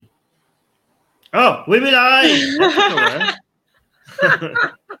Oh, we be live! That took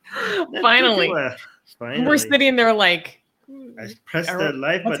a while. Finally. Finally. We're sitting there like, I pressed the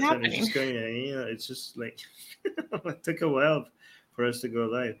live what's button. happening? It's just going, it's just like, it took a while for us to go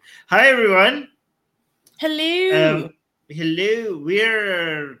live. Hi, everyone. Hello. Hello.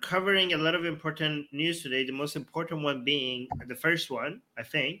 We're covering a lot of important news today. The most important one being the first one, I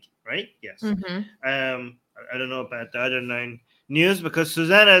think, right? Yes. Mm-hmm. I don't know about the other 9 news because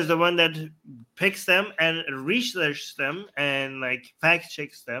Susanna is the one that picks them and researches them and like fact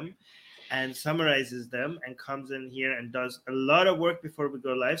checks them and summarizes them and comes in here and does a lot of work before we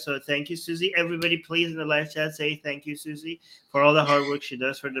go live. So thank you, Susie. Everybody, please in the live chat say thank you, Susie, for all the hard work she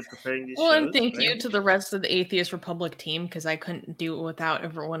does for preparing these shows. And thank you to the rest of the Atheist Republic team because I couldn't do it without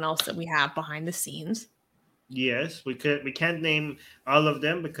everyone else that we have behind the scenes. Yes, we can't name all of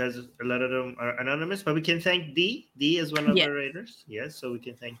them because a lot of them are anonymous, but we can thank D. D is one of the writers. Yes, so we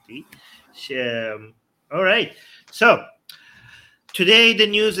can thank D. All right. So today the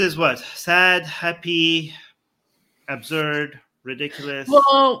news is what? Sad, happy, absurd, ridiculous.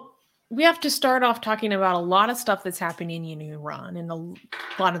 Well, we have to start off talking about a lot of stuff that's happening in Iran, and a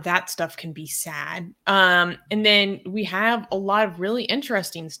lot of that stuff can be sad. And then we have a lot of really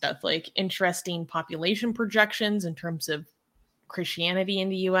interesting stuff, like interesting population projections in terms of Christianity in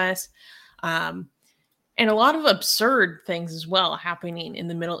the U.S., and a lot of absurd things as well happening in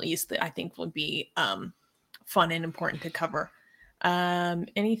the Middle East that I think would be fun and important to cover.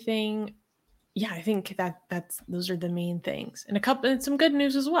 Anything? Yeah, I think those are the main things, and some good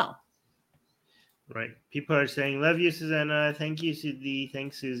news as well. Right. People are saying, love you, Susanna. Thank you, Susie.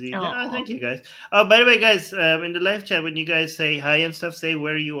 Thanks, Susie. No, thank you, guys. Oh, by the way, guys, in the live chat, when you guys say hi and stuff, say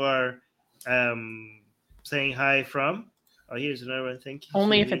where you are saying hi from. Oh, here's another one. Thank you,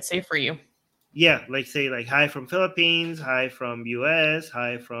 Only Susie. if it's safe for you. Yeah, like say like hi from Philippines, hi from US,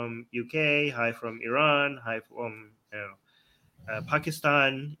 hi from UK, hi from Iran, hi from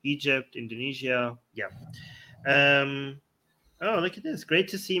Pakistan, Egypt, Indonesia. Yeah. Oh, look at this. Great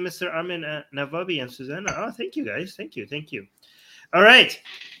to see Mr. Armin Navabi and Susanna. Oh, thank you, guys. Thank you. All right.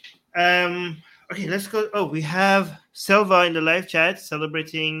 Okay, let's go. Oh, we have Silva in the live chat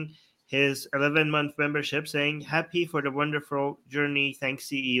celebrating his 11-month membership, saying, happy for the wonderful journey. Thanks,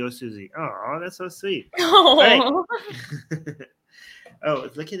 CEO Susie. Oh, that's so sweet. All right. Oh,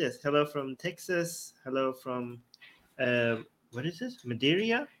 look at this. Hello from Texas. Hello from, what is this?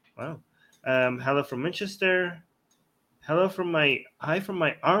 Madeira? Wow. Hello from Manchester. Hi from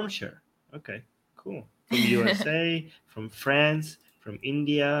my armchair. Okay, cool. From USA, from France, from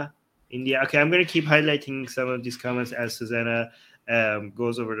India. Okay, I'm going to keep highlighting some of these comments as Susanna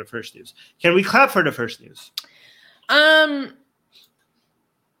goes over the first news. Can we clap for the first news?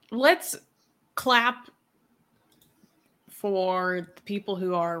 Let's clap for the people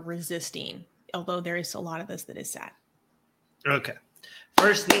who are resisting, although there is a lot of this that is sad. Okay.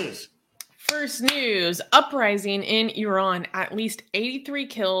 First news, uprising in Iran, at least 83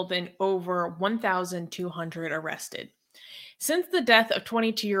 killed and over 1,200 arrested. Since the death of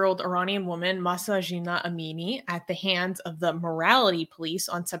 22-year-old Iranian woman Mahsa Amini at the hands of the morality police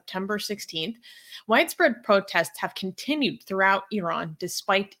on September 16th, widespread protests have continued throughout Iran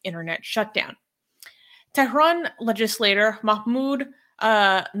despite internet shutdown. Tehran legislator Mahmoud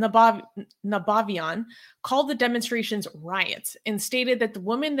Nabavian called the demonstrations riots and stated that the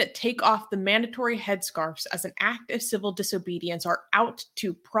women that take off the mandatory headscarves as an act of civil disobedience are out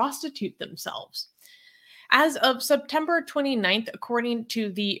to prostitute themselves. As of September 29th, according to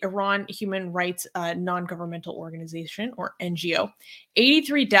the Iran Human Rights Non-Governmental Organization, or NGO,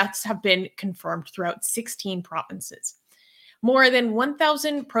 83 deaths have been confirmed throughout 16 provinces. More than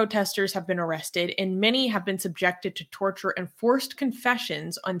 1,000 protesters have been arrested, and many have been subjected to torture and forced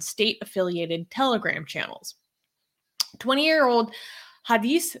confessions on state-affiliated Telegram channels. 20-year-old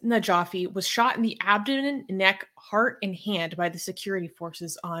Hadis Najafi was shot in the abdomen, neck, heart, and hand by the security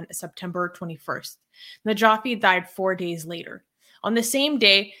forces on September 21st. Najafi died 4 days later. On the same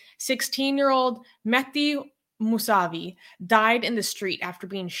day, 16-year-old Mehdi Musavi died in the street after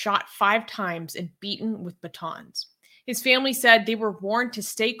being shot 5 times and beaten with batons. His family said they were warned to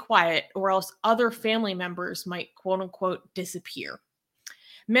stay quiet or else other family members might quote-unquote disappear.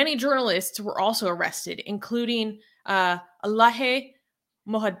 Many journalists were also arrested, including Alahe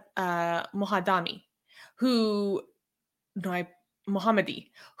Mohammadi, who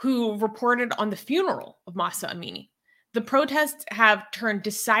reported on the funeral of Mahsa Amini. The protests have turned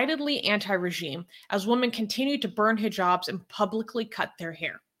decidedly anti-regime as women continue to burn hijabs and publicly cut their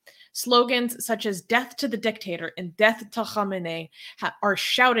hair. Slogans such as "Death to the Dictator" and "Death to Khamenei" are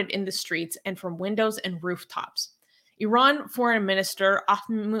shouted in the streets and from windows and rooftops. Iran Foreign Minister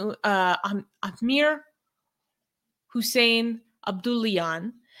Amir Hussein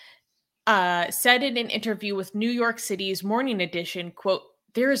Abdullahian said in an interview with New York City's Morning Edition, quote,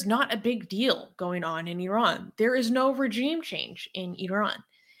 "There is not a big deal going on in Iran. There is no regime change in Iran."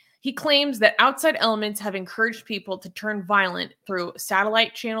 He claims that outside elements have encouraged people to turn violent through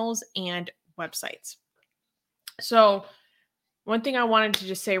satellite channels and websites. So, one thing I wanted to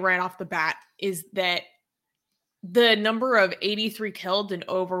just say right off the bat is that the number of 83 killed and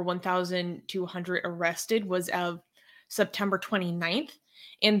over 1,200 arrested was of September 29th.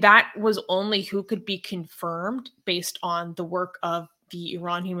 And that was only who could be confirmed based on the work of the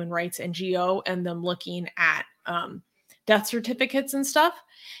Iran Human Rights NGO and them looking at death certificates and stuff.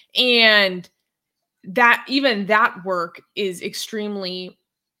 And that even that work is extremely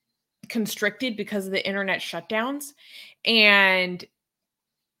constricted because of the internet shutdowns. And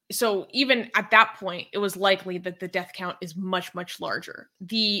so even at that point, it was likely that the death count is much, much larger.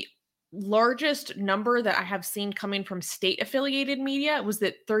 The largest number that I have seen coming from state-affiliated media was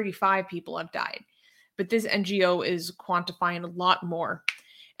that 35 people have died. But this NGO is quantifying a lot more.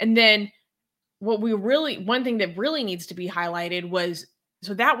 And then one thing that really needs to be highlighted was,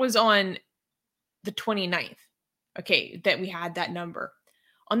 so that was on the 29th, okay, that we had that number.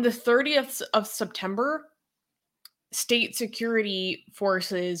 On the 30th of September, state security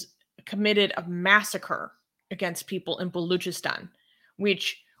forces committed a massacre against people in Baluchistan,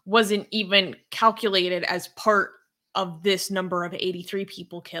 which wasn't even calculated as part of this number of 83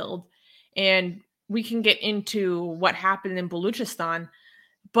 people killed. And we can get into what happened in Baluchistan,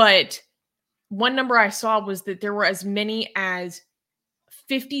 but one number I saw was that there were as many as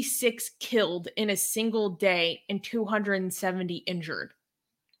 56 killed in a single day and 270 injured.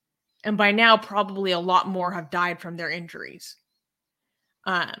 And by now, probably a lot more have died from their injuries.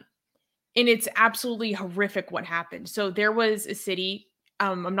 And it's absolutely horrific what happened. So there was a city,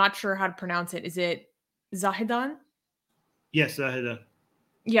 I'm not sure how to pronounce it. Is it Zahedan? Yes, Zahedan.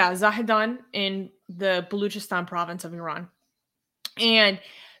 Yeah, Zahedan in the Baluchistan province of Iran. And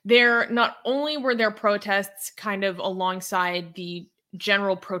there, not only were there protests kind of alongside the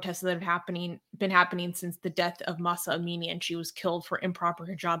general protests that have been happening since the death of Mahsa Amini, and she was killed for improper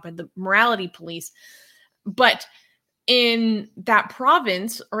hijab by the morality police. But in that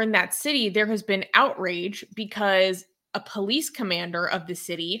province or in that city, there has been outrage because a police commander of the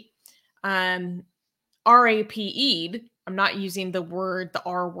city, RAPE'd, I'm not using the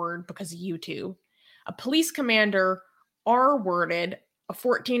R word because of YouTube, a police commander R-worded a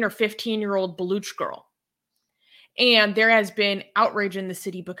 14 or 15-year-old Baluch girl. And there has been outrage in the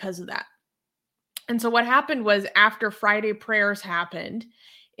city because of that. And so what happened was, after Friday prayers happened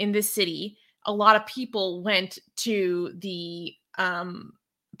in this city, a lot of people went to the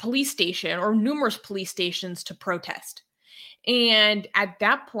police station or numerous police stations to protest. And at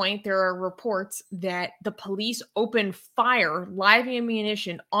that point, there are reports that the police opened fire, live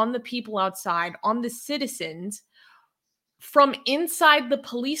ammunition on the people outside, on the citizens from inside the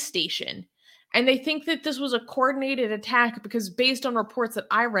police station. And they think that this was a coordinated attack because, based on reports that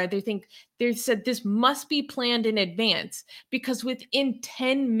I read, they said this must be planned in advance, because within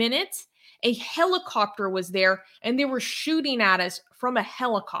 10 minutes, a helicopter was there and they were shooting at us from a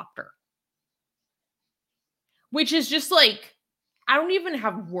helicopter. Which is just like, I don't even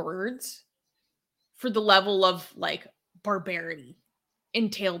have words for the level of like barbarity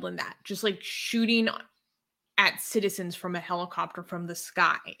entailed in that. Just like shooting at citizens from a helicopter from the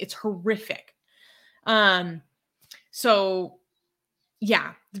sky. It's horrific. So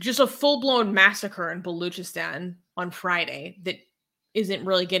yeah, just a full-blown massacre in Baluchistan on Friday that isn't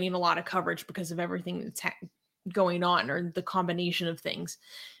really getting a lot of coverage because of everything that's going on, or the combination of things.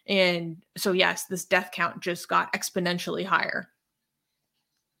 And so yes, this death count just got exponentially higher.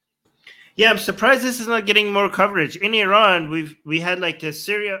 Yeah, I'm surprised this is not getting more coverage. In Iran, we had like the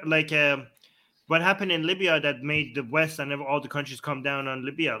Syria, like what happened in Libya that made the West and all the countries come down on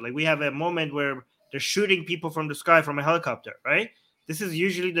Libya. Like, we have a moment where they're shooting people from the sky from a helicopter, right? This is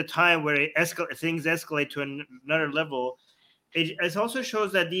usually the time where things escalate to another level. It also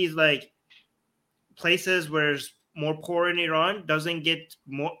shows that these like places where it's more poor in Iran doesn't get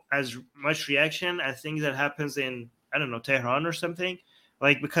as much reaction as things that happens in, I don't know, Tehran or something.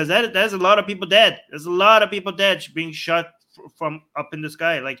 Like, because there's a lot of people dead. There's a lot of people dead being shot from up in the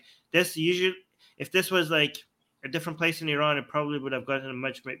sky. Like, this usually, if this was like a different place in Iran, it probably would have gotten a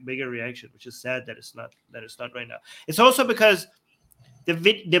much bigger reaction, which is sad that it's not right now. It's also because the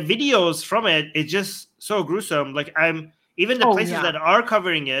videos from it's just so gruesome. Like, even the places that are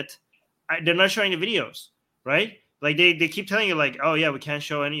covering it, they're not showing the videos, right? Like, they keep telling you like, oh yeah, we can't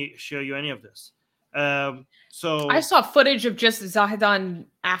show you any of this. I So saw footage of just Zahedan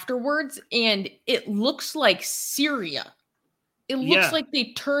afterwards, and it looks like Syria. It looks yeah, like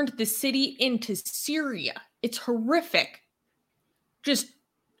they turned the city into Syria. It's horrific. Just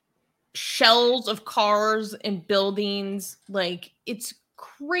shells of cars and buildings. Like, it's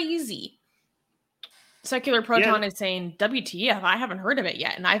crazy. Secular yeah, Proton is saying, WTF, I haven't heard of it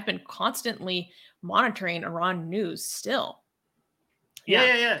yet. And I've been constantly monitoring Iran news still. yeah,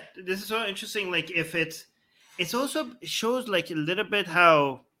 Yeah. yeah, yeah. This is so interesting. Like, if it's also shows like a little bit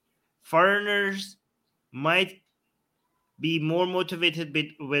how foreigners might be more motivated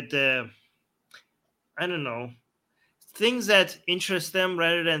with the I don't know, things that interest them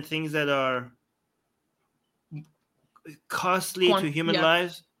rather than things that are costly to human Yeah.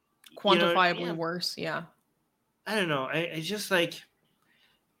 lives. You know, Quantifiably yeah. worse. Yeah. I don't know. I just like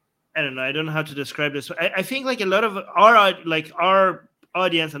I don't know. I don't know how to describe this. I think like a lot of our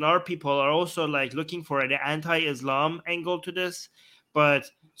audience and our people are also like looking for an anti-Islam angle to this. But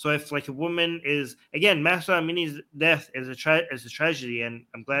so if like a woman is again, Mahsa Amini's death is a tragedy, and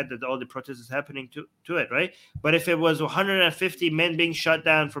I'm glad that all the protests is happening to it, right? But if it was 150 men being shot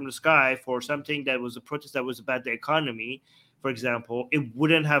down from the sky for something that was a protest that was about the economy, for example, it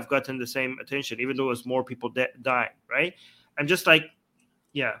wouldn't have gotten the same attention, even though it was more people dying, right? I'm just like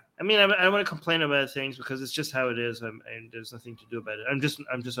yeah, I mean, I want to complain about things because it's just how it is, and there's nothing to do about it. I'm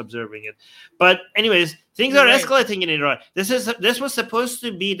just observing it. But anyways, things You're are right. escalating in Iran. This was supposed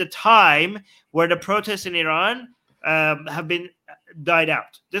to be the time where the protests in Iran have been died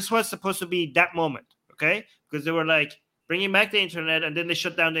out. This was supposed to be that moment, okay? Because they were like bringing back the internet, and then they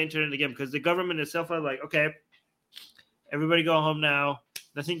shut down the internet again because the government itself was like, okay, everybody go home now.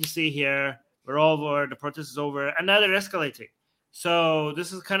 Nothing to see here. We're all over. The protest is over, and now they're escalating. So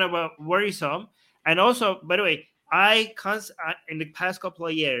this is kind of worrisome. And also, by the way, in the past couple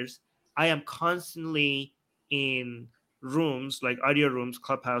of years, I am constantly in rooms like audio rooms,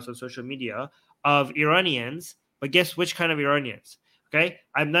 clubhouse, and social media of Iranians. But guess which kind of Iranians? Okay,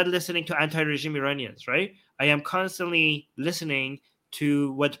 I'm not listening to anti-regime Iranians, right? I am constantly listening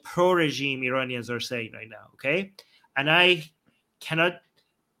to what pro-regime Iranians are saying right now. Okay, and I cannot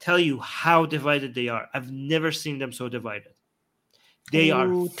tell you how divided they are. I've never seen them so divided. They are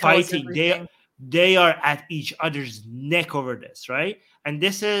Ooh, tell us fighting. everything. They are at each other's neck over this, right? And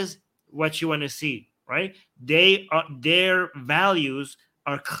this is what you want to see, right? Their values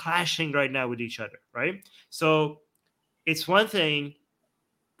are clashing right now with each other, right? So it's one thing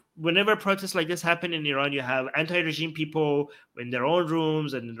whenever protests like this happen in Iran, you have anti-regime people in their own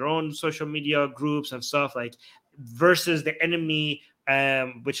rooms and in their own social media groups and stuff like versus the enemy,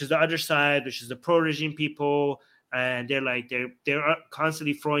 which is the other side, which is the pro-regime people, and they're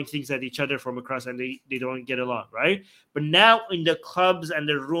constantly throwing things at each other from across, and they don't get along, right? But now in the clubs and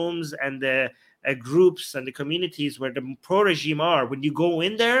the rooms and the groups and the communities where the pro-regime are, when you go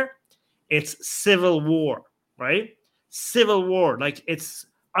in there, it's civil war, right? Civil war, like it's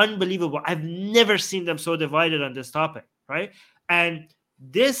unbelievable. I've never seen them so divided on this topic, right? And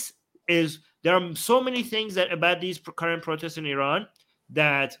this is there are so many things that about these current protests in Iran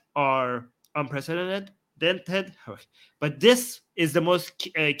that are unprecedented. But this is the most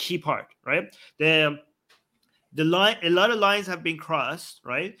key part, right? The line, a lot of lines have been crossed,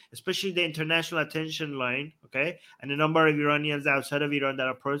 right? Especially the international attention line, okay, and the number of Iranians outside of Iran that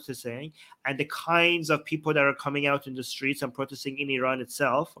are protesting, and the kinds of people that are coming out in the streets and protesting in Iran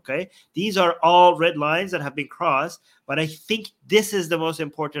itself, okay. These are all red lines that have been crossed, but I think this is the most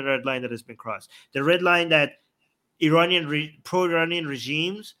important red line that has been crossed. The red line that pro-Iranian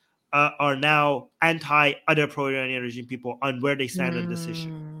regimes are now anti other pro-Iranian regime people on where they stand on this issue,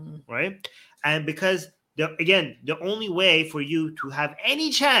 Mm. right? And because the only way for you to have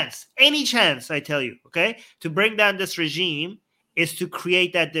any chance, I tell you, okay, to bring down this regime is to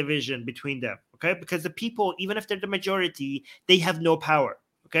create that division between them, okay? Because the people, even if they're the majority, they have no power,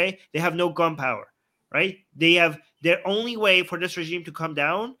 okay? They have no gun power, right? They have their only way for this regime to come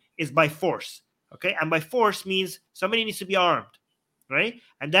down is by force, okay? And by force means somebody needs to be armed, right?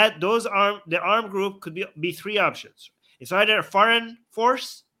 And the armed group could be three options. It's either a foreign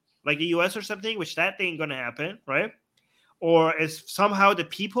force like the US or something, which that ain't gonna happen, right? Or if somehow the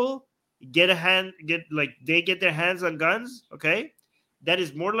people get their hands on guns, okay? That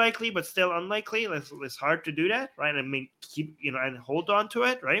is more likely, but still unlikely. It's hard to do that, right? I mean, keep and hold on to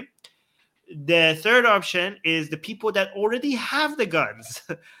it, right? The third option is the people that already have the guns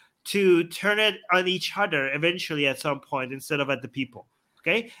to turn it on each other eventually at some point instead of at the people.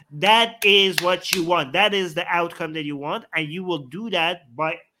 Okay, that is what you want. That is the outcome that you want, and you will do that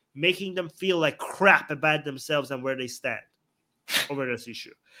by making them feel like crap about themselves and where they stand over this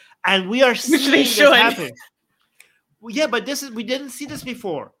issue. And we are seeing they this should. happen. Well, yeah, but we didn't see this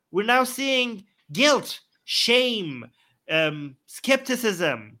before. We're now seeing guilt, shame,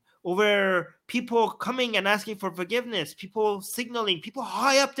 skepticism over people coming and asking for forgiveness, people signaling, people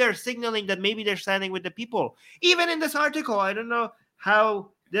high up there signaling that maybe they're standing with the people. Even in this article, I don't know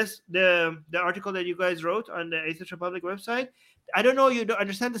how the article that you guys wrote on the Atheist Republic website, I don't know you don't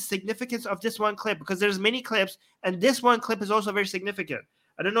understand the significance of this one clip, because there's many clips, and this one clip is also very significant.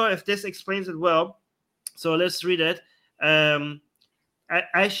 I don't know if this explains it well, so let's read it. Ashtari,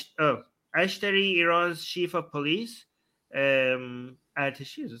 Iran's chief of police, Ashtari,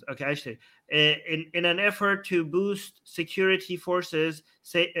 in an effort to boost security forces,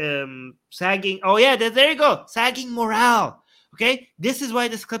 sagging. Oh yeah, there you go, sagging morale. Okay, this is why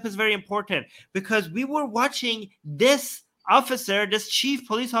this clip is very important, because we were watching this officer, this chief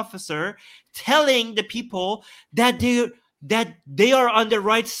police officer, telling the people that they are on the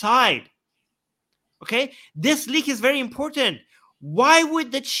right side. Okay, this leak is very important. Why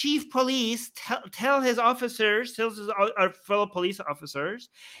would the chief police tell his officers, our fellow police officers,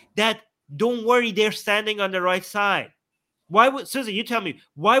 that don't worry, they're standing on the right side? Why would, Susie, you tell me,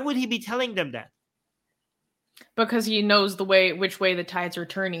 why would he be telling them that? Because he knows which way the tides are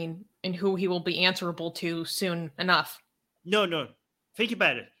turning and who he will be answerable to soon enough. No. Think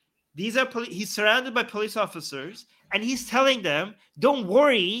about it. These are he's surrounded by police officers, and he's telling them, don't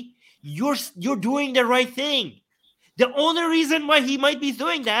worry, you're doing the right thing. The only reason why he might be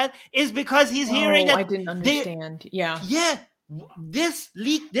doing that is because he's hearing that. I didn't understand. Yeah. This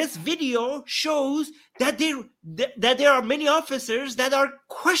video shows that there are many officers that are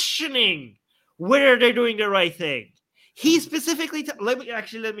questioning whether they're doing the right thing. He specifically let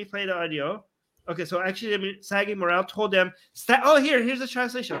me play the audio. Okay, so actually, sagging morale told them, here's the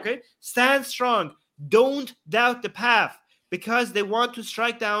translation. Okay, stand strong, don't doubt the path, because they want to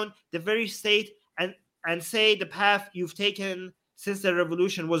strike down the very state and say the path you've taken since the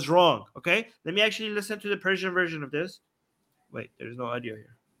revolution was wrong. Okay, let me actually listen to the Persian version of this. Wait, there's no audio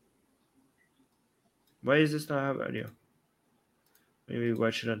here. Why does this not have audio? Maybe we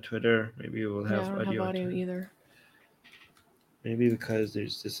watch it on Twitter. Maybe we'll have audio. I don't have audio either. Maybe because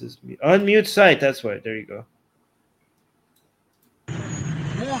this is unmute site. That's why. There you go.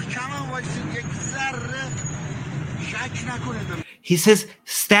 He says,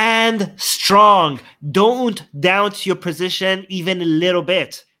 stand strong. Don't doubt your position even a little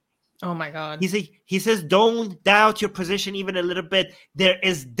bit. Oh my God. He says, don't doubt your position even a little bit. There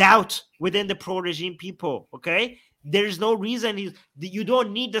is doubt within the pro-regime people, okay? There's no reason. You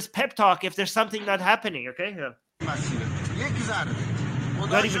don't need this pep talk if there's something not happening, okay? Yeah. Not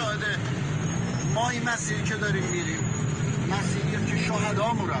even...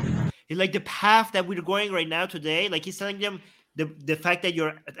 Like the path that we're going right now today, like he's telling them the fact that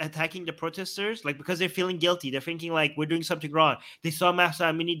you're attacking the protesters, like because they're feeling guilty, they're thinking like we're doing something wrong. They saw Mahsa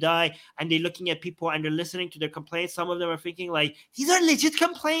Amini die, and they're looking at people and they're listening to their complaints. Some of them are thinking like these are legit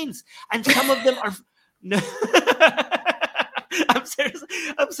complaints, and some of them are. No. I'm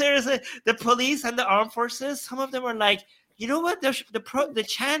serious. The police and the armed forces, some of them are like, you know what? The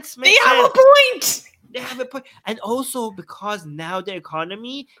chants make sense. They have a point. They have a point. And also because now the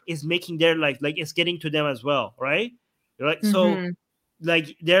economy is making their life, like it's getting to them as well, right? Like so,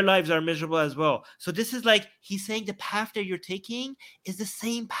 like their lives are miserable as well. So this is like he's saying the path that you're taking is the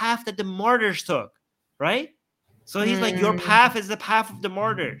same path that the martyrs took, right? So he's like, your path is the path of the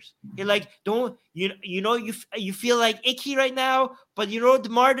martyrs. You're like, don't you feel like icky right now, but you know the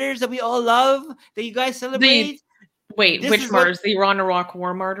martyrs that we all love, that you guys celebrate. Which martyrs? The Iran-Iraq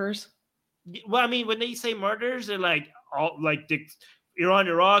War martyrs? Well, I mean, when they say martyrs, they're like all like the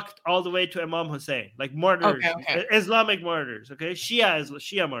Iran-Iraq all the way to Imam Hussein, like martyrs, okay. Islamic martyrs, okay?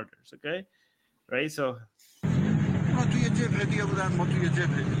 Shia martyrs, okay? Right? So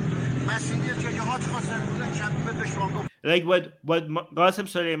like what Qasim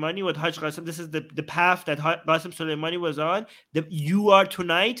Soleimani, what Haj Qasim, this is the path that Qasim Soleimani was on. You are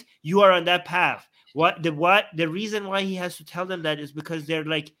on that path. The reason why he has to tell them that is because they're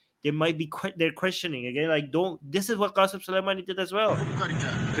like, they're questioning again, like this is what Qasim Soleimani did as well,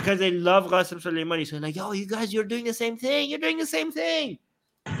 because they love Qasim Soleimani. So like, yo, you guys, you're doing the same thing.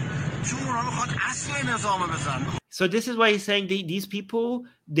 So this is why he's saying these people,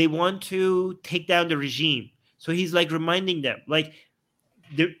 they want to take down the regime. So he's like reminding them, like,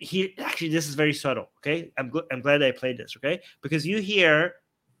 actually this is very subtle. Okay, I'm glad I played this. Okay, because you hear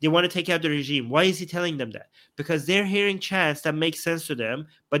they want to take out the regime. Why is he telling them that? Because they're hearing chants that make sense to them,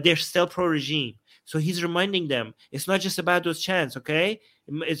 but they're still pro-regime. So he's reminding them it's not just about those chants, okay?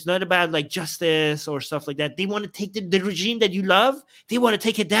 It's not about like justice or stuff like that. They want to take the regime that you love, they want to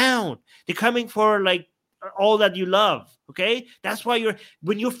take it down. They're coming for like all that you love, okay? That's why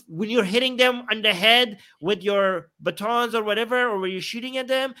when you're hitting them on the head with your batons or whatever, or when you're shooting at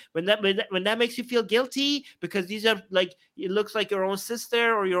them, when that makes you feel guilty because these are like, it looks like your own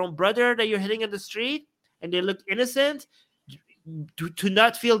sister or your own brother that you're hitting in the street and they look innocent, to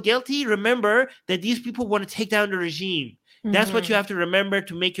not feel guilty, remember that these people want to take down the regime. That's what you have to remember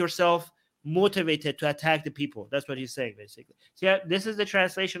to make yourself motivated to attack the people. That's what he's saying, basically. So yeah, this is the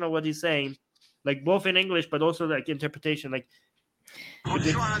translation of what he's saying, like both in English, but also like interpretation. Like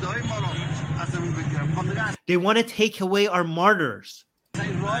they want to take away our martyrs.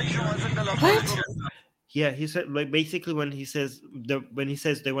 What? Yeah, he said like basically when he says they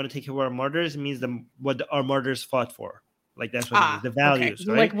want to take away our martyrs, it means what our martyrs fought for. Like that's what it means, the values,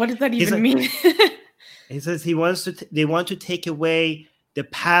 okay. right? Like, what does that even mean? He says they want to take away the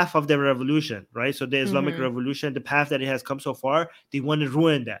path of the revolution, right? So the Islamic revolution, the path that it has come so far, they want to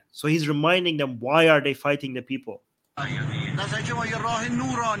ruin that. So he's reminding them, why are they fighting the people? Like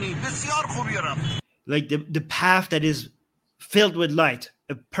the path that is filled with light,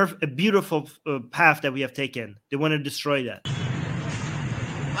 a beautiful path that we have taken. They want to destroy that.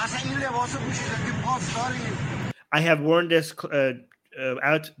 I have worn this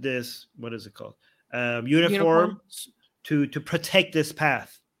this what is it called? Uniform to protect this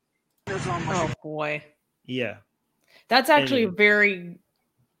path. Oh boy. Yeah. That's actually a very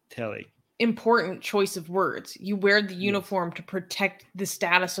telling important choice of words. You wear the uniform to protect the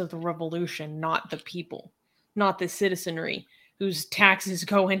status of the revolution, not the people, not the citizenry whose taxes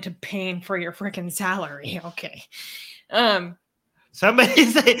go into paying for your freaking salary. Okay. Somebody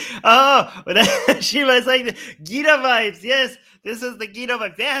say, oh, she was like, Gita vibes. Yes, this is the Gita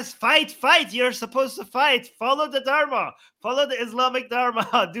vibes. Yes, fight. You're supposed to fight. Follow the Dharma. Follow the Islamic Dharma.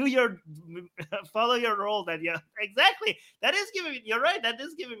 Follow your role. Exactly. That is giving me, you're right. That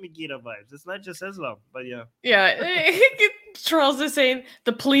is giving me Gita vibes. It's not just Islam, but yeah. Yeah. Charles is saying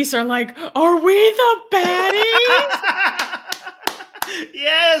the police are like, are we the baddies?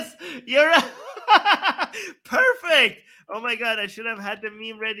 Yes, you're right. Perfect. Oh my God, I should have had the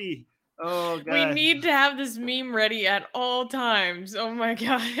meme ready. Oh God. We need to have this meme ready at all times. Oh my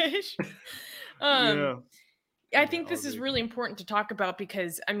gosh. I think this is really important to talk about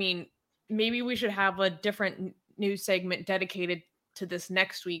because, I mean, maybe we should have a different news segment dedicated to this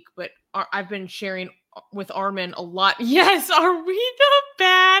next week, but I've been sharing with Armin a lot. Yes, are we the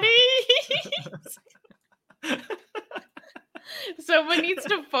baddies? Someone needs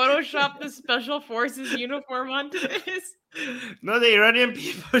to Photoshop the Special Forces uniform onto this. No, the Iranian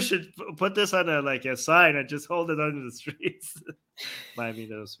people should put this on a sign and just hold it under the streets. I mean,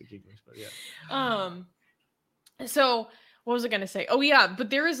 they don't speak English, but yeah. So what was I going to say? Oh yeah, but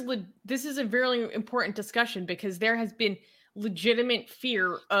this is a very important discussion because there has been legitimate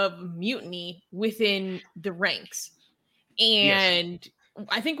fear of mutiny within the ranks, and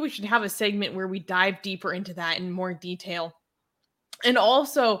I think we should have a segment where we dive deeper into that in more detail. And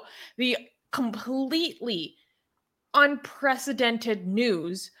also the completely unprecedented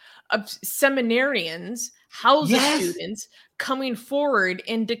news of seminarians, Hausa students coming forward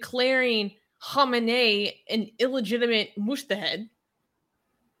and declaring Khamenei an illegitimate mujtahid.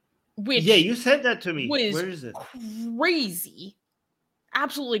 Which you said that to me. Where is it? Crazy.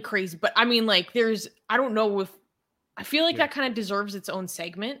 Absolutely crazy. But I mean, like, I don't know if, I feel like that kind of deserves its own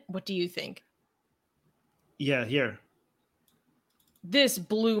segment. What do you think? Yeah, here. This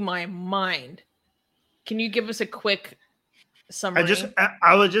blew my mind. Can you give us a quick summary?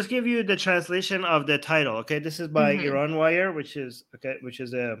 I will just give you the translation of the title. Okay, this is by Iran Wire, which is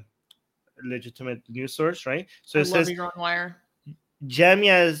a legitimate news source, right? So it says Iran Wire. جمعی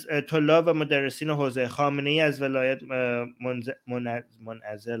از طلاب و مدرسین حوزه خامنه‌ای از ولایت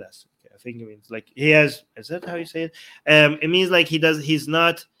منعزل است. I think it means like he has. Is that how you say it? It means like he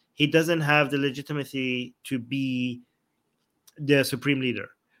doesn't have the legitimacy to be the supreme leader.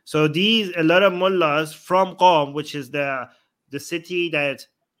 So a lot of mullahs from Qom, which is the city that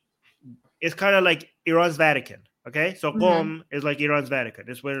is kind of like Iran's Vatican. Okay, so Qom is like Iran's Vatican.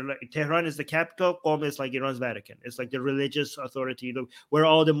 It's where Tehran is the capital. Qom is like Iran's Vatican. It's like the religious authority where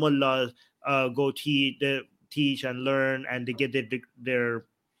all the mullahs go teach and learn, and they get their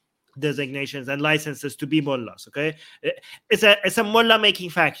designations and licenses to be mullahs. Okay, it's a mullah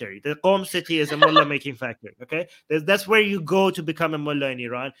making factory. The Qom city is a mullah making factory. Okay, that's where you go to become a mullah in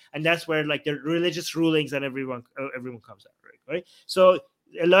Iran, and that's where like the religious rulings and everyone comes out. Right. So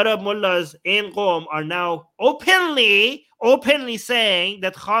a lot of mullahs in Qom are now openly saying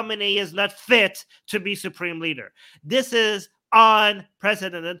that Khamenei is not fit to be supreme leader. This is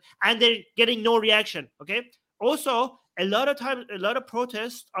unprecedented, and they're getting no reaction. Okay. Also, a lot of times, a lot of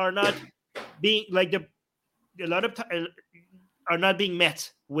protests are not being like a lot of are not being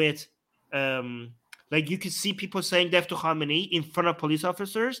met with like you can see people saying death to Khamenei in front of police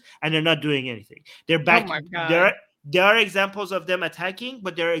officers, and they're not doing anything. They're Oh back. my God. There are examples of them attacking,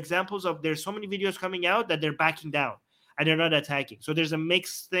 but there are examples of there's so many videos coming out that they're backing down and they're not attacking. So there's a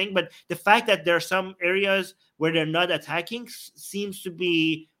mixed thing. But the fact that there are some areas where they're not attacking seems to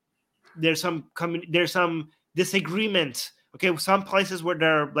be there's some disagreement. Okay, some places where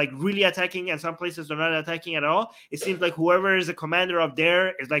they're like really attacking and some places they're not attacking at all. It seems like whoever is the commander of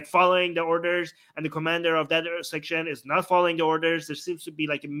there is like following the orders, and the commander of that section is not following the orders. There seems to be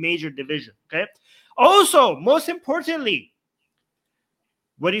like a major division. Okay. Also, most importantly,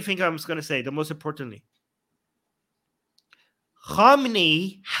 what do you think I'm going to say? The most importantly,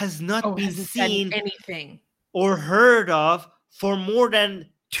 Khamenei has not been Hasn't said seen anything. or heard of for more than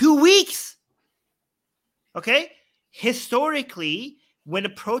 2 weeks. Okay? Historically, when a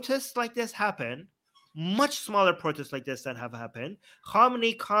protest like this happen, much smaller protests like this that have happened,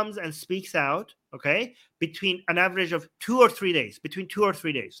 Khamenei comes and speaks out, okay, between an average of 2 or 3 days, between 2 or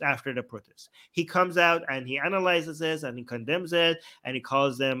 3 days after the protest. He comes out and he analyzes this and he condemns it and he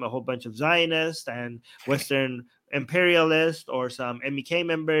calls them a whole bunch of Zionists and Western imperialists or some MEK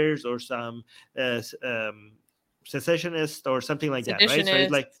members or some secessionist or something like that, right? So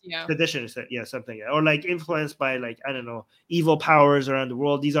it's like seditionist, yeah, something, or like influenced by like I don't know evil powers around the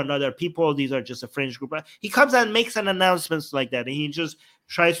world. These are not their people. These are just a fringe group. He comes and makes an announcements like that, and he just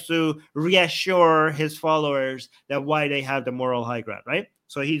tries to reassure his followers that why they have the moral high ground, right?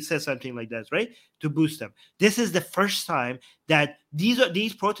 So he says something like that, right, to boost them. This is the first time that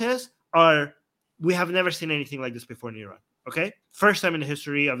these protests are. We have never seen anything like this before in Iran. Okay, first time in the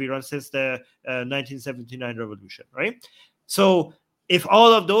history of Iran since the 1979 revolution, right? So if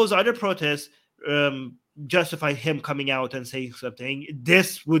all of those other protests justify him coming out and saying something,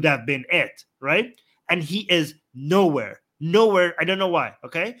 this would have been it, right? And he is nowhere. I don't know why.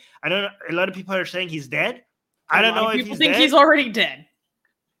 Okay, I don't know. A lot of people are saying he's dead. I don't know if people think he's already dead.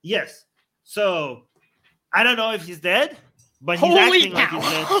 Yes. So I don't know if he's dead, but he's acting like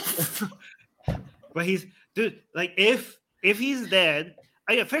he's dead. But he's dude. Like if he's dead,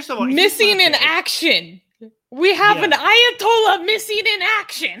 first of all, missing in action. We have an Ayatollah missing in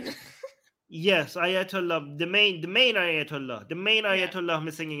action. Yes, Ayatollah, the main Ayatollah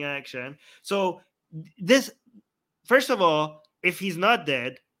missing in action. So this, first of all, if he's not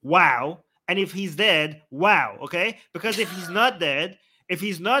dead, wow. And if he's dead, wow. Okay, because if he's not dead,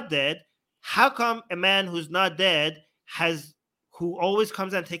 how come a man who's not dead who always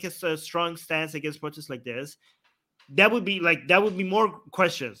comes and takes a strong stance against protests like this? That would be more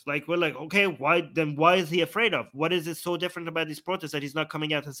questions. Like we're like, okay, why is he afraid of? What is it so different about these protests that he's not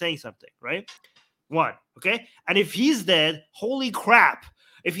coming out and saying something, right? One, okay. And if he's dead, holy crap!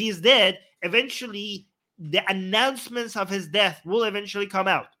 If he's dead, eventually the announcements of his death will eventually come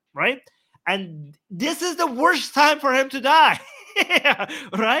out, right? And this is the worst time for him to die.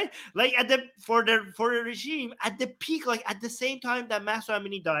 Right? Like for the regime at the peak, like at the same time that Mahsa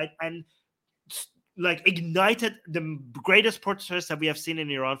Amini died and like ignited the greatest protests that we have seen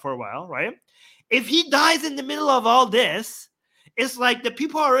in Iran for a while, right? If he dies in the middle of all this, it's like the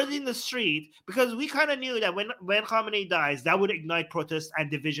people are already in the street, because we kind of knew that when Khamenei dies, that would ignite protests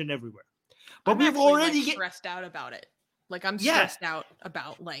and division everywhere. But we've already stressed out about it. Like I'm stressed out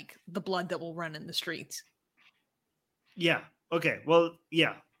about like the blood that will run in the streets. Yeah. Okay. Well,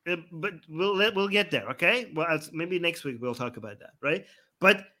 yeah. But we'll get there. Okay. Well, maybe next week we'll talk about that, right?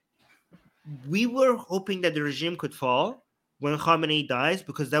 But we were hoping that the regime could fall when Khamenei dies,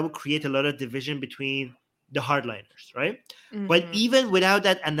 because that would create a lot of division between the hardliners, right? Mm-hmm. But even without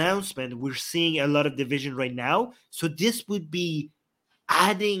that announcement, we're seeing a lot of division right now. So this would be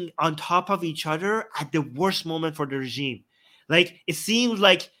adding on top of each other at the worst moment for the regime. Like it seems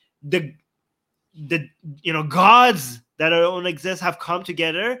like the gods that don't exist have come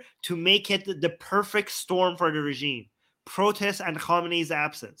together to make it the perfect storm for the regime. Protests and Khamenei's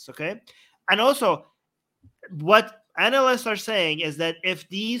absence, okay? And also, what analysts are saying is that if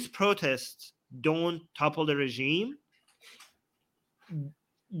these protests don't topple the regime,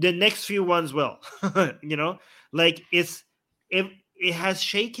 the next few ones will. Like it has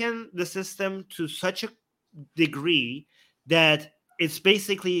shaken the system to such a degree that it's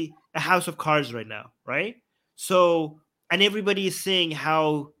basically a house of cards right now, right? So, and everybody is seeing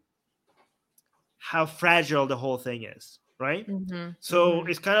how fragile the whole thing is, right? Mm-hmm. So Mm-hmm.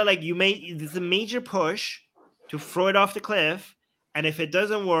 it's kind of like it's a major push to throw it off the cliff. And if it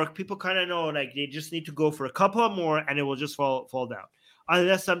doesn't work, people kind of know like they just need to go for a couple more and it will just fall down.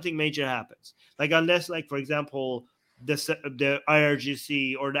 Unless something major happens. Like unless, like, for example, the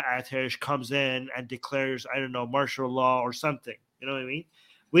IRGC or the Atish comes in and declares, I don't know, martial law or something. You know what I mean?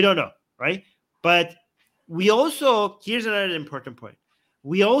 We don't know, right? But we also, here's another important point.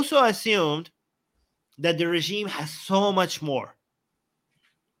 We also assumed that the regime has so much more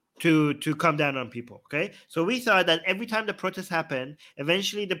to come down on people. Okay, so we thought that every time the protests happen,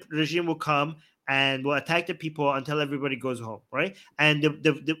 eventually the regime will come and will attack the people until everybody goes home, right? And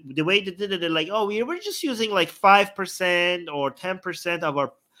the way they did it, they're like, oh, we're just using like 5% or 10% of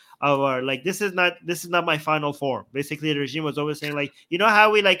our like this is not my final form. Basically, the regime was always saying like, you know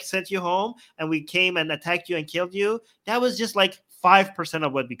how we like sent you home and we came and attacked you and killed you? That was just like 5%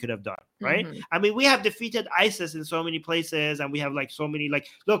 of what we could have done, right? Mm-hmm. I mean, we have defeated ISIS in so many places, and we have like so many like,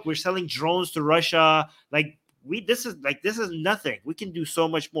 look, we're selling drones to Russia. Like this is nothing. We can do so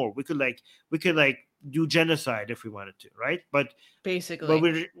much more. We could do genocide if we wanted to, right? But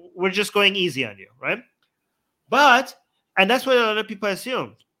Basically. we're just going easy on you, right? But and that's what a lot of people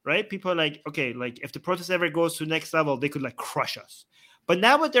assumed, right? People are like, okay, like if the protest ever goes to the next level, they could like crush us. But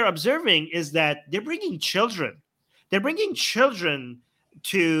now what they're observing is that they're bringing children. They're bringing children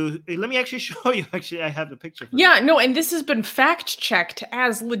to. Let me actually show you. Actually, I have the picture. Yeah, no, and this has been fact checked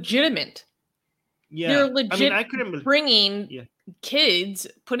as legitimate. Yeah, They're I mean, legit I couldn't. bringing Yeah, kids,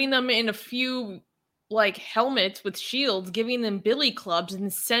 putting them in a few like helmets with shields, giving them billy clubs,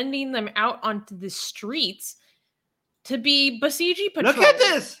 and sending them out onto the streets to be Basiji patrol. look at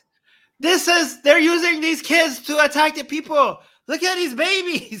this. They're using these kids to attack the people. Look at these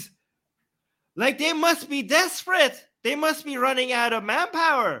babies. Like they must be desperate. They must be running out of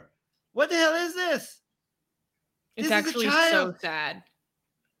manpower. What the hell is this? It's This is a actually child. so sad.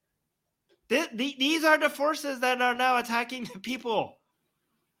 These are the forces that are now attacking the people.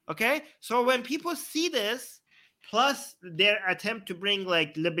 Okay, so when people see this, plus their attempt to bring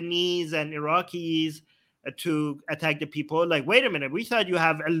like Lebanese and Iraqis to attack the people, like, wait a minute, we thought you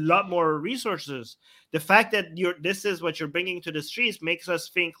have a lot more resources. The fact that this is what you're bringing to the streets makes us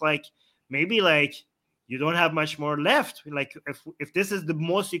think like maybe like you don't have much more left. Like if this is the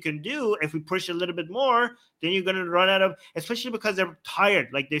most you can do, if we push a little bit more, then you're gonna run out of. Especially because they're tired.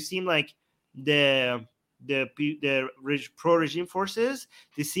 Like they seem like the pro regime forces,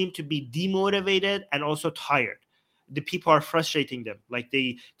 they seem to be demotivated and also tired. The people are frustrating them. Like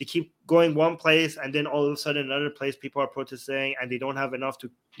they keep going one place and then all of a sudden another place people are protesting and they don't have enough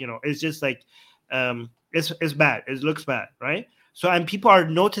to, it's just like it's bad. It looks bad, right? So and people are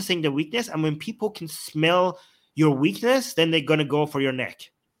noticing the weakness, and when people can smell your weakness, then they're gonna go for your neck.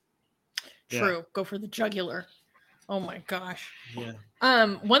 True. Yeah. Go for the jugular. Oh my gosh. Yeah.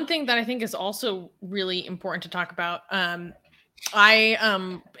 One thing that I think is also really important to talk about,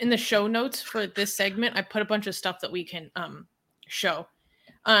 I in the show notes for this segment, I put a bunch of stuff that we can show.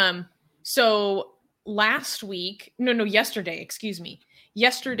 So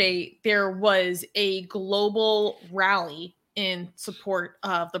yesterday there was a global rally in support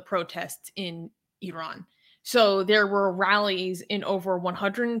of the protests in Iran. So there were rallies in over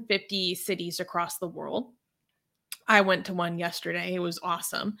 150 cities across the world. I went to one yesterday. It was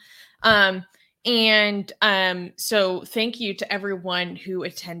awesome. So thank you to everyone who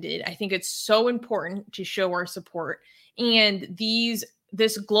attended. I think it's so important to show our support. And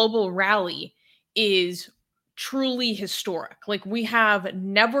this global rally is truly historic. Like we have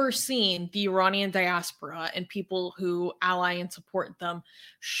never seen the Iranian diaspora and people who ally and support them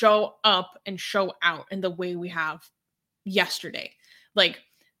show up and show out in the way we have yesterday. Like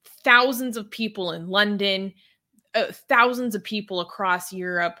thousands of people in London, thousands of people across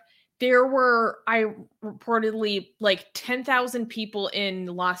Europe. There were, reportedly, like 10,000 people in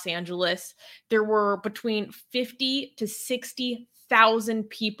Los Angeles. There were between 50 to 60,000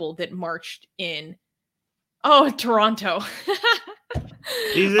 people that marched in Toronto.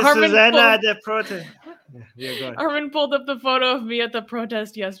 The protest. Yeah, go ahead. Armin pulled up the photo of me at the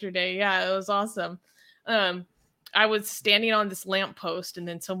protest yesterday. Yeah, it was awesome. I was standing on this lamppost, and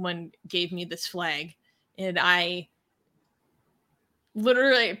then someone gave me this flag. And I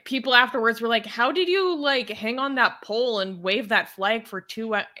literally, people afterwards were like, how did you like hang on that pole and wave that flag for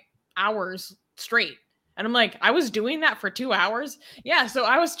 2 hours straight? And I'm like, I was doing that for 2 hours? Yeah, so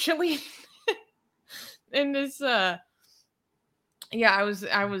I was chilling in this, I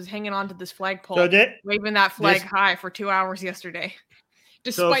was hanging on to this flagpole, waving that flag high for 2 hours yesterday.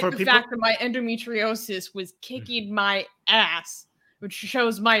 Despite the fact that my endometriosis was kicking my ass which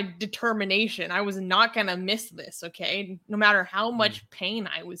shows my determination. I was not going to miss this, okay? No matter how much pain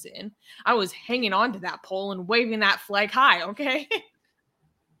I was in, I was hanging on to that pole and waving that flag high, okay?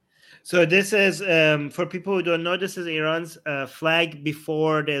 So this is, for people who don't know, this is Iran's flag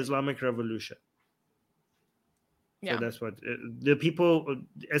before the Islamic Revolution. So that's what the people,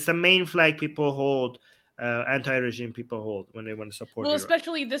 it's the main flag people hold, anti-regime people hold when they want to support Well, Iran.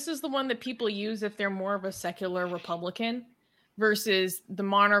 especially this is the one that people use if they're more of a secular Republican, versus the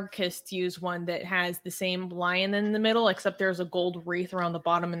monarchists use one that has the same lion in the middle, except there's a gold wreath around the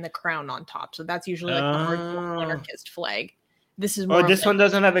bottom and the crown on top. So that's usually like the hardcore monarchist flag. This is more. Oh, this one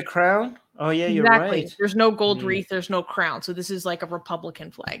doesn't have a crown? Oh, yeah, you're exactly. right. There's no gold wreath. There's no crown. So this is like a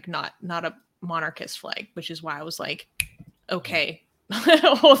Republican flag, not a monarchist flag, which is why I was like, okay,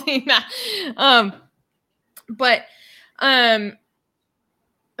 holding that. But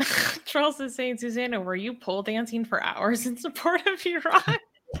Charles is saying, Susanna, were you pole dancing for hours in support of Iran?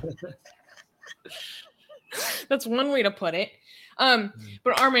 That's one way to put it.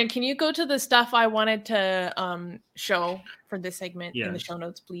 But Armin, can you go to the stuff I wanted to show for this segment in the show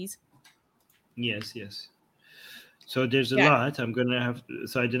notes, please? Yes. So there's a lot. I'm gonna have.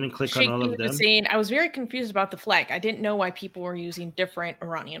 So I didn't click on all of them. Saying, I was very confused about the flag. I didn't know why people were using different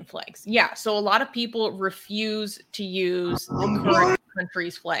Iranian flags. Yeah, so a lot of people refuse to use the current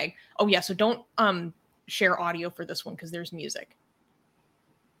country's flag. Oh yeah, so don't share audio for this one because there's music.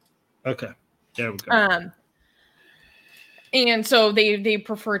 Okay, there we go. And so they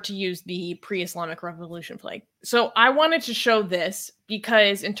prefer to use the pre-Islamic Revolution flag. So I wanted to show this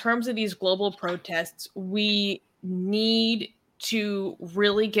because in terms of these global protests, we need to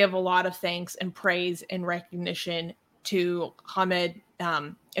really give a lot of thanks and praise and recognition to Hamed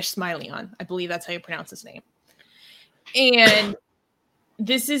Ismailian. I believe that's how you pronounce his name. And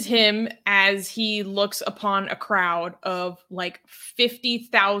this is him as he looks upon a crowd of like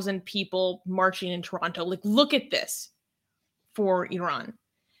 50,000 people marching in Toronto. Like, look at this for Iran.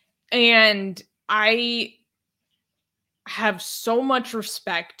 And I have so much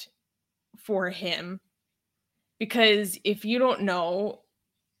respect for him because if you don't know,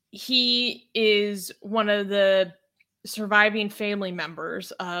 he is one of the surviving family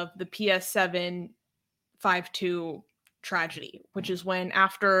members of the PS752 tragedy, which is when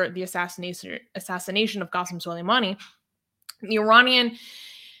after the assassination of Qasem Soleimani, the Iranian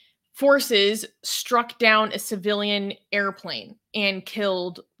forces struck down a civilian airplane and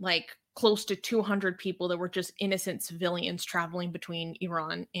killed like close to 200 people that were just innocent civilians traveling between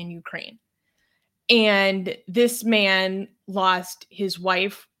Iran and Ukraine. And this man lost his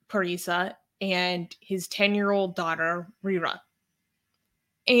wife, Parisa, and his 10-year-old daughter, Rira.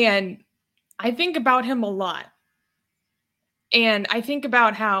 And I think about him a lot. And I think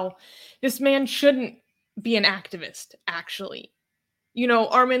about how this man shouldn't be an activist, actually. You know,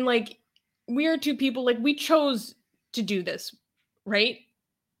 Armin, like, we are two people, like, we chose to do this, right?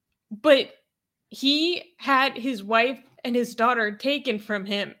 But he had his wife and his daughter taken from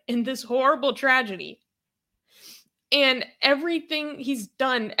him in this horrible tragedy. And everything he's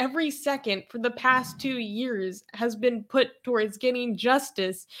done every second for the past 2 years has been put towards getting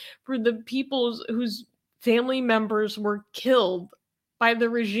justice for the people whose family members were killed by the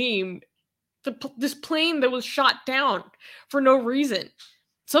regime. This plane that was shot down for no reason.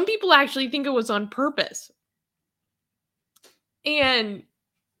 Some people actually think it was on purpose. And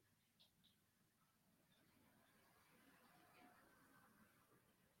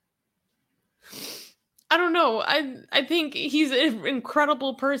I don't know. I think he's an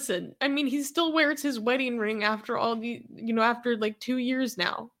incredible person. I mean, he still wears his wedding ring after all the, you know, after like 2 years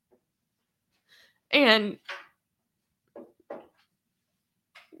now. And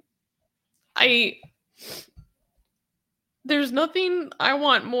there's nothing I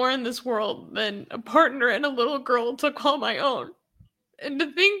want more in this world than a partner and a little girl to call my own. And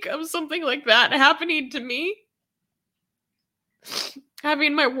to think of something like that happening to me,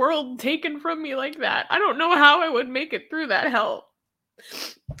 having my world taken from me like that, I don't know how I would make it through that hell.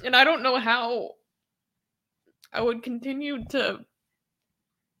 And I don't know how I would continue to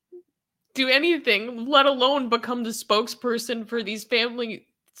do anything, let alone become the spokesperson for these families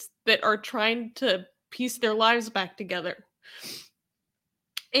that are trying to piece their lives back together.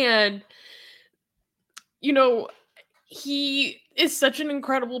 And, you know, he is such an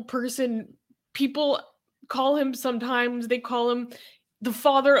incredible person. People call him sometimes, they call him the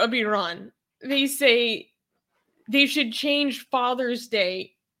father of Iran. They say they should change Father's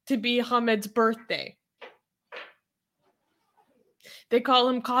Day to be Hamed's birthday. They call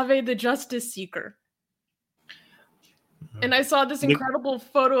him Kaveh the Justice Seeker. And I saw this incredible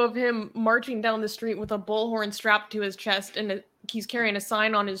photo of him marching down the street with a bullhorn strapped to his chest and a he's carrying a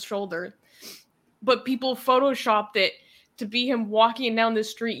sign on his shoulder, but people photoshopped it to be him walking down the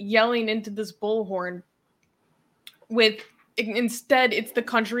street yelling into this bullhorn with, instead it's the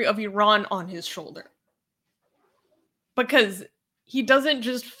country of Iran on his shoulder. Because he doesn't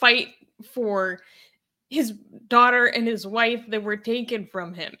just fight for his daughter and his wife that were taken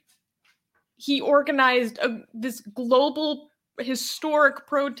from him. He organized this global historic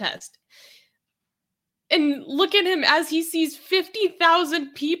protest. And look at him as he sees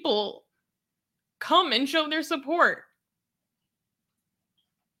 50,000 people come and show their support.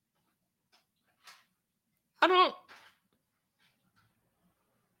 I don't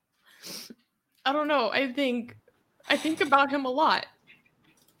know. I think about him a lot.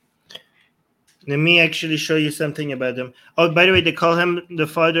 Let me actually show you something about him. Oh, by the way, they call him the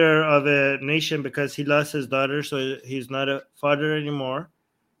father of a nation because he lost his daughter, so he's not a father anymore.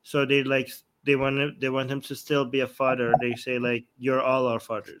 So they want him to still be a father. They say like, you're all our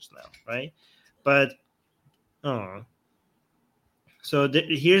fathers now, right? But so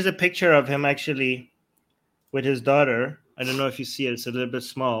here's a picture of him actually with his daughter. I don't know if you see it. It's a little bit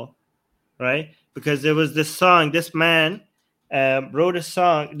small, right? Because there was this song. This man wrote a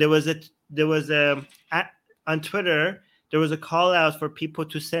song. There was on Twitter, there was a call out for people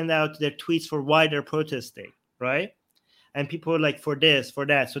to send out their tweets for why they're protesting, right? And people were like, for this, for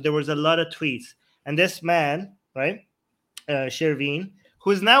that. So there was a lot of tweets. And this man, right, Shervin,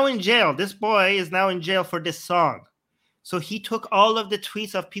 who is now in jail. This boy is now in jail for this song. So he took all of the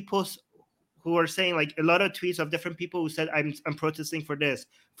tweets of people who were saying, like, a lot of tweets of different people who said, I'm protesting for this,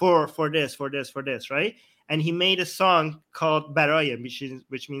 for this, right? And he made a song called Baraye,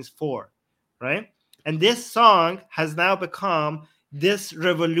 which means for, right? And this song has now become this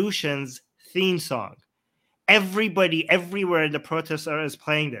revolution's theme song. Everybody, everywhere in the protests is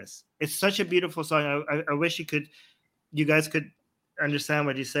playing this. It's such a beautiful song. I wish you guys could understand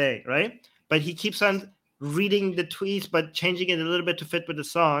what he's saying, right? But he keeps on reading the tweets, but changing it a little bit to fit with the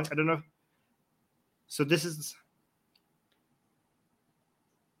song. I don't know. So this is...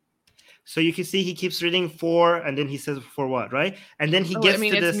 So you can see he keeps reading for, and then he says for what, right? And then he gets to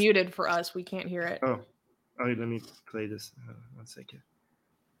this... it's muted for us. We can't hear it. Oh, let me play this. 1 second.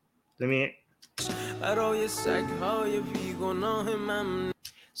 Let me...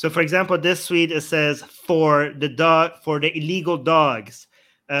 So, for example, this tweet, it says for the illegal dogs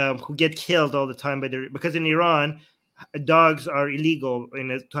who get killed all the time because in Iran, dogs are illegal.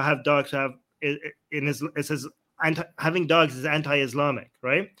 To have dogs, it says having dogs is anti-Islamic,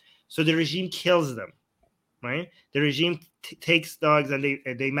 right? So the regime kills them, right? The regime takes dogs and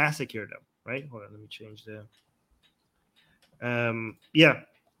they massacre them, right? Hold on, let me change the...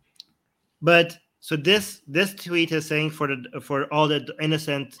 But so this tweet is saying for all the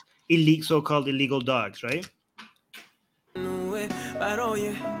innocent so-called illegal dogs, right?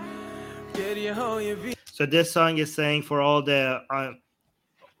 So this song is saying for all the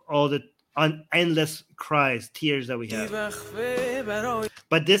endless cries, tears that we have.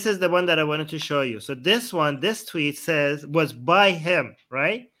 But this is the one that I wanted to show you. So this tweet was by him,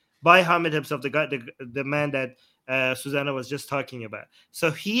 right? By Hamid himself, the man that Susanna was just talking about.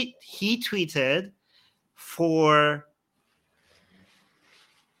 So he tweeted for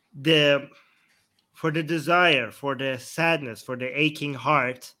the desire, for the sadness, for the aching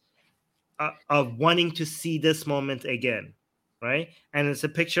heart of wanting to see this moment again, right? And it's a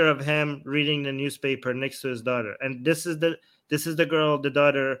picture of him reading the newspaper next to his daughter. And this is the girl, the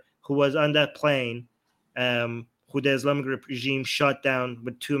daughter who was on that plane, who the Islamic regime shot down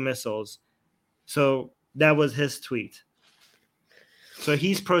with 2 missiles. So that was his tweet. So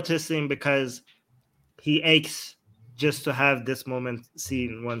he's protesting because he aches just to have this moment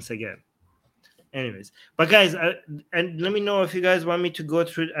seen once again. Anyways, but guys, and let me know if you guys want me to go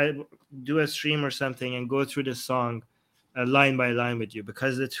through, do a stream or something and go through the song line by line with you,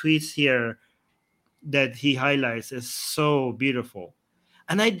 because the tweets here that he highlights is so beautiful.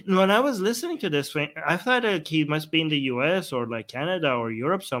 And when I was listening to this, I thought that he must be in the US or like Canada or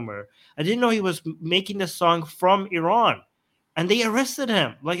Europe somewhere. I didn't know he was making the song from Iran. And they arrested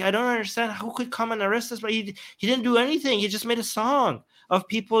him. Like, I don't understand who could come and arrest us, but he didn't do anything. He just made a song of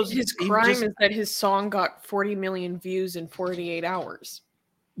people's... His crime is that his song got 40 million views in 48 hours.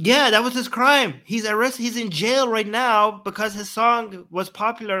 Yeah, that was his crime. He's arrested. He's in jail right now because his song was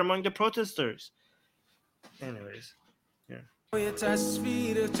popular among the protesters. Anyways, yeah.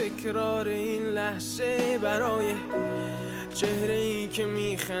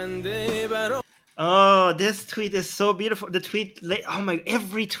 Oh, this tweet is so beautiful. The tweet, oh my,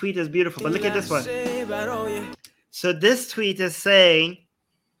 every tweet is beautiful. But look at this one. So this tweet is saying,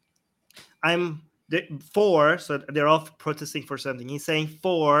 so they're all protesting for something. He's saying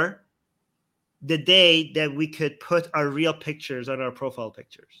for the day that we could put our real pictures on our profile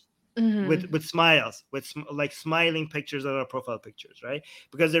pictures. With smiles, like smiling pictures on our profile pictures, right?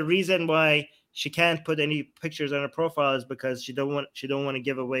 Because the reason why she can't put any pictures on her profile is because she don't want to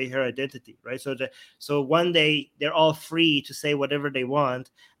give away her identity, right? So one day they're all free to say whatever they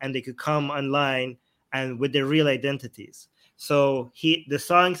want, and they could come online and with their real identities. So the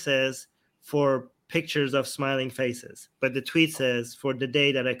song says for pictures of smiling faces, but the tweet says for the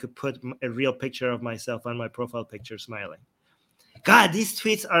day that I could put a real picture of myself on my profile picture smiling. God, these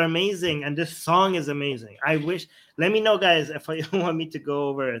tweets are amazing, and this song is amazing. I wish. Let me know, guys, if you want me to go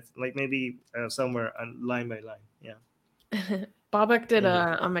over it, like maybe somewhere on line by line. Yeah. Bobek did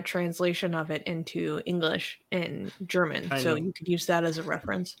a translation of it into English and German, so you could use that as a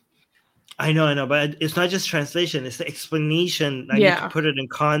reference. I know, but it's not just translation; it's the explanation. I need to put it in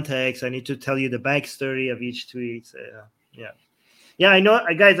context. I need to tell you the backstory of each tweet. Yeah. I know,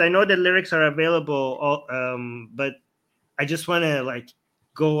 guys. I know the lyrics are available, but I just want to like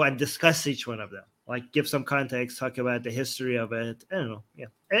go and discuss each one of them, like give some context, talk about the history of it. I don't know. Yeah,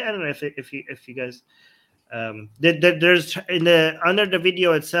 I don't know if you guys there's in the under the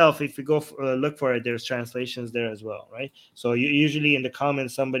video itself. If you go look for it, there's translations there as well, right? So usually in the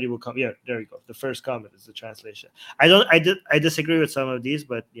comments somebody will come. Yeah, there you go. The first comment is the translation. I disagree with some of these,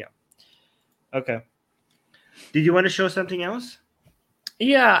 but yeah. Okay. Did you want to show something else?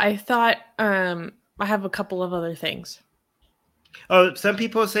 Yeah, I thought I have a couple of other things. Oh, some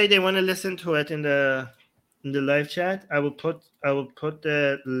people say they want to listen to it in the live chat. I will put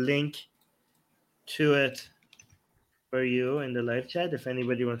the link to it for you in the live chat if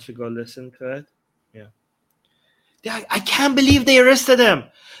anybody wants to go listen to it. Yeah. I can't believe they arrested him.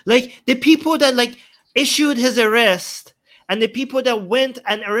 Like the people that like issued his arrest and the people that went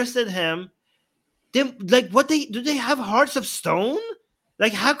and arrested him, they like do they have hearts of stone?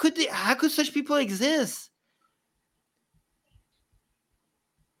 Like how could such people exist?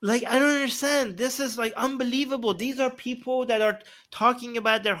 Like, I don't understand. This is like unbelievable. These are people that are talking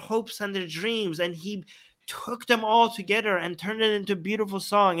about their hopes and their dreams, and he took them all together and turned it into a beautiful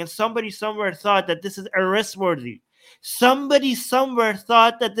song. And somebody somewhere thought that this is arrest worthy. Somebody somewhere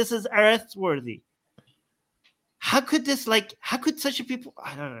thought that this is arrest worthy. How could such a people?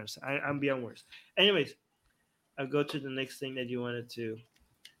 I don't understand. I'm beyond words. Anyways, I'll go to the next thing that you wanted to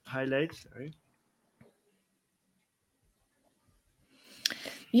highlight. Sorry.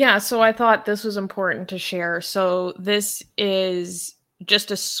 Yeah, so I thought this was important to share. So this is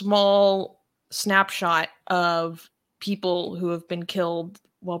just a small snapshot of people who have been killed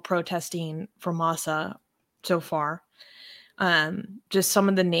while protesting for Massa so far. Just some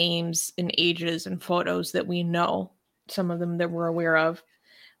of the names and ages and photos that we know, some of them that we're aware of.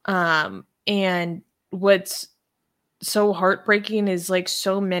 And what's so heartbreaking is like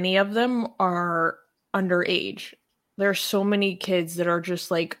so many of them are underage. There are so many kids that are just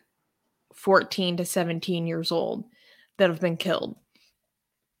like 14 to 17 years old that have been killed.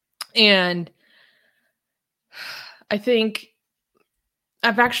 And I think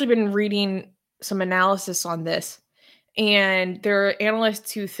I've actually been reading some analysis on this, and there are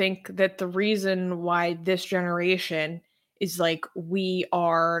analysts who think that the reason why this generation is like we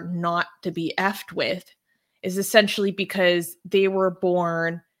are not to be effed with is essentially because they were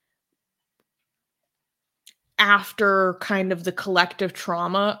born after kind of the collective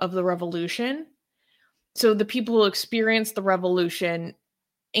trauma of the revolution. So the people who experienced the revolution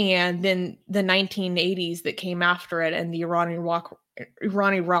and then the 1980s that came after it and the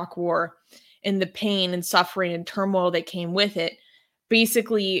Iran-Iraq war and the pain and suffering and turmoil that came with it,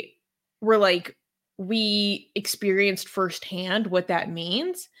 basically were like, we experienced firsthand what that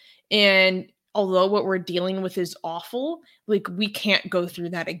means. And although what we're dealing with is awful, like we can't go through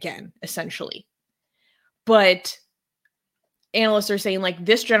that again, essentially. But analysts are saying like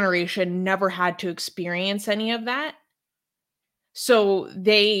this generation never had to experience any of that. So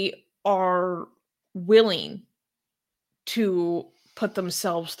they are willing to put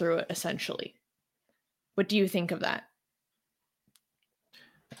themselves through it, essentially. What do you think of that?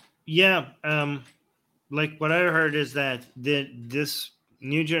 Yeah. Like what I heard is that this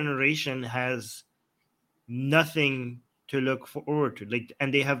new generation has nothing to look forward to. Like,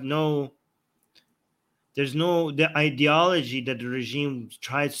 and they have the ideology that the regime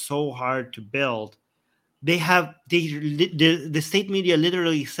tried so hard to build. The state media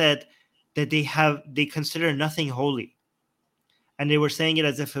literally said that they consider nothing holy, and they were saying it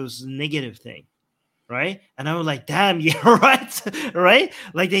as if it was a negative thing, right? And I was like, damn, yeah, right, right.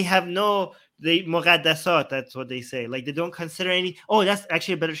 Like they have no they muqaddasat, that's what they say. Like they don't consider any. Oh, that's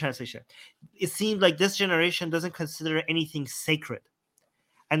actually a better translation. It seems like this generation doesn't consider anything sacred,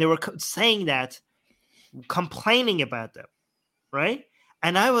 and they were saying that, complaining about them, right?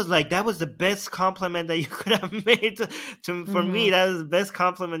 And I was like, that was the best compliment that you could have made for me. That was the best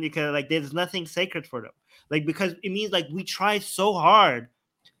compliment you could. Like, there's nothing sacred for them, like, because it means like we try so hard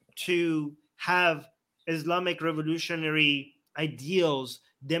to have Islamic revolutionary ideals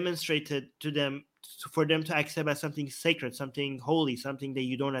demonstrated to them, for them to accept as something sacred, something holy, something that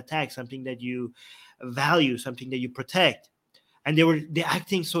you don't attack, something that you value, something that you protect. And they're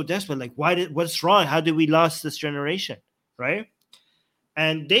acting so desperate, like, what's wrong? How did we lost this generation, right?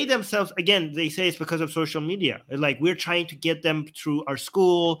 And they themselves, again, they say it's because of social media. Like, we're trying to get them through our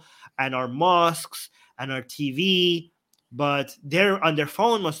school and our mosques and our TV, but they're on their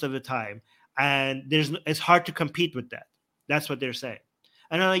phone most of the time, and it's hard to compete with that. That's what they're saying.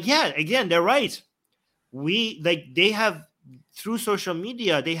 And I'm like, yeah, again, they're right. They have, through social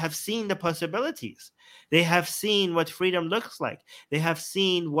media, they have seen the possibilities. They have seen what freedom looks like. They have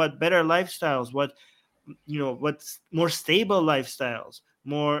seen what better lifestyles, what's more stable lifestyles,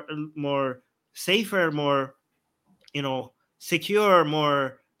 more safer, more secure,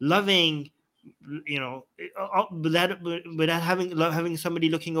 more loving, without having somebody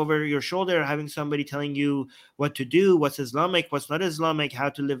looking over your shoulder, having somebody telling you what to do, what's Islamic, what's not Islamic, how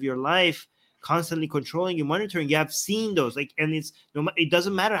to live your life, constantly controlling you, monitoring. You have seen those, like, and it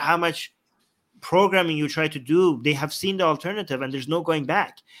doesn't matter how much programming you try to do, they have seen the alternative, and there's no going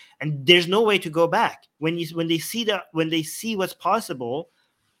back, and there's no way to go back. When they see what's possible,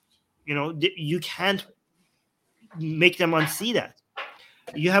 you can't make them unsee that.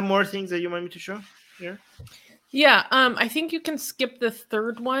 You have more things that you want me to show here? Yeah, I think you can skip the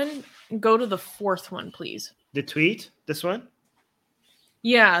third one and go to the fourth one, please. The tweet, this one?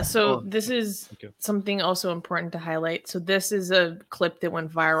 Yeah, so this is something also important to highlight. So this is a clip that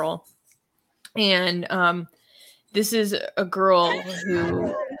went viral. And this is a girl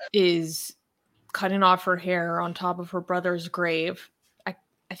who is cutting off her hair on top of her brother's grave.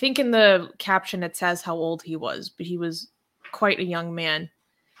 I think in the caption it says how old he was, but he was quite a young man.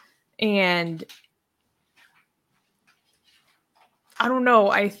 And I don't know,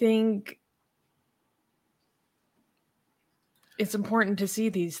 I think it's important to see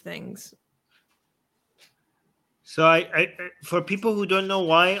these things. So I for people who don't know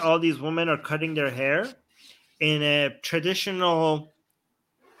why all these women are cutting their hair in a traditional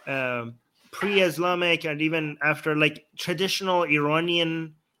pre-Islamic, and even after, like, traditional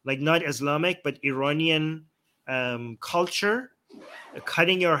Iranian, like, not Islamic but Iranian culture,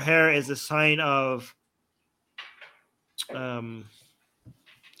 cutting your hair is a sign of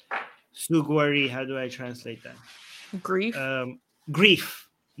sugwari. How do I translate that? Grief. Grief.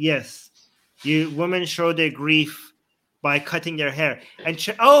 Yes, women show their grief by cutting their hair. And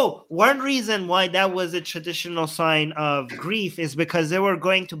one reason why that was a traditional sign of grief is because they were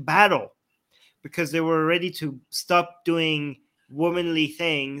going to battle, because they were ready to stop doing womanly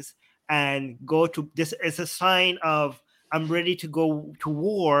things and go to this. It's a sign of, I'm ready to go to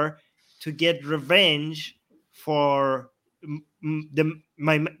war to get revenge for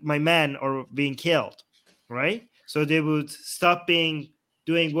my man or being killed, right? So they would stop doing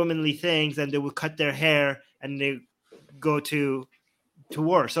womanly things, and they would cut their hair, and they go to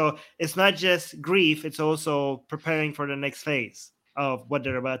war. So it's not just grief, it's also preparing for the next phase of what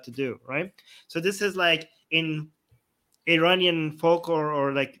they're about to do, right? So this is like in Iranian folklore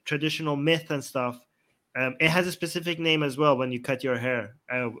or like traditional myth and stuff. It has a specific name as well when you cut your hair.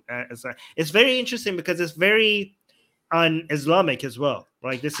 It's very interesting because it's very un-Islamic as well.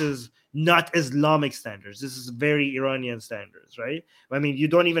 Like, this is not Islamic standards. This is very Iranian standards, right? I mean, you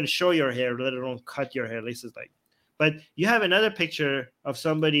don't even show your hair, let alone cut your hair. At least it's like. But you have another picture of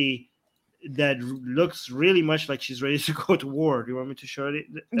somebody that looks really much like she's ready to go to war. Do you want me to show it?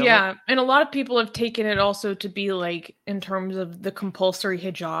 Yeah, one? And a lot of people have taken it also to be like, in terms of the compulsory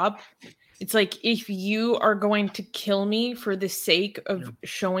hijab, it's like, if you are going to kill me for the sake of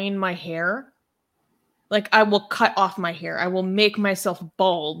showing my hair, like, I will cut off my hair. I will make myself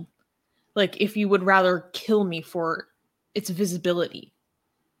bald. Like, if you would rather kill me for its visibility.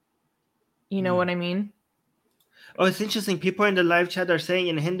 You know what I mean? Oh, it's interesting. People in the live chat are saying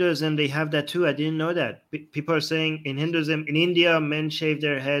in Hinduism they have that too. I didn't know that. People are saying in Hinduism, in India, men shave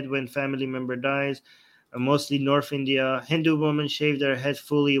their head when family member dies. Mostly North India. Hindu women shave their head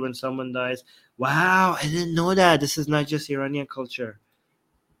fully when someone dies. Wow, I didn't know that. This is not just Iranian culture.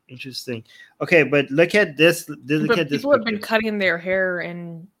 Interesting. Okay, but look at this. Look at this. People have been cutting their hair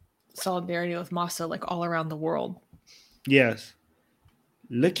in solidarity with Masa, like, all around the world. Yes.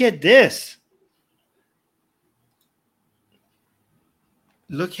 Look at this.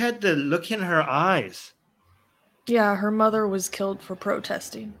 Look at the look in her eyes. Yeah, her mother was killed for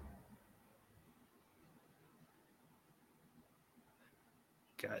protesting.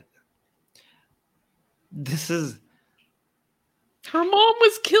 God, this is Her mom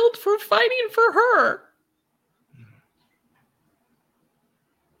was killed for fighting for her.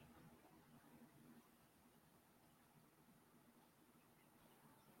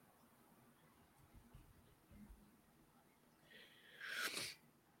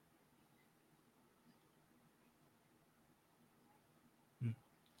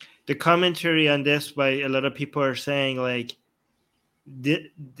 the commentary on this by a lot of people are saying like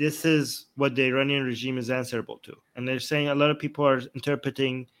this is what the Iranian regime is answerable to, and they're saying a lot of people are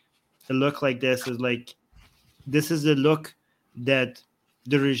interpreting a look like this as like this is the look that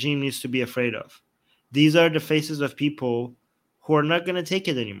the regime needs to be afraid of. These are the faces of people who are not going to take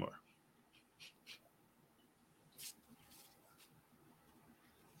it anymore.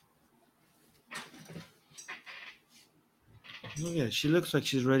 Look at it. She looks like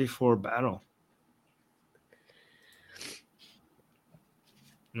she's ready for battle.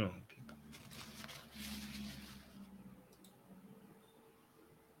 No.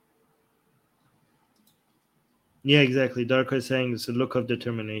 Yeah, exactly. Darko is saying it's a look of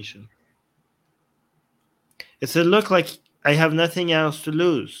determination. It's a look like I have nothing else to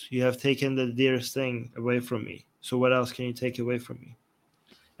lose. You have taken the dearest thing away from me. So what else can you take away from me?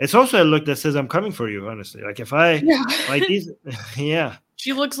 It's also a look that says I'm coming for you, honestly. Like if I Yeah. like these yeah.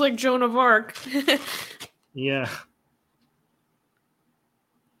 She looks like Joan of Arc. Yeah.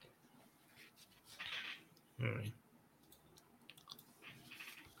 All right.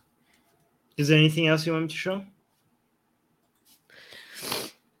 Is there anything else you want me to show?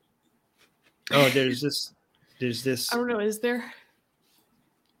 Oh, there's this. I don't know, is there?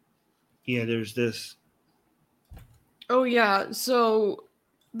 Yeah, there's this. Oh yeah, so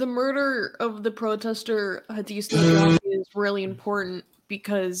the murder of the protester Hadith Najati is really important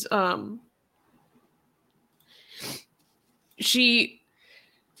because she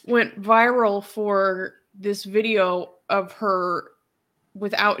went viral for this video of her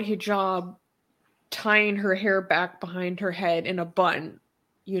without hijab tying her hair back behind her head in a bun,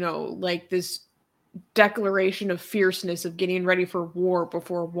 like this declaration of fierceness of getting ready for war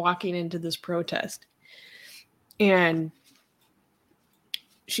before walking into this protest. And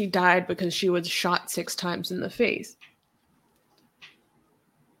she died because she was shot 6 times in the face.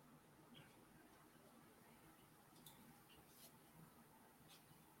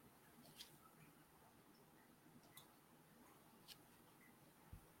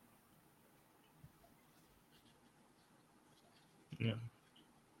 Yeah.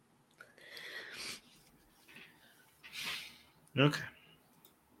 Okay.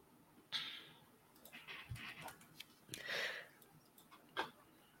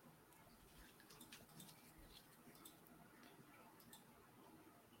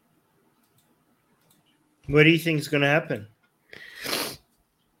 What do you think is going to happen?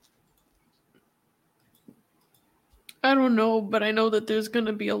 I don't know, but I know that there's going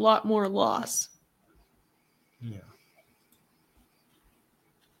to be a lot more loss. Yeah.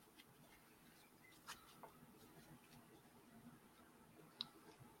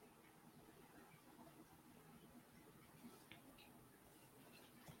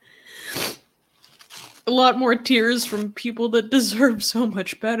 A lot more tears from people that deserve so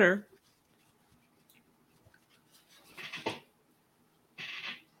much better.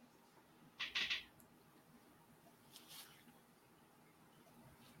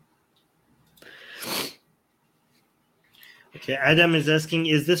 Okay, Adam is asking,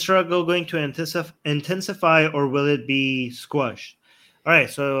 is this struggle going to intensify or will it be squashed? All right,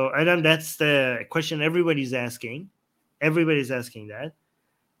 so Adam, that's the question everybody's asking. Everybody's asking that.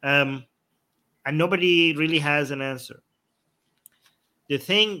 And nobody really has an answer. The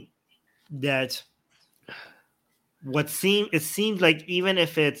thing that it seems like even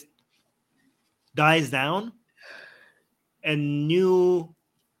if it dies down, a new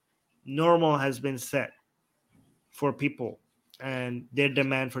normal has been set for people and their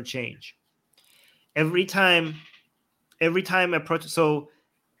demand for change. Every time a protest, so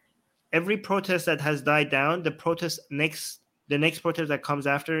every protest that has died down, the next protest that comes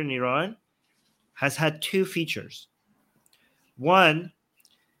after in Iran has had two features. One,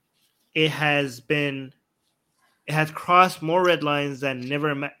 it has crossed more red lines than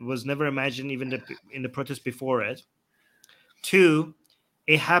was never imagined even in the protest before it. Two,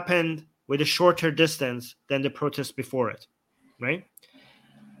 it happened with a shorter distance than the protest before it, right?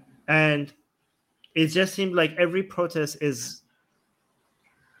 And it just seemed like every protest is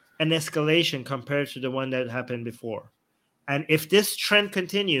an escalation compared to the one that happened before. And if this trend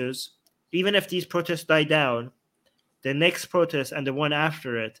continues, even if these protests die down, the next protest and the one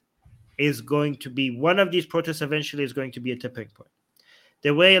after it is going to be, one of these protests eventually is going to be a tipping point.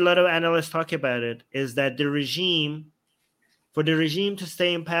 The way a lot of analysts talk about it is that for the regime to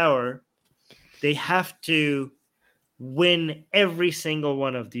stay in power, they have to win every single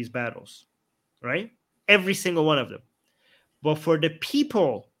one of these battles, right? Every single one of them. But for the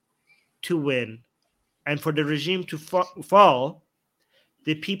people to win and for the regime to fall,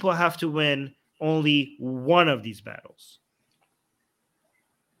 the people have to win only one of these battles.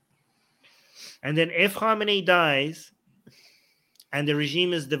 And then if Khamenei dies and the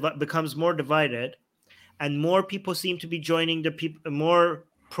regime becomes more divided and more people seem to be joining more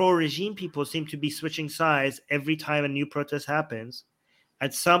pro-regime people seem to be switching sides every time a new protest happens,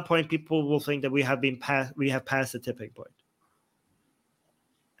 at some point people will think that we have passed the tipping point.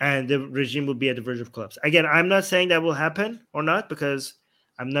 And the regime will be at the verge of collapse. Again, I'm not saying that will happen or not, because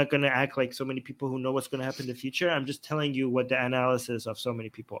I'm not going to act like so many people who know what's going to happen in the future. I'm just telling you what the analysis of so many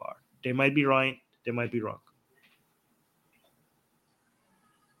people are. They might be right. They might be wrong.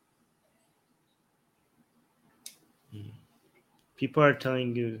 People are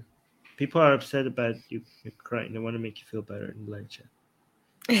telling you, people are upset about you crying. They want to make you feel better in live chat.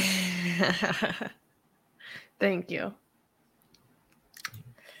 Thank you.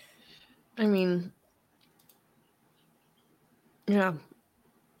 I mean, yeah,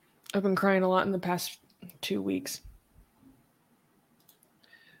 I've been crying a lot in the past 2 weeks.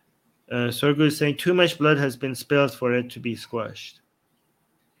 Sorgo is saying too much blood has been spilled for it to be squashed.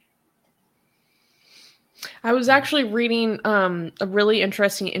 I was actually reading a really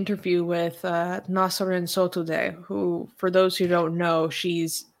interesting interview with Nasrin Sotoudeh, who, for those who don't know,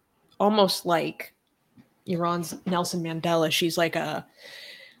 she's almost like Iran's Nelson Mandela. She's like a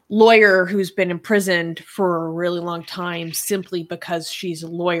lawyer who's been imprisoned for a really long time simply because she's a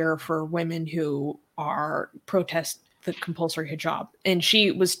lawyer for women who are protest the compulsory hijab. And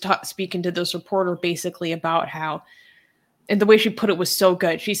she was speaking to this reporter basically about how, and the way she put it was so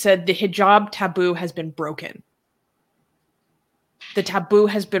good. She said the hijab taboo has been broken. The taboo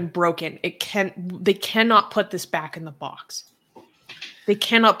has been broken. They cannot put this back in the box. They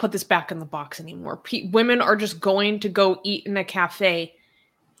cannot put this back in the box anymore. Women are just going to go eat in a cafe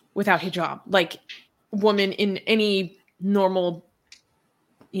without hijab, like women in any normal,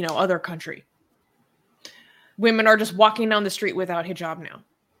 other country. Women are just walking down the street without hijab now.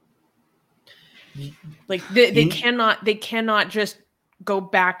 Like they cannot just go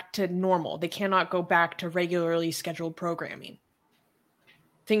back to normal. They cannot go back to regularly scheduled programming.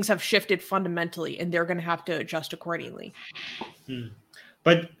 Things have shifted fundamentally, and they're going to have to adjust accordingly.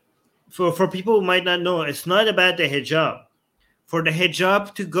 But for people who might not know, it's not about the hijab. For the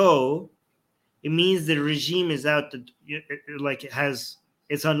hijab to go, it means the regime is out,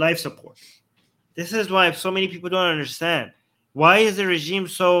 it's on life support. This is why so many people don't understand. Why is the regime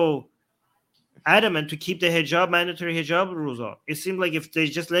so adamant to keep the mandatory hijab rules on? It seems like if they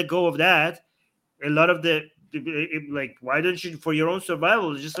just let go of that, a lot of why don't you, for your own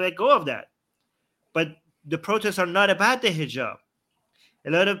survival, just let go of that? But the protests are not about the hijab. A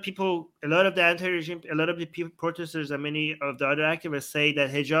lot of the anti-regime, a lot of the protesters and many of the other activists say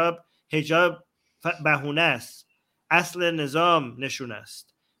that hijab bahunast, asl nizam nishunast,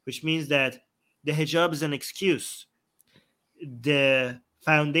 which means that the hijab is an excuse. The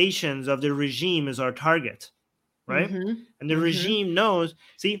foundations of the regime is our target, right? Mm-hmm. And the regime knows.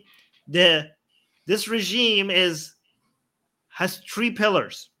 See, this regime has 3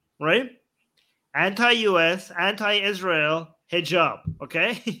 pillars, right? Anti-US, anti-Israel, hijab.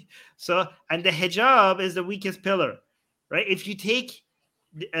 Okay, so, and the hijab is the weakest pillar, right? If you take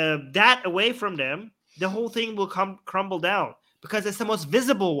that away from them, the whole thing will crumble down because it's the most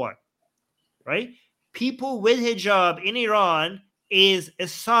visible one, right? People with hijab in Iran is a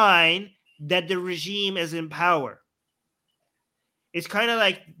sign that the regime is in power. It's kind of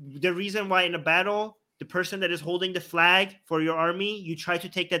like the reason why in a battle, the person that is holding the flag for your army, you try to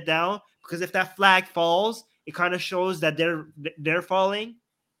take that down, because if that flag falls, it kind of shows that they're falling,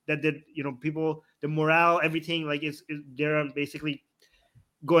 that people, the morale, everything, like they're basically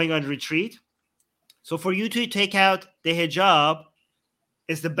going on retreat. So for you to take out the hijab,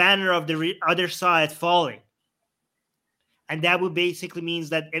 is the banner of the other side falling. And that would basically means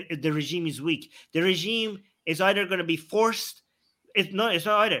that the regime is weak. The regime is either going to be forced. It's not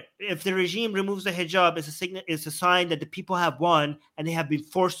either. If the regime removes the hijab, it's a sign that the people have won and they have been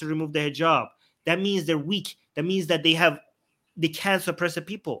forced to remove the hijab. That means they're weak. That means that they can't suppress the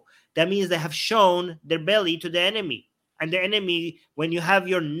people. That means they have shown their belly to the enemy. And the enemy, when you have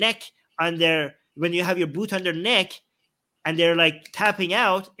your boot on their neck, and they're like tapping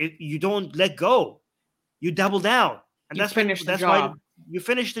out, if you don't let go, you double down, and You finish the job. you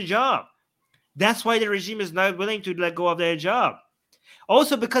finish the job. That's why the regime is not willing to let go of their job.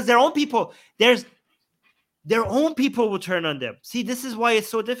 Also, because their own people will turn on them. See, this is why it's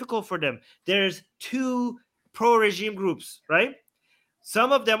so difficult for them. There's two pro-regime groups, right?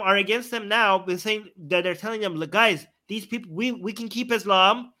 Some of them are against them now, but saying that they're telling them, look, guys, these people, we can keep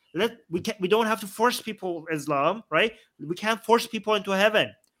Islam. We don't have to force people Islam, right? We can't force people into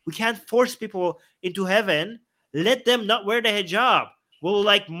heaven. We can't force people into heaven. Let them not wear the hijab. We'll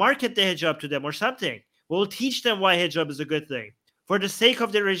like market the hijab to them or something. We'll teach them why hijab is a good thing. For the sake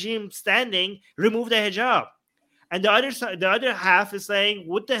of the regime standing, remove the hijab. And the other half is saying,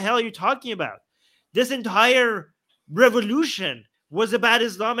 what the hell are you talking about? This entire revolution was about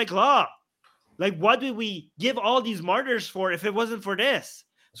Islamic law. Like, what did we give all these martyrs for if it wasn't for this?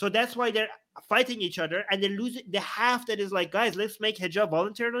 So that's why they're fighting each other, and they're losing the half that is like, guys, let's make hijab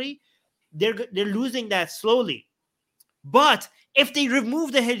voluntarily. They're losing that slowly. But if they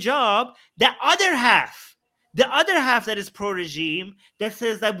remove the hijab, the other half that is pro-regime, that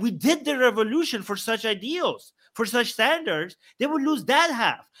says that we did the revolution for such ideals, for such standards, they would lose that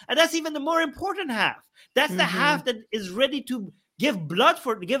half. And that's even the more important half. That's the half that is ready to give blood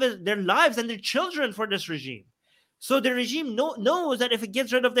give their lives and their children for this regime. So the regime knows that if it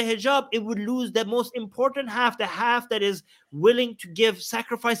gets rid of the hijab, it would lose the most important half, the half that is willing to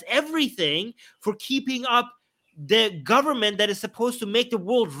sacrifice everything for keeping up the government that is supposed to make the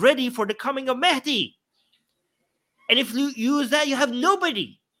world ready for the coming of Mahdi. And if you use that, you have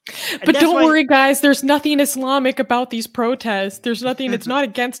nobody. But don't worry, guys. There's nothing Islamic about these protests. There's nothing. It's not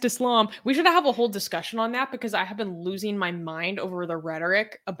against Islam. We should have a whole discussion on that, because I have been losing my mind over the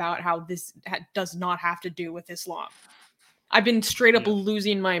rhetoric about how this does not have to do with Islam. I've been straight up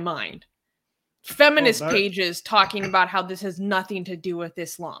losing my mind. Feminist pages talking about how this has nothing to do with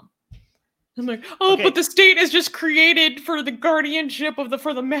Islam. I'm like, but the state is just created for the guardianship for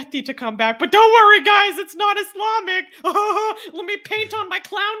the Mehdi to come back. But don't worry, guys, it's not Islamic. Let me paint on my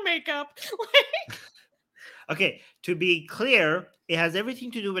clown makeup. Okay, to be clear, it has everything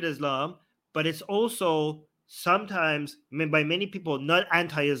to do with Islam, but it's also sometimes, by many people, not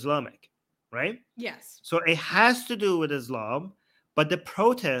anti-Islamic, right? Yes. So it has to do with Islam, but the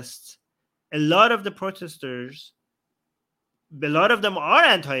protests, a lot of the protesters, a lot of them are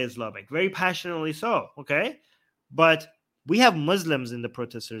anti-Islamic, very passionately so, okay? But we have Muslims in the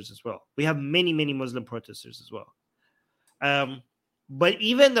protesters as well. We have many, many Muslim protesters as well. But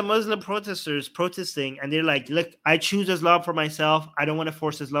even the Muslim protesters protesting, and they're like, look, I choose Islam for myself. I don't want to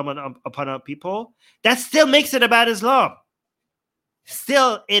force Islam upon our people. That still makes it about Islam.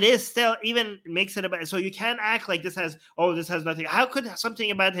 It even makes it about, so you can't act like this has nothing. How could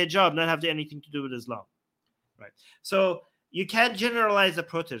something about hijab not have anything to do with Islam? Right. So you can't generalize the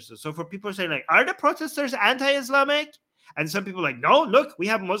protesters. So for people saying like, are the protesters anti-Islamic? And some people are like, no, look, we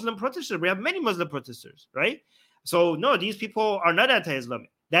have Muslim protesters. We have many Muslim protesters, right? So no, these people are not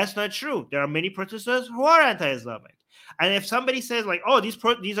anti-Islamic. That's not true. There are many protesters who are anti-Islamic. And if somebody says like, oh,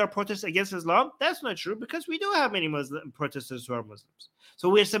 these are protests against Islam, that's not true, because we do have many Muslim protesters who are Muslims.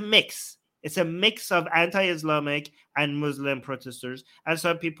 So it's a mix. It's a mix of anti-Islamic and Muslim protesters, and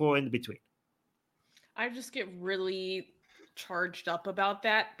some people in between. I just get really charged up about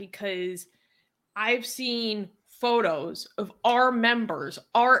that, because I've seen photos of our members,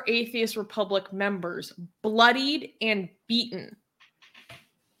 our Atheist Republic members, bloodied and beaten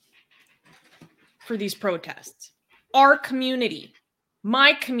for these protests. Our community,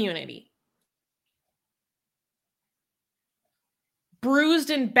 my community, bruised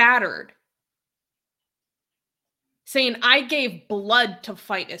and battered, saying, I gave blood to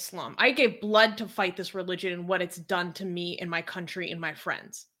fight Islam. I gave blood to fight this religion and what it's done to me and my country and my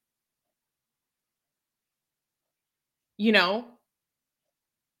friends. You know?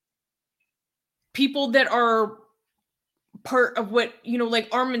 People that are part of what, like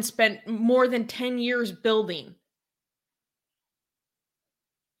Armin spent more than 10 years building,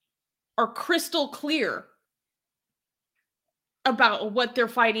 are crystal clear about what they're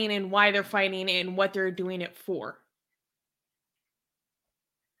fighting and why they're fighting and what they're doing it for.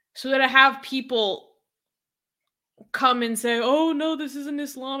 So that I have people come and say, oh, no, this isn't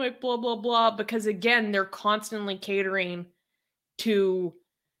Islamic, blah, blah, blah. Because, again, they're constantly catering to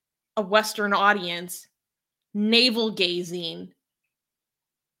a Western audience, navel-gazing.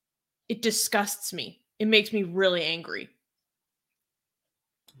 It disgusts me. It makes me really angry.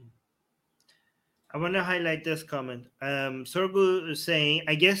 I want to highlight this comment. Sorgu is saying,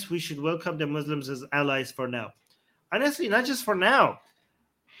 I guess we should welcome the Muslims as allies for now. Honestly, not just for now.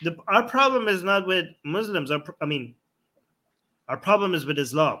 Our problem is not with Muslims. Our problem is with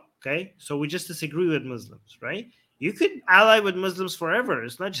Islam. Okay, so we just disagree with Muslims, right? You could ally with Muslims forever.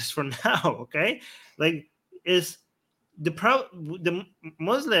 It's not just for now. Okay, like is the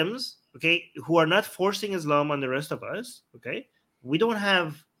Muslims, okay, who are not forcing Islam on the rest of us, okay, we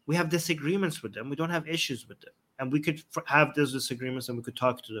have disagreements with them. We don't have issues with them, and we could have those disagreements and we could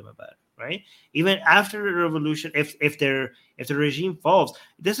talk to them about it, right? Even after the revolution, if the regime falls,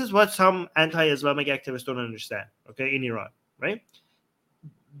 this is what some anti-Islamic activists don't understand, okay, in Iran, right?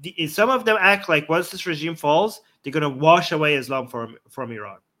 Some of them act like once this regime falls, they're going to wash away Islam from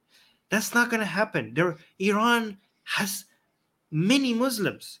Iran. That's not going to happen. Iran has many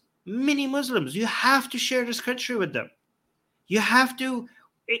Muslims. Many Muslims. You have to share this country with them. You have to,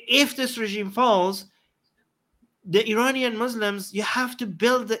 if this regime falls, the Iranian Muslims, you have to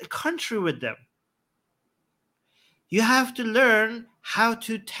build a country with them. You have to learn how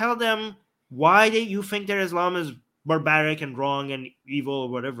to tell them why you think their Islam is barbaric and wrong and evil or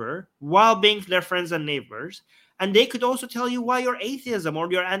whatever, while being their friends and neighbors. And they could also tell you why your atheism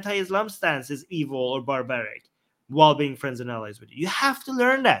or your anti-Islam stance is evil or barbaric, while being friends and allies with you. You have to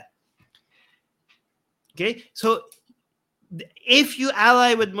learn that. Okay? So if you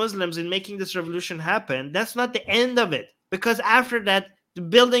ally with Muslims in making this revolution happen, that's not the end of it. Because after that, the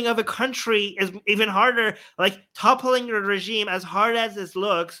building of a country is even harder. Like toppling the regime, as hard as this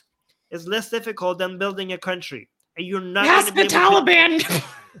looks, is less difficult than building a country. And you're not going to be able Taliban.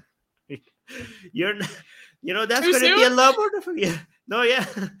 You're, that's Too going to be a soon? lot more difficult. Yeah. No, yeah,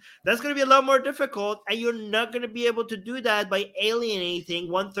 that's going to be a lot more difficult, and you're not going to be able to do that by alienating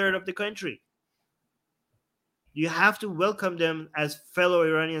 1/3 of the country. You have to welcome them as fellow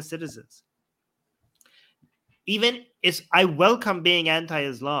Iranian citizens. Even if I welcome being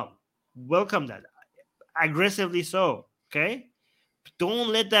anti-Islam, welcome that aggressively so. Okay, don't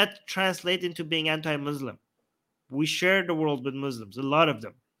let that translate into being anti-Muslim. We share the world with Muslims, a lot of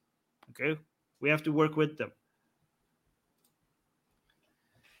them. Okay, we have to work with them.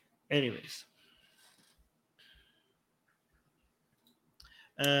 Anyways,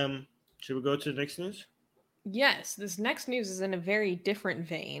 should we go to the next news? Yes, this next news is in a very different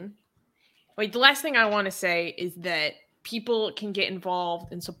vein. Wait, the last thing I want to say is that people can get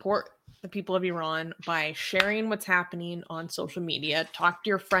involved and support the people of Iran by sharing what's happening on social media. Talk to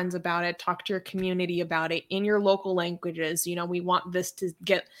your friends about it, talk to your community about it in your local languages. We want this to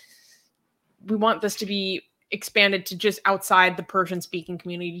be expanded to just outside the Persian speaking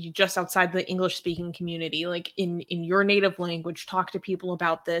community, just outside the English speaking community, like in your native language. Talk to people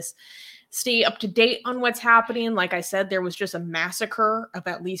about this. Stay up to date on what's happening. Like I said, there was just a massacre of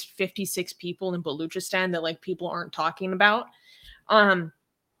at least 56 people in Baluchistan that people aren't talking about.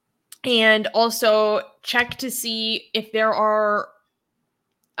 And also check to see if there are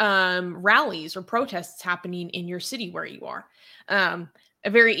rallies or protests happening in your city where you are. A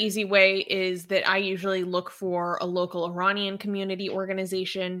very easy way is that I usually look for a local Iranian community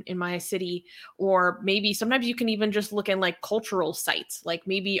organization in my city, or maybe sometimes you can even just look in cultural sites, like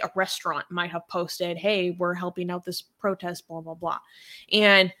maybe a restaurant might have posted, hey, we're helping out this protest, blah, blah, blah.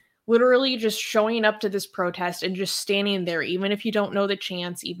 And literally just showing up to this protest and just standing there, even if you don't know the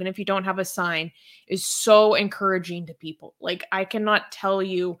chants, even if you don't have a sign, is so encouraging to people. I cannot tell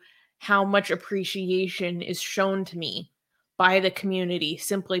you how much appreciation is shown to me by the community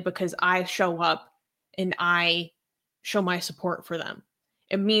simply because I show up and I show my support for them.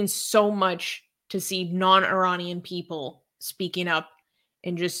 It means so much to see non-Iranian people speaking up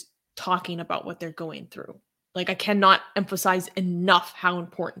and just talking about what they're going through. I cannot emphasize enough how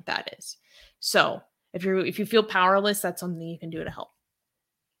important that is. So if you feel powerless, that's something you can do to help.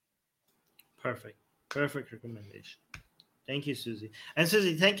 Perfect recommendation. Thank you, Susie. And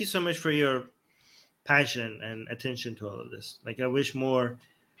Susie, thank you so much for your passion and attention to all of this. I wish more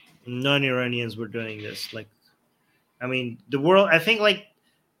non-Iranians were doing this. The world, I think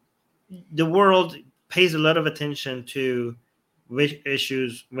the world pays a lot of attention to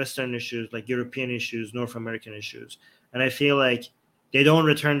issues, Western issues, like European issues, North American issues. And I feel like they don't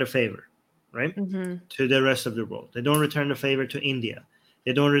return the favor, right? Mm-hmm. To the rest of the world. They don't return the favor to India.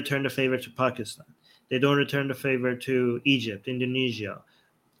 They don't return the favor to Pakistan. They don't return the favor to Egypt, Indonesia,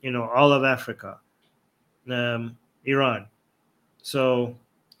 all of Africa, Iran. So,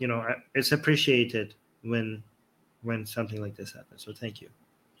 it's appreciated when something like this happens. So thank you.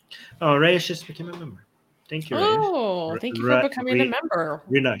 Oh, Reyes just became a member. Thank you, Reyes. Oh, thank you for becoming a member.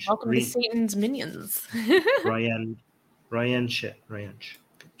 Welcome to Satan's minions. Ryan Shit.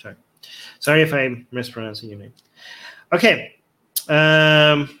 Sorry if I'm mispronouncing your name. Okay.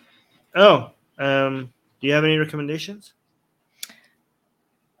 Do you have any recommendations?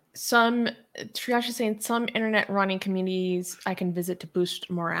 Triage is saying some internet running communities I can visit to boost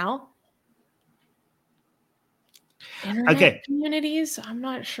morale. Internet communities? I'm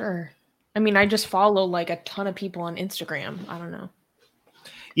not sure. I mean, I just follow like a ton of people on Instagram. I don't know.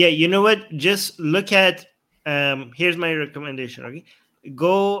 Yeah, you know what? Just look at, here's my recommendation, okay?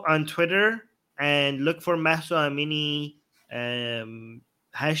 Go on Twitter and look for Maso Amini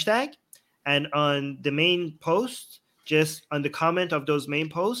hashtag. And on the main post, just on the comment of those main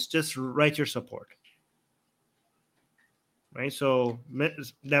posts, just write your support. Right? So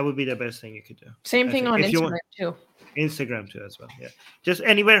that would be the best thing you could do. Same thing on Instagram too. Instagram too as well. Yeah. Just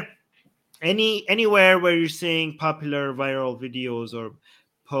anywhere where you're seeing popular viral videos or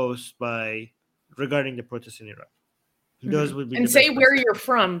posts regarding the protests in Iraq. Those would be and say where you're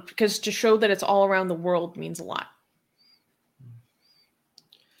from, because to show that it's all around the world means a lot.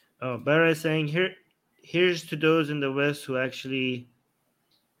 Oh, Barra is saying here's to those in the West who actually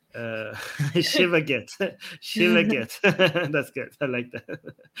Shiva get. That's good. I like that.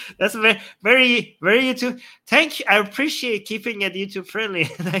 That's very, very, very YouTube. Thank you. I appreciate keeping it YouTube friendly.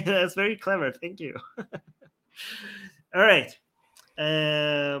 That's very clever. Thank you. All right.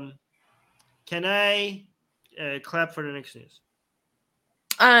 Can I clap for the next news?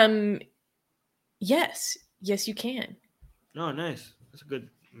 Yes, you can. Oh, nice. That's a good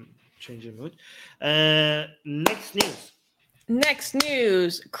change in mood. Next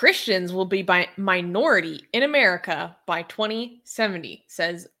news. Christians will be by minority in America by 2070,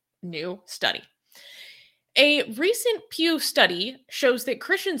 says new study. A recent Pew study shows that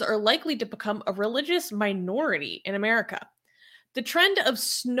Christians are likely to become a religious minority in America. The trend of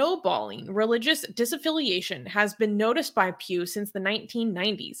snowballing religious disaffiliation has been noticed by Pew since the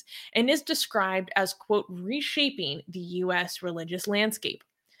 1990s and is described as, quote, reshaping the U.S. religious landscape.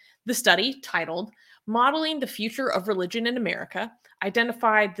 The study, titled Modeling the Future of Religion in America,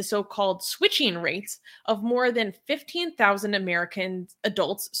 identified the so-called switching rates of more than 15,000 American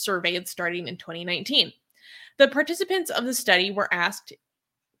adults surveyed starting in 2019. The participants of the study were asked,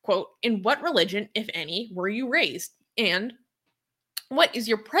 quote, in what religion, if any, were you raised? And what is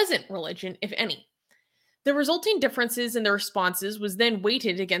your present religion, if any? The resulting differences in the responses was then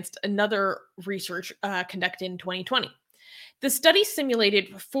weighted against another research conducted in 2020. The study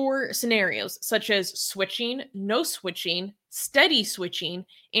simulated 4 scenarios, such as switching, no switching, steady switching,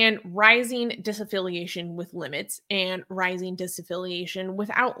 and rising disaffiliation with limits, and rising disaffiliation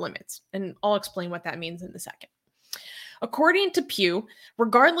without limits. And I'll explain what that means in a second. According to Pew,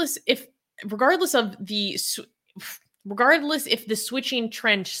 regardless if the switching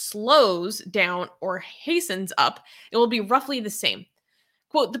trend slows down or hastens up, it will be roughly the same.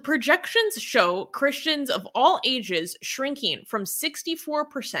 Quote, the projections show Christians of all ages shrinking from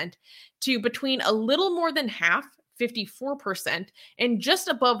 64% to between a little more than half, 54%, and just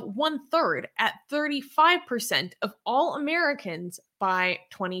above 1/3 at 35% of all Americans by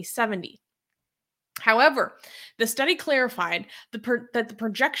 2070. However, the study clarified that the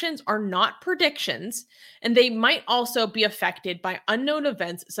projections are not predictions, and they might also be affected by unknown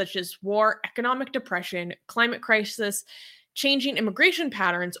events such as war, economic depression, climate crisis, changing immigration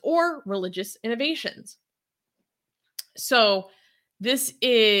patterns, or religious innovations. So this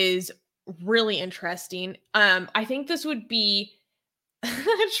is really interesting. I think this would be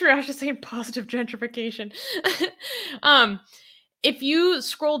true. I was just saying positive gentrification. If you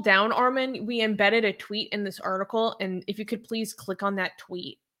scroll down, Armin, we embedded a tweet in this article, and if you could please click on that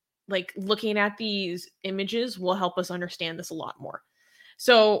tweet, like looking at these images will help us understand this a lot more.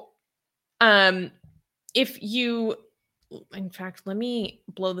 So, if you, in fact, let me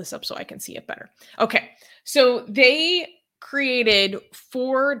blow this up so I can see it better. Okay, so they created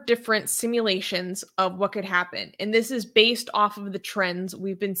 4 different simulations of what could happen, and this is based off of the trends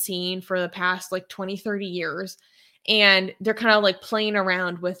we've been seeing for the past like 20, 30 years. And they're kind of like playing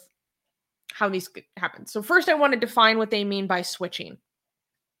around with how these could happen. So first I want to define what they mean by switching.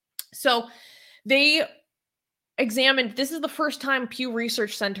 So they examined, this is the first time Pew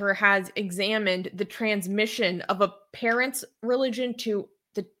Research Center has examined the transmission of a parent's religion to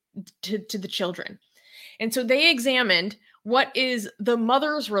the children. And so they examined what is the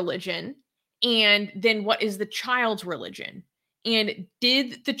mother's religion and then what is the child's religion. And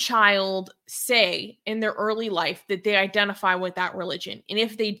did the child say in their early life that they identify with that religion? And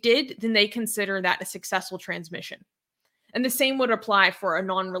if they did, then they consider that a successful transmission. And the same would apply for a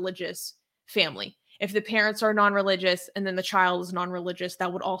non-religious family. If the parents are non-religious and then the child is non-religious,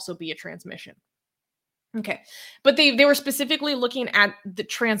 that would also be a transmission. Okay. But they were specifically looking at the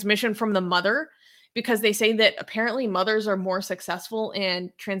transmission from the mother because they say that apparently mothers are more successful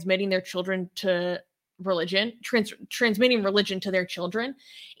in transmitting their children to religion, transmitting religion to their children,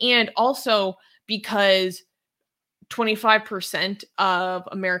 and also because 25% of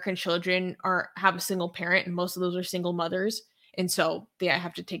American children have a single parent, and most of those are single mothers, and so they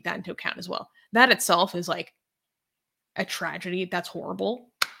have to take that into account as well. That itself is like a tragedy. That's horrible,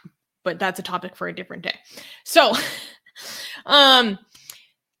 but that's a topic for a different day. So,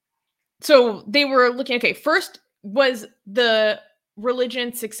 so they were looking. Okay, first, was the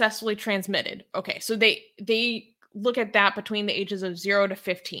religion successfully transmitted? Okay, so they look at that between the ages of 0 to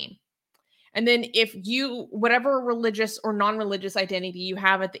 15. And then if you, whatever religious or non-religious identity you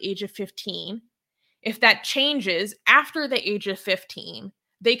have at the age of 15, if that changes after the age of 15,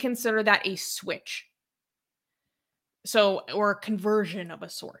 they consider that a switch. So, or a conversion of a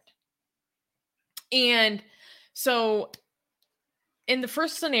sort. And so in the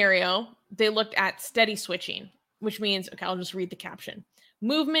first scenario, they looked at steady switching, which means, okay, I'll just read the caption.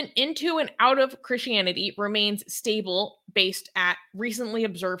 Movement into and out of Christianity remains stable based at recently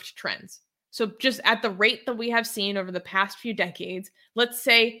observed trends. So just at the rate that we have seen over the past few decades, let's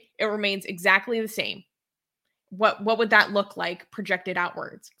say it remains exactly the same. What would that look like projected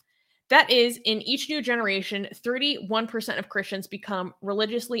outwards? That is, in each new generation, 31% of Christians become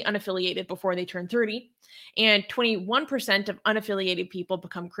religiously unaffiliated before they turn 30, and 21% of unaffiliated people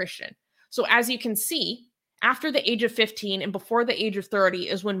become Christian. So as you can see, after the age of 15 and before the age of 30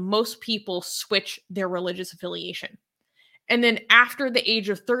 is when most people switch their religious affiliation. And then after the age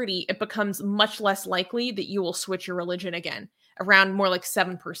of 30, it becomes much less likely that you will switch your religion again, around more like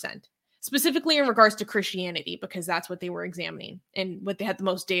 7%. Specifically in regards to Christianity, because that's what they were examining and what they had the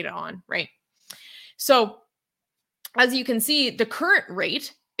most data on, right? So, as you can see, the current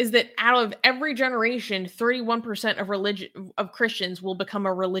rate is that out of every generation, 31% of Christians will become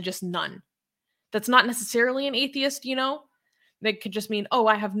a religious nun. That's not necessarily an atheist, you know? That could just mean, oh,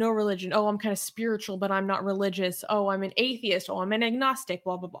 I have no religion. Oh, I'm kind of spiritual, but I'm not religious. Oh, I'm an atheist. Oh, I'm an agnostic,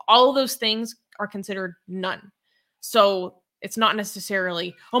 blah, blah, blah. All of those things are considered none. So it's not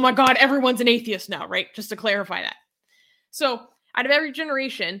necessarily, oh my God, everyone's an atheist now, right? Just to clarify that. So out of every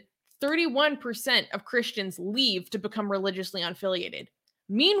generation, 31% of Christians leave to become religiously unaffiliated.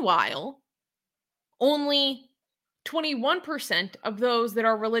 Meanwhile, only 21% of those that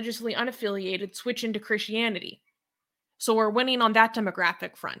are religiously unaffiliated switch into Christianity. So we're winning on that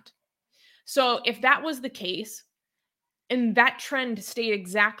demographic front. So if that was the case, and that trend stayed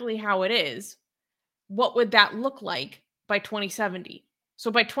exactly how it is, what would that look like by 2070?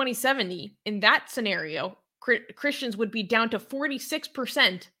 So by 2070, in that scenario, Christians would be down to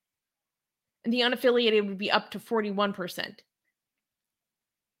 46%, and the unaffiliated would be up to 41%.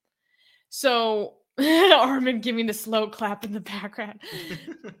 So Armin giving the slow clap in the background.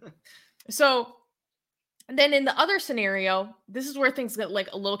 So and then in the other scenario, this is where things get like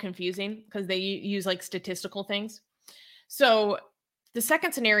a little confusing because they use like statistical things. So the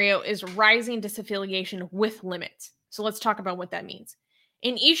second scenario is rising disaffiliation with limits. So let's talk about what that means.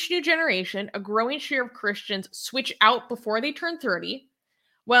 In each new generation, a growing share of Christians switch out before they turn 30,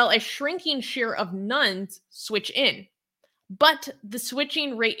 while a shrinking share of nuns switch in. But the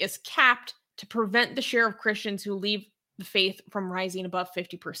switching rate is capped to prevent the share of Christians who leave the faith from rising above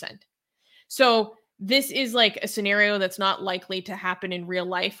 50%. So this is like a scenario that's not likely to happen in real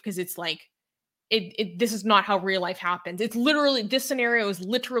life because it's like, this is not how real life happens. It's literally, this scenario is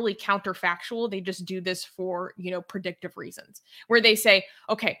literally counterfactual. They just do this for, predictive reasons where they say,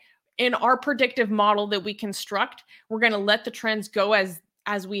 okay, in our predictive model that we construct, we're going to let the trends go as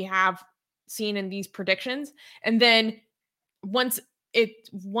we have seen in these predictions. And then once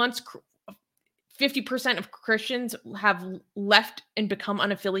 50% of Christians have left and become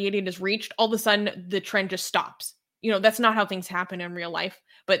unaffiliated is reached, all of a sudden the trend just stops. That's not how things happen in real life,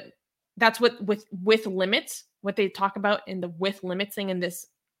 but that's what with limits, what they talk about in the with limits thing in this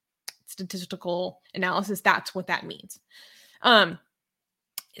statistical analysis, that's what that means.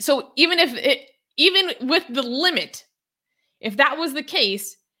 So even with the limit, if that was the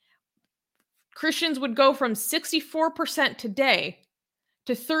case, Christians would go from 64% today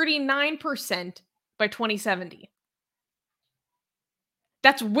to 39% by 2070.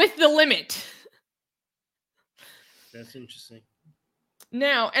 That's with the limit. That's interesting.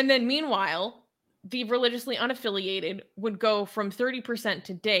 Now, and then meanwhile, the religiously unaffiliated would go from 30%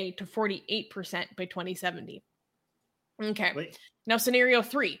 today to 48% by 2070. Okay. Wait. Now, scenario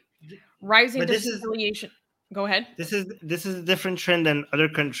 3, rising disaffiliation. Go ahead. This is a different trend than other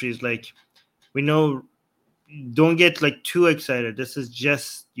countries. Like, we know, don't get like too excited. This is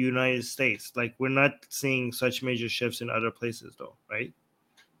just United States. Like, we're not seeing such major shifts in other places, though, right?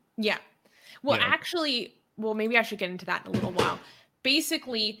 Yeah. Well, yeah. Actually, maybe I should get into that in a little while.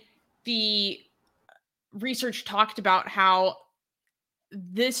 Basically, the research talked about how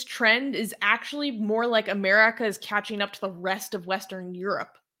this trend is actually more like America is catching up to the rest of Western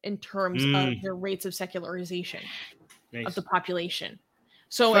Europe in terms of their rates of secularization of the Nice. population.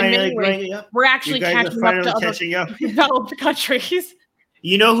 So in Finally many ways, growing up. we're You actually guys are catching up finally to other catching up. developed countries.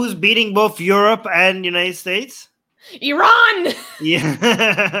 You know who's beating both Europe and United States? Iran!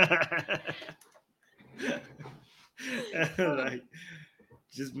 Yeah. Like,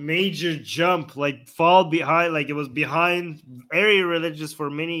 just major jump, like fall behind, like it was behind, very religious for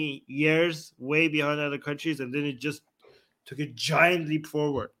many years, way behind other countries, and then it just took a giant leap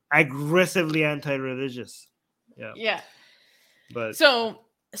forward, aggressively anti-religious. Yeah. Yeah. But So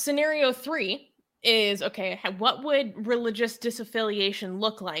scenario 3 is, okay, what would religious disaffiliation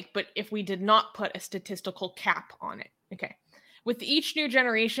look like, but if we did not put a statistical cap on it? Okay. With each new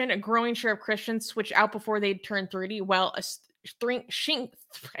generation, a growing share of Christians switch out before they turn 30, while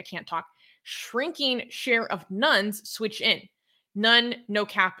shrinking share of nuns switch in. None, no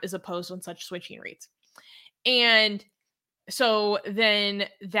cap is opposed on such switching rates. And so then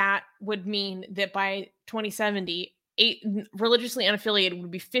that would mean that by 2070, religiously unaffiliated would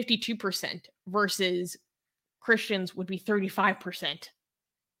be 52% versus Christians would be 35%.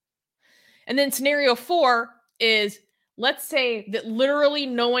 And then scenario 4 is, let's say that literally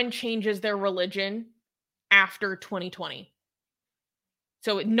no one changes their religion after 2020.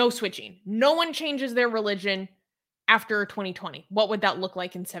 So no switching. No one changes their religion after 2020. What would that look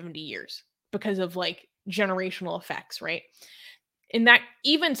like in 70 years? Because of like generational effects, right? And that,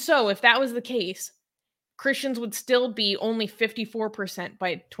 even so, if that was the case, Christians would still be only 54%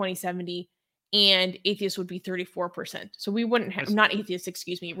 by 2070, and atheists would be 34%. So we wouldn't have, not atheists,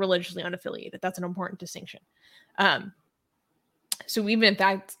 excuse me, religiously unaffiliated. That's an important distinction. So even if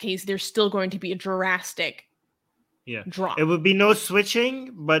that's the case, there's still going to be a drastic drop. It would be no switching,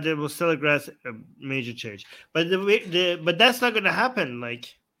 but it will still a major change. But but that's not going to happen.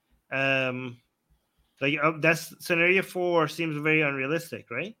 That's scenario 4 seems very unrealistic,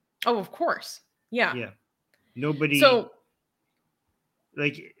 right? Oh, of course. Yeah. Yeah. Nobody. So,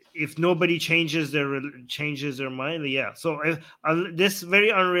 like, if nobody changes their mind, yeah. So this very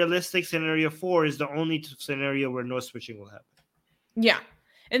unrealistic scenario 4 is the only scenario where no switching will happen. Yeah.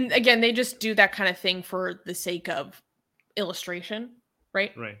 And again, they just do that kind of thing for the sake of illustration,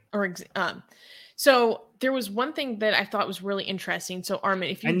 right? Right. Or so there was one thing that I thought was really interesting. So Armin,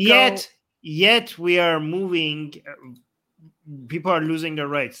 if you yet we are moving, people are losing their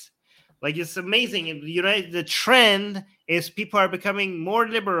rights. Like, it's amazing. The trend is people are becoming more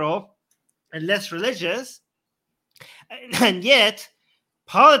liberal and less religious, and yet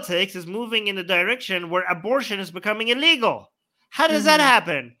politics is moving in the direction where abortion is becoming illegal. How does that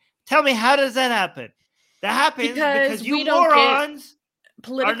happen? Tell me, how does that happen? That happens because you morons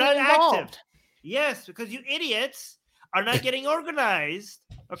are not active. Yes, because you idiots are not getting organized.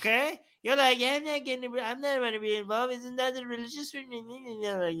 Okay? You're like, yeah, I'm not going to be involved. Isn't that the religious?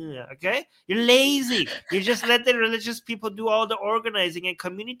 Okay? You're lazy. You just let the religious people do all the organizing and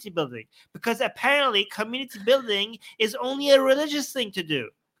community building, because apparently community building is only a religious thing to do.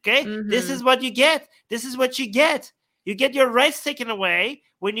 Okay? This is what you get. This is what you get. You get your rights taken away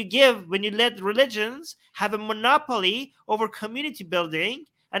when you let religions have a monopoly over community building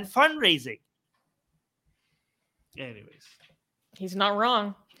and fundraising. Anyways. He's not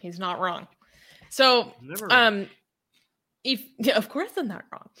wrong. He's not wrong. So, of course I'm not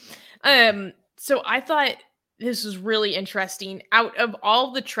wrong. So I thought this was really interesting. Out of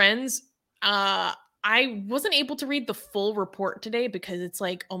all the trends, I wasn't able to read the full report today because it's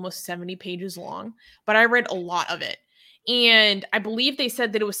like almost 70 pages long, but I read a lot of it. And I believe they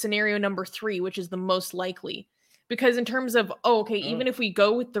said that it was scenario number 3, which is the most likely. Because in terms of, even if we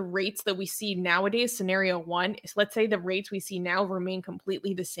go with the rates that we see nowadays, scenario 1, let's say the rates we see now remain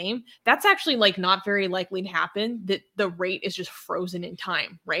completely the same. That's actually like not very likely to happen, that the rate is just frozen in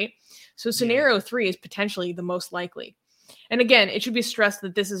time, right? So scenario 3 is potentially the most likely. And again, it should be stressed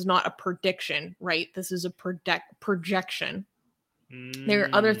that this is not a prediction, right? This is a projection. There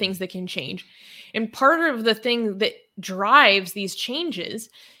are other things that can change. And part of the thing that drives these changes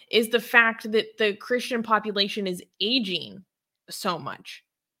is the fact that the Christian population is aging so much,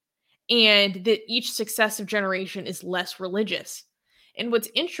 and that each successive generation is less religious. And what's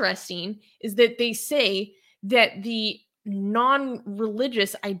interesting is that they say that the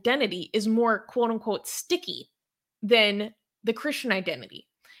non-religious identity is more quote unquote sticky than the Christian identity.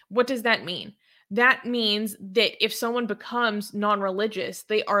 What does that mean? That means that if someone becomes non-religious,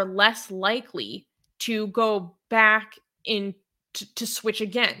 they are less likely to go back in to switch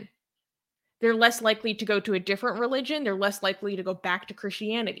again. They're less likely to go to a different religion. They're less likely to go back to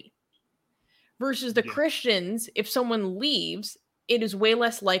Christianity. versus the Christians, if someone leaves, it is way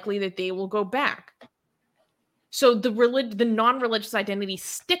less likely that they will go back. So the non-religious identity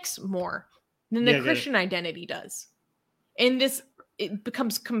sticks more than the Christian identity does. And it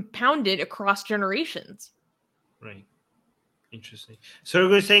becomes compounded across generations. Right. Interesting. So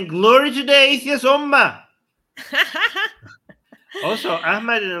we're saying, glory to the atheist Ummah. Also,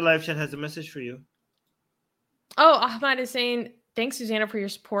 Ahmad in the live chat has a message for you. Oh, Ahmad is saying, thanks, Susanna, for your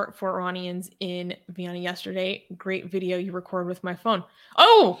support for Iranians in Vienna yesterday. Great video you recorded with my phone.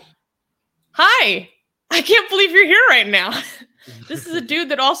 Oh, hi. I can't believe you're here right now. This is a dude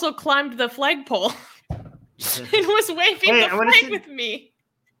that also climbed the flagpole and was waving the flag with me.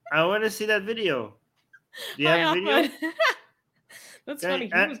 I want to see that video. Do you have a video? That's funny.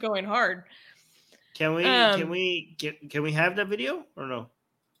 He was going hard. Can we have that video or no?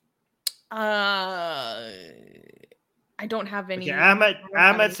 I don't have any. Okay,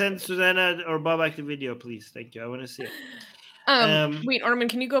 Ahmad, send Susanna or Babak the video, please. Thank you. I want to see it. Wait, Armin,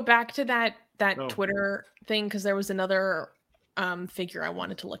 can you go back to that Twitter thing? Because there was another figure I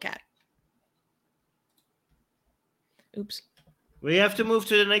wanted to look at. Oops. We have to move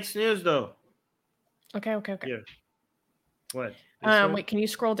to the next news, though. Okay. Yeah. What? Wait, can you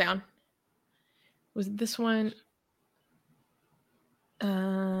scroll down? Was it this one?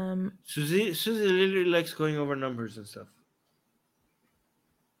 Susie literally likes going over numbers and stuff.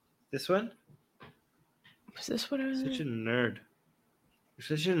 This one? Was this what I was? Such a nerd.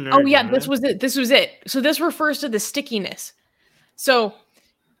 You're such a nerd. Oh yeah, this was it. So this refers to the stickiness. So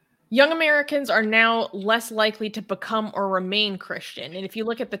young Americans are now less likely to become or remain Christian. And if you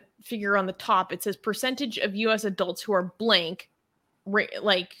look at the figure on the top, it says percentage of U.S. adults who are blank,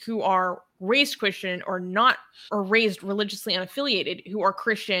 who are raised Christian or not, or raised religiously unaffiliated, who are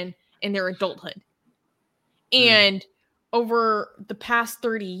Christian in their adulthood. And over the past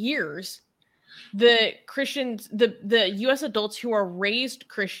 30 years, the Christians, the U.S. adults who are raised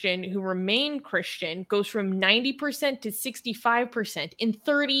Christian, who remain Christian, goes from 90% to 65% in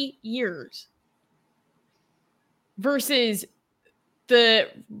 30 years. Versus the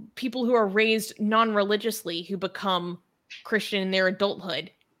people who are raised non-religiously, who become Christian in their adulthood,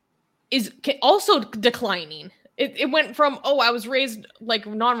 is also declining. It went from, I was raised like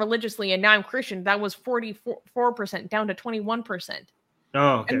non-religiously and now I'm Christian. That was 44% down to 21%.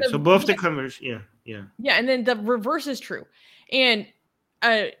 Oh, okay. So both the conversion, yeah. Yeah, and then the reverse is true. And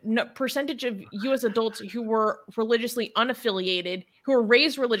percentage of U.S. adults who were religiously unaffiliated, who were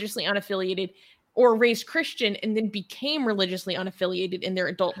raised religiously unaffiliated, or raised Christian and then became religiously unaffiliated in their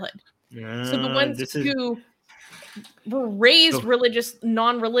adulthood. So the ones who were raised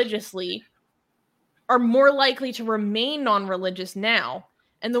non-religiously are more likely to remain non-religious now,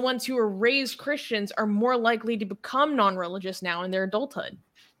 and the ones who are raised Christians are more likely to become non-religious now in their adulthood.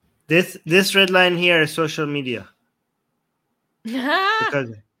 This red line here is social media.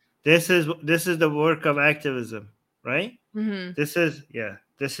 Because this is the work of activism, right? Mm-hmm. This is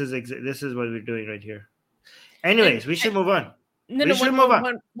what we're doing right here. Anyways, we should move on.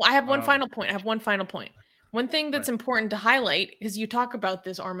 I have one final point. One thing that's important to highlight, because you talk about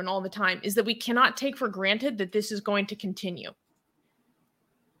this, Armin, all the time, is that we cannot take for granted that this is going to continue.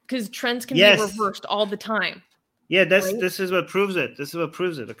 Because trends can be reversed all the time. Yeah, this is what proves it.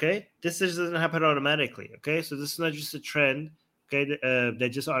 Okay? This doesn't happen automatically, okay? So this is not just a trend, okay, that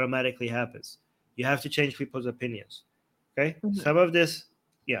just automatically happens. You have to change people's opinions, okay? Mm-hmm. Some of this,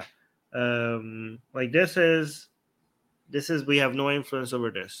 like this is we have no influence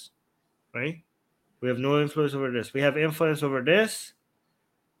over this, right? We have no influence over this. We have influence over this,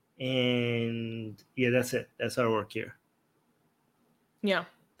 and that's it. That's our work here. Yeah.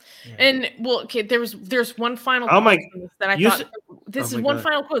 And there's one final quote that I thought this is one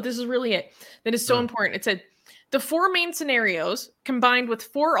final quote. This is really it. That is so important. It said, the four main scenarios, combined with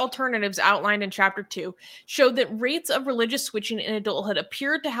four alternatives outlined in Chapter 2, showed that rates of religious switching in adulthood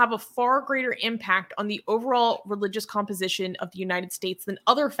appeared to have a far greater impact on the overall religious composition of the United States than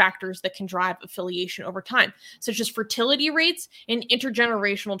other factors that can drive affiliation over time, such as fertility rates and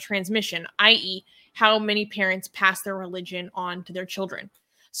intergenerational transmission, i.e., how many parents pass their religion on to their children.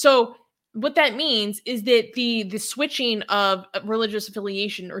 So what that means is that the switching of religious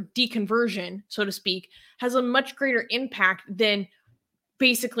affiliation, or deconversion, so to speak, has a much greater impact than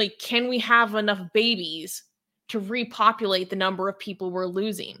basically, can we have enough babies to repopulate the number of people we're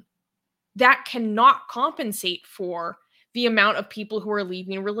losing? That cannot compensate for the amount of people who are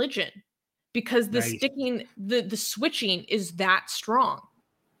leaving religion, because the switching is that strong.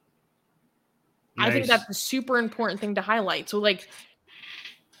 Nice. I think that's a super important thing to highlight. So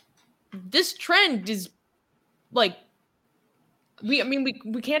this trend is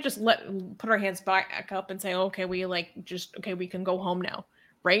we can't just put our hands back up and say, okay, we can go home now,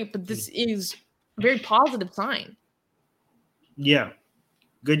 right? But this is a very positive sign. Yeah.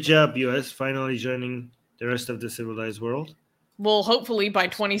 Good job, US, finally joining the rest of the civilized world. Well, hopefully by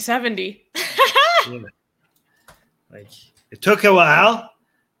 2070. Yeah. Like, it took a while,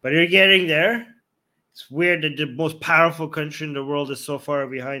 but you're getting there. It's weird that the most powerful country in the world is so far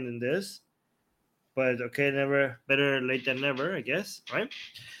behind in this. But okay, never better late than never, I guess, right?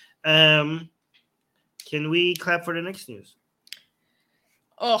 Can we clap for the next news?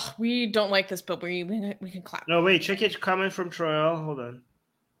 Oh, we don't like this, but we can clap. No, wait, check it. Comment from Troyal. Hold on.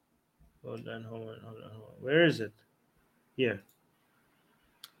 Hold on. Where is it? Here.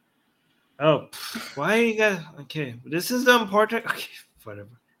 Oh, why you got? Okay, this is the important. Okay,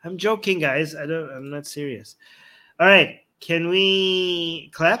 whatever. I'm joking, guys. I'm not serious. All right, can we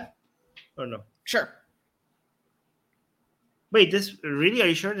clap or no? Sure. Wait, this really? Are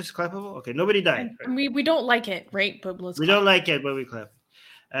you sure this is clappable? Okay, nobody died. Right? We don't like it, right? But we don't like it, but we clap.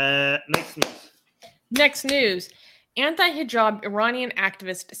 Next news. Next news. Anti-hijab Iranian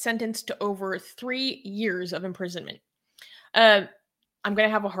activist sentenced to over 3 years of imprisonment. I'm going to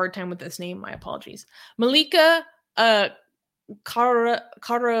have a hard time with this name. My apologies. Malika Karaguzlu,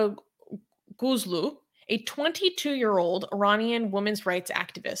 a 22-year-old Iranian women's rights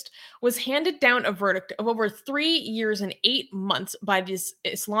activist, was handed down a verdict of over 3 years and 8 months by the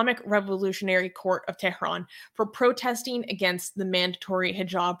Islamic Revolutionary Court of Tehran for protesting against the mandatory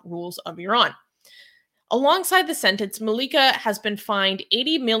hijab rules of Iran. Alongside the sentence, Malika has been fined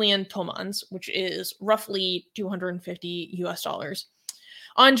 80 million tomans, which is roughly $250.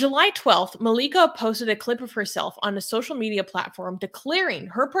 On July 12th, Malika posted a clip of herself on a social media platform declaring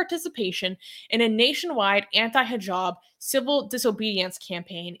her participation in a nationwide anti-hijab civil disobedience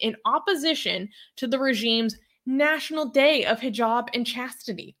campaign in opposition to the regime's National Day of Hijab and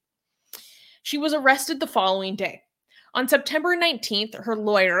Chastity. She was arrested the following day. On September 19th, her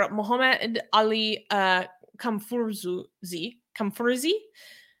lawyer, Mohammed Ali Kamfurzi,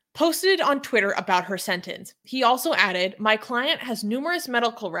 posted on Twitter about her sentence. He also added, "My client has numerous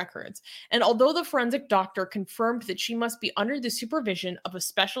medical records, and although the forensic doctor confirmed that she must be under the supervision of a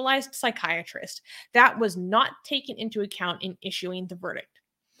specialized psychiatrist, that was not taken into account in issuing the verdict."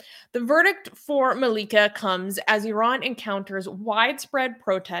 The verdict for Malika comes as Iran encounters widespread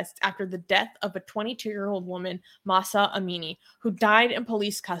protests after the death of a 22-year-old woman, Mahsa Amini, who died in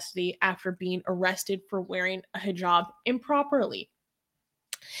police custody after being arrested for wearing a hijab improperly.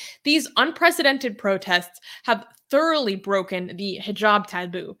 These unprecedented protests have thoroughly broken the hijab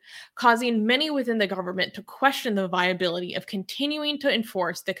taboo, causing many within the government to question the viability of continuing to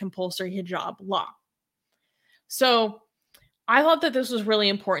enforce the compulsory hijab law. So, I thought that this was really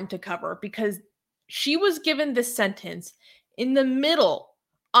important to cover because she was given this sentence in the middle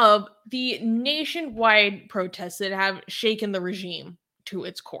of the nationwide protests that have shaken the regime to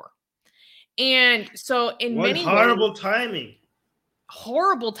its core. And so in many horrible timing.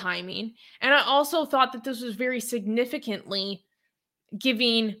 Horrible timing. And I also thought that this was very significantly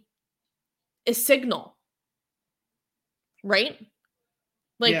giving a signal, right?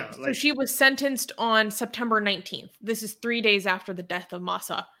 So she was sentenced on September 19th. This is 3 days after the death of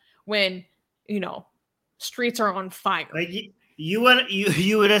Mahsa, when, streets are on fire. Like you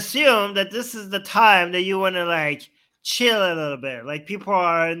would assume that this is the time that you want to chill a little bit. Like people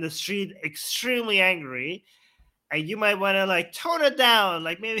are in the street extremely angry, and you might want to tone it down.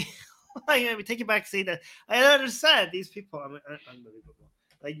 Like maybe take it back, say that I understand these people are unbelievable.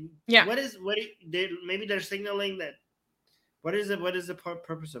 Maybe they're signaling that. What is the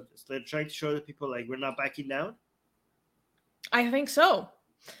purpose of this? They're trying to show the people we're not backing down? I think so.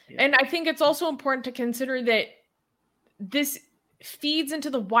 Yeah. And I think it's also important to consider that this feeds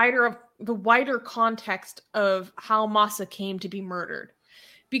into the wider context of how Mahsa came to be murdered.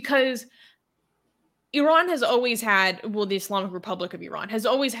 Because Iran has always had, the Islamic Republic of Iran has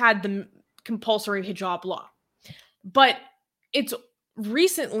always had the compulsory hijab law. But it's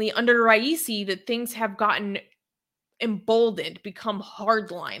recently under Raisi that things have gotten emboldened, become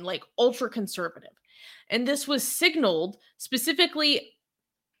hardline, ultra conservative. And this was signaled specifically,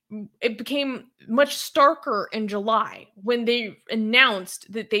 it became much starker in July when they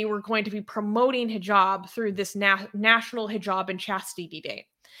announced that they were going to be promoting hijab through this National Hijab and Chastity Day.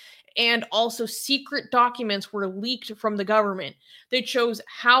 And also secret documents were leaked from the government that shows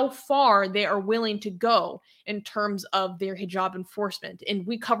how far they are willing to go in terms of their hijab enforcement. And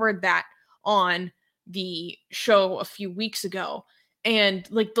we covered that on the show a few weeks ago. And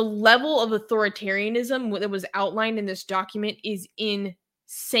the level of authoritarianism that was outlined in this document is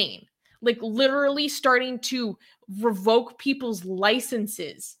insane. like literally starting to revoke people's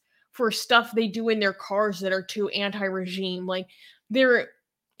licenses for stuff they do in their cars that are too anti-regime. Like there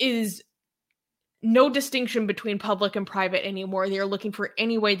is no distinction between public and private anymore. They're looking for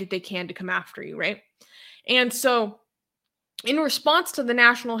any way that they can to come after you, right? And so in response to the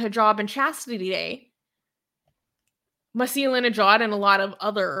National Hijab and Chastity Day, Masih Najad and a lot of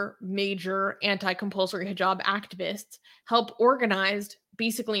other major anti-compulsory hijab activists helped organize,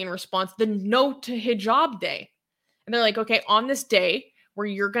 basically in response, the No to Hijab Day. And they're like, okay, on this day where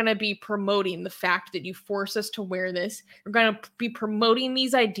you're going to be promoting the fact that you force us to wear this, you're going to be promoting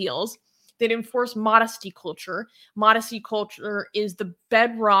these ideals that enforce modesty culture. Modesty culture is the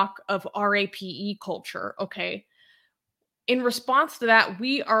bedrock of RAPE culture, okay? In response to that,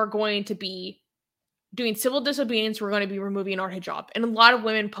 we are going to be doing civil disobedience. We're going to be removing our hijab. And a lot of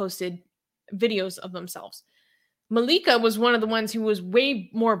women posted videos of themselves. Malika was one of the ones who was way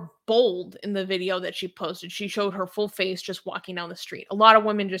more bold in the video that she posted. She showed her full face just walking down the street. A lot of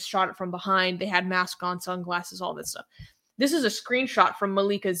women just shot it from behind. They had masks on, sunglasses, all this stuff. This is a screenshot from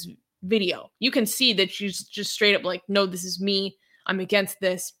Malika's video. You can see that she's just straight up like, no, this is me. I'm against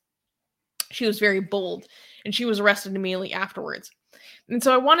this. She was very bold, and she was arrested immediately afterwards. And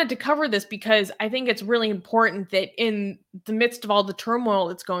so I wanted to cover this because I think it's really important that in the midst of all the turmoil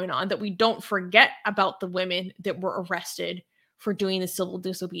that's going on, that we don't forget about the women that were arrested for doing the civil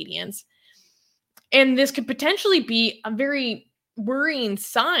disobedience. And this could potentially be a very worrying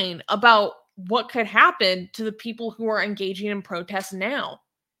sign about what could happen to the people who are engaging in protests now.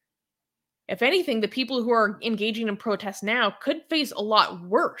 If anything, the people who are engaging in protests now could face a lot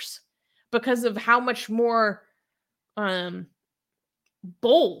worse because of how much more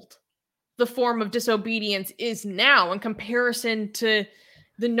bold the form of disobedience is now in comparison to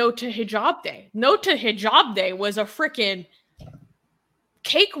the No to Hijab Day. No to Hijab Day was a freaking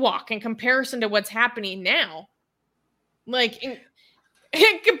cakewalk in comparison to what's happening now. Like in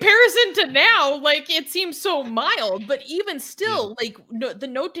comparison to now, like it seems so mild, but even still, like the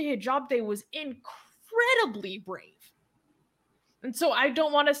No to Hijab Day was incredibly brave. And so I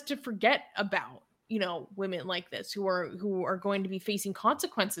don't want us to forget about, you know, women like this who are going to be facing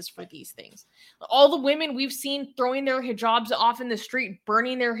consequences for these things. All the women we've seen throwing their hijabs off in the street,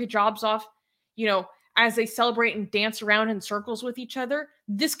 burning their hijabs off, you know, as they celebrate and dance around in circles with each other,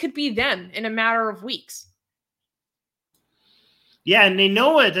 this could be them in a matter of weeks. Yeah, and they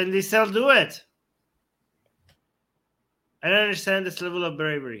know it, and they still do it. I don't understand this level of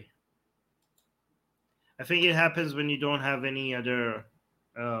bravery. I think it happens when you don't have any other,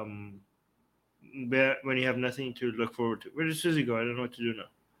 when you have nothing to look forward to. Where does Susie go? I don't know what to do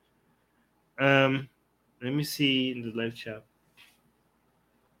now. Let me see in the live chat.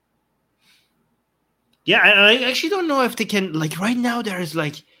 Yeah, I actually don't know if they can. Like right now, there is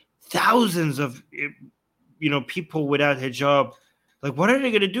like thousands of, people without hijab. Like, what are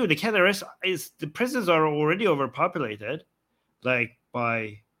they going to do? They can't arrest. The prisons are already overpopulated, like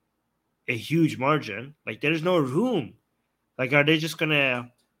by a huge margin. Like, there's no room. Like, are they just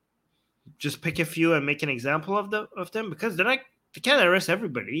gonna just pick a few and make an example of them? Because they can't arrest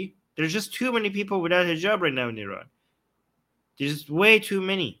everybody. There's just too many people without hijab right now in Iran. There's just way too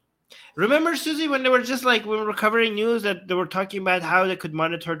many. Remember, Susie, when they were just like, when we were covering news that they were talking about how they could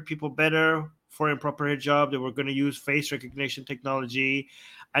monitor people better for improper hijab. They were going to use face recognition technology,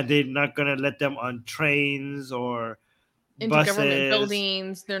 and they're not going to let them on trains or into buses, government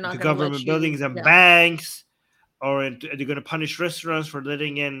buildings. They're not into going to government let you, buildings and banks, or they're going to punish restaurants for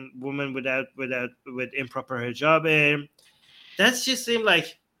letting in women with improper hijab in. That just seemed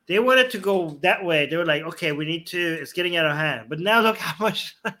like they wanted to go that way. They were like, okay, it's getting out of hand. But now look how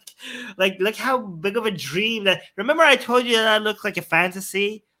much, look how big of a dream that. Remember, I told you that looked like a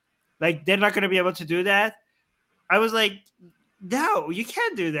fantasy. Like, they're not going to be able to do that. I was like, no, you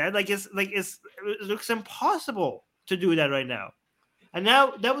can't do that. It looks impossible to do that right now. And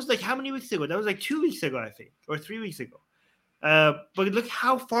now that was like how many weeks ago? That was like 2 weeks ago, I think, or 3 weeks ago. But look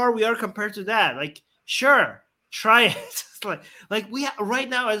how far we are compared to that. Like, sure, try it. Right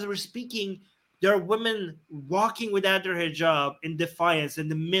now, as we're speaking, there are women walking without their hijab in defiance in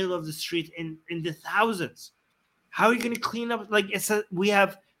the middle of the street in the thousands. How are you going to clean up? Like, we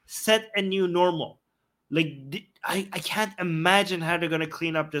have set a new normal. Like, I can't imagine how they're going to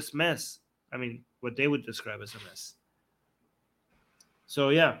clean up this mess. I mean, what they would describe as a mess. So,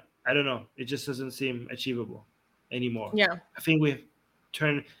 yeah, I don't know. It just doesn't seem achievable anymore. Yeah. I think we've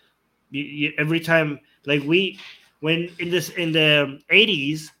turned every time, like when in the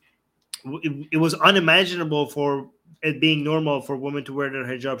 80s, it was unimaginable for it being normal for women to wear their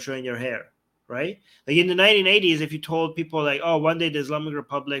hijab showing their hair, right? Like in the 1980s, if you told people like, oh, one day the Islamic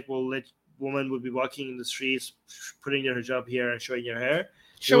Republic will let women would be walking in the streets, putting their hijab here and showing their hair,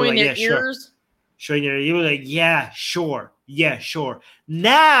 they were Showing like, their yeah, sure. ears. Showing their, you were like, yeah, sure, yeah, sure.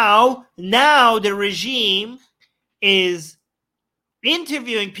 Now the regime is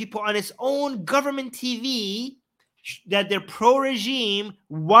interviewing people on its own government TV that they're pro-regime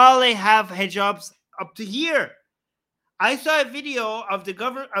while they have hijabs up to here. I saw a video of the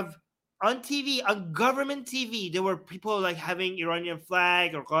government of on TV, on government TV. There were people like having Iranian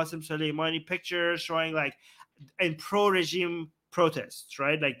flag or Qasem Soleimani pictures showing like in pro-regime protests,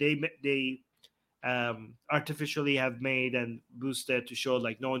 right? Like they artificially have made and boosted to show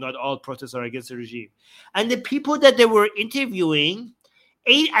like no, not all protests are against the regime. And the people that they were interviewing,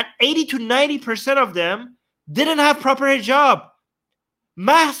 80 to 90% of them didn't have proper hijab.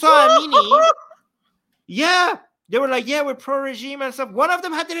 Mahsa Amini, yeah, they were like, yeah, we're pro-regime and stuff. One of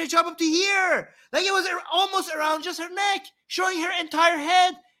them had their hijab up to here. Like it was almost around just her neck, showing her entire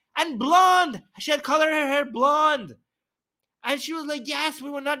head, and blonde. She had colored her hair blonde. And she was like, yes,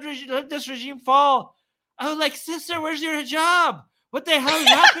 we will not let this regime fall. I was like, sister, where's your hijab? What the hell is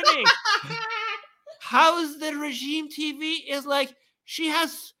happening? How is the regime TV is like, she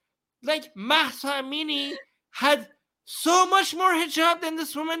has, like, Mahsa Amini had so much more hijab than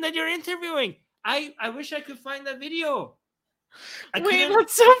this woman that you're interviewing. I wish I could find that video. Wait,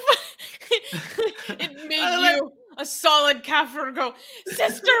 that's so funny. It made you a solid kafir go,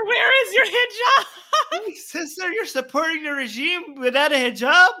 sister, where is your hijab? Sister, you're supporting the regime without a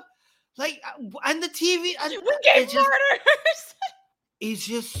hijab? Like, and the TV, and we gave orders. It's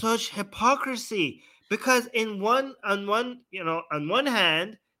just such hypocrisy because on one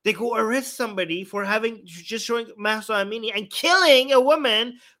hand, they go arrest somebody for having just showing Mahsa Amini and killing a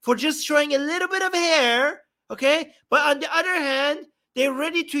woman for just showing a little bit of hair. Okay, but on the other hand, they're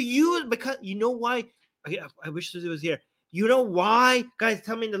ready to use, because you know why? I wish Susie was here. You know why, guys?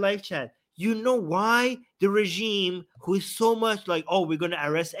 Tell me in the live chat. You know why the regime, who is so much like, oh, we're going to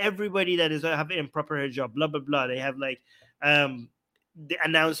arrest everybody that is having improper hijab, blah blah blah. They have like the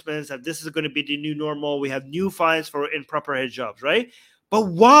announcements that this is going to be the new normal. We have new fines for improper hijabs, right? But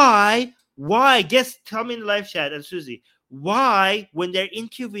why? Why? Guess, tell me in the live chat, and Susie, why, when they're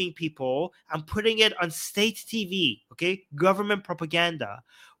interviewing people and putting it on state TV, okay, government propaganda,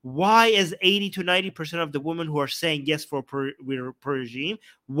 why is 80 to 90% of the women who are saying yes for regime,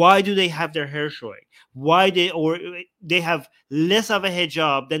 why do they have their hair showing? Why they have less of a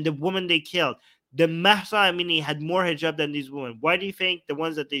hijab than the woman they killed? The Mahsa Amini had more hijab than these women. Why do you think the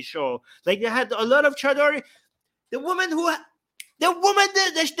ones that they show, like they had a lot of chadori, the woman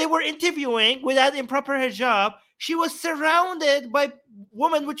that they were interviewing without improper hijab, she was surrounded by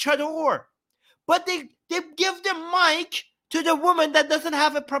women with chador. But they give the mic to the woman that doesn't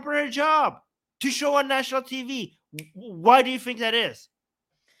have a proper hijab to show on national TV. Why do you think that is?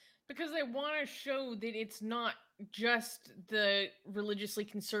 Because they want to show that it's not just the religiously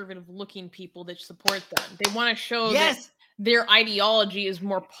conservative looking people that support them. They want to show that their ideology is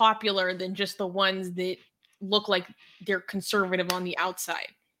more popular than just the ones that look like they're conservative on the outside.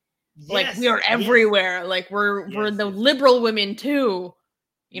 Like we are everywhere. Like we're the liberal women too.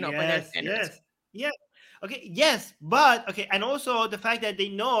 You know, by their standards. Yes. Okay, yes, but okay, and also the fact that they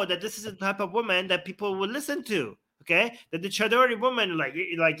know that this is the type of woman that people will listen to. Okay, that the Chadori woman, like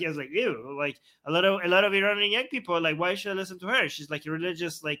is like ew, like a lot of Iranian young people are like, why should I listen to her? She's like a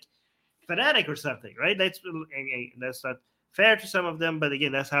religious like fanatic or something, right? That's not fair to some of them, but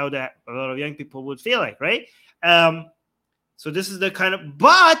again, that's how that a lot of young people would feel like, right? So this is the kind of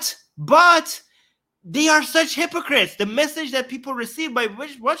but they are such hypocrites. The message that people receive by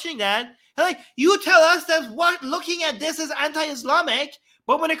watching that, like, you tell us that what looking at this is anti-Islamic,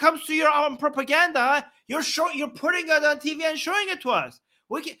 but when it comes to your own propaganda, you're putting it on TV and showing it to us.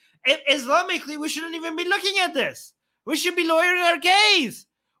 Islamically, we shouldn't even be looking at this. We should be lowering our gaze.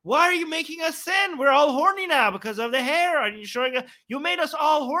 Why are you making us sin? We're all horny now because of the hair. And you made us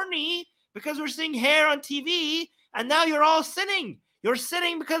all horny because we're seeing hair on TV, and now you're all sinning. You're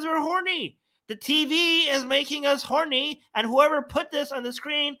sinning because we're horny. The TV is making us horny, and whoever put this on the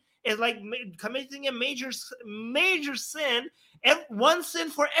screen is like committing a major sin. One sin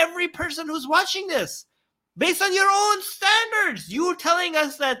for every person who's watching this, based on your own standards. You telling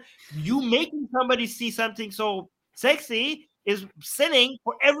us that you making somebody see something so sexy is sinning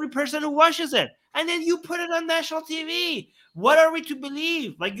for every person who watches it, and then you put it on national TV. What are we to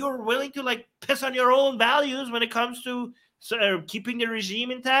believe? Like, you're willing to like piss on your own values when it comes to keeping the regime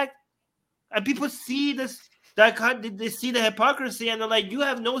intact? And people see this. They see the hypocrisy, and they're like, you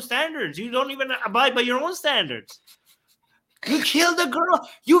have no standards. You don't even abide by your own standards. You killed the girl.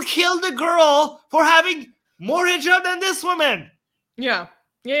 You killed the girl for having more hijab than this woman. Yeah.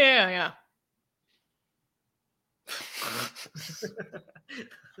 Yeah. Yeah.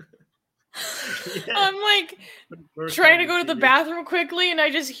 I'm like trying to go to the bathroom quickly, and I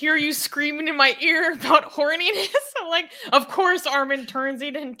just hear you screaming in my ear about horniness. I'm like, of course, Armin turns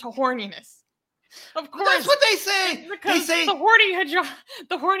it into horniness. Of course, that's what they say. Because They say the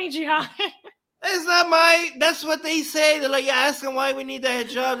horny jihad. it's not my. That's what they say. They're like, you ask them why we need the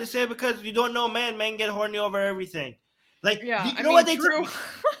hijab. They say because you don't know men. Men get horny over everything. Like, Yeah, you know what they true.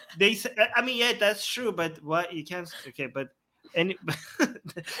 They say. I mean, yeah, that's true. But what you can't. Okay, but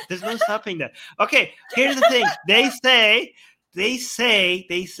there's no stopping that. Okay, here's the thing. They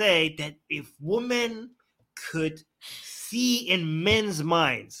say that if women could see in men's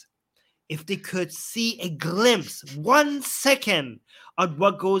minds, if they could see a glimpse, 1 second of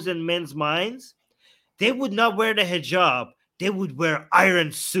what goes in men's minds, they would not wear the hijab. They would wear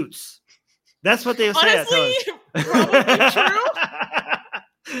iron suits. That's what they say. Honestly, probably true.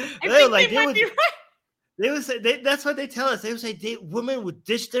 I think they might be right. They would say that's what they tell us. They would say women would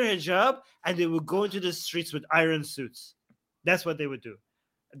ditch their hijab and they would go into the streets with iron suits. That's what they would do.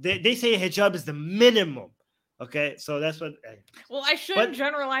 They say hijab is the minimum. Okay, so that's what. Well, I shouldn't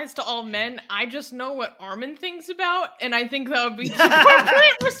generalize to all men. I just know what Armin thinks about, and I think that would be the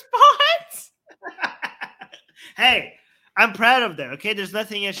appropriate response. Hey, I'm proud of them. Okay, there's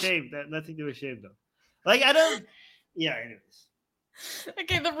nothing ashamed. Nothing to be ashamed of. Like I don't. Yeah. Anyways.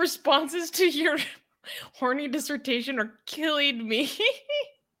 Okay, the responses to your horny dissertation are killing me.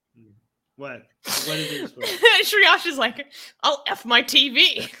 What? What is this? Shriyash is like, I'll F my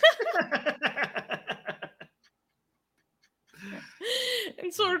TV.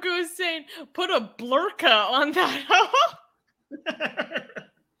 And Sorko is saying, put a burqa on that.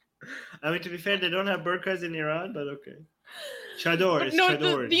 I mean, to be fair, they don't have burqas in Iran, but okay. Chador is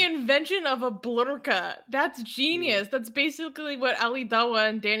chador. The invention of a burqa, that's genius. That's basically what Ali Dawa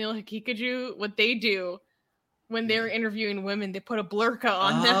and Daniel Hakikaju, what they do when they're interviewing women. They put a burqa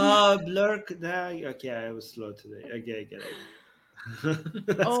on them. Oh, burqa. Okay, I was slow today. Okay, I get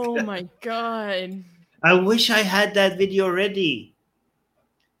it. Oh good. My God. I wish I had that video ready.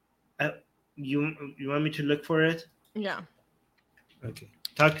 You want me to look for it? Yeah. Okay.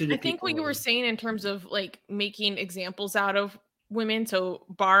 Talk to the I think what you were saying in terms of like making examples out of women. So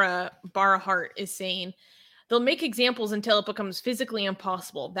Bara Hart is saying they'll make examples until it becomes physically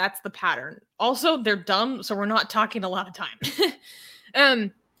impossible. That's the pattern. Also, they're dumb, so we're not talking a lot of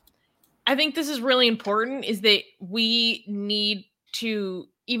time. I think this is really important, is that we need to,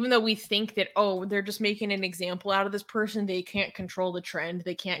 even though we think that, oh, they're just making an example out of this person, they can't control the trend,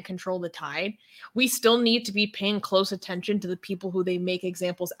 they can't control the tide, we still need to be paying close attention to the people who they make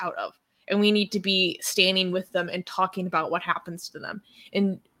examples out of. And we need to be standing with them and talking about what happens to them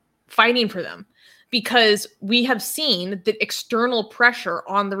and fighting for them. Because we have seen that external pressure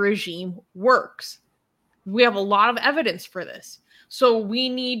on the regime works. We have a lot of evidence for this. So we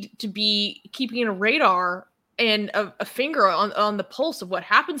need to be keeping a radar and a finger on the pulse of what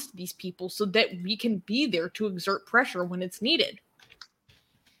happens to these people so that we can be there to exert pressure when it's needed.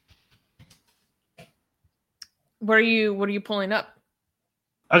 What are you pulling up?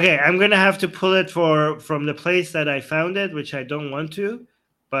 Okay, I'm going to have to pull it from the place that I found it, which I don't want to,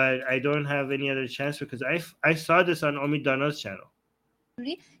 but I don't have any other chance because I saw this on Omid Dana's channel.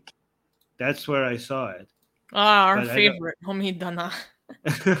 That's where I saw it. Our favorite, Omid Dana.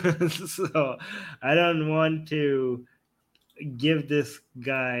 So I don't want to give this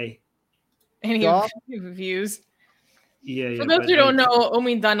guy any views. Yeah. For those who don't know,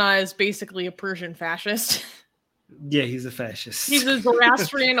 Omid Dana is basically a Persian fascist. Yeah, he's a fascist. He's a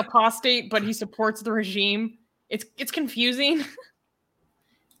Zoroastrian apostate, but he supports the regime. It's confusing.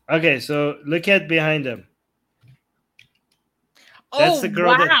 Okay, so look at behind him. That's the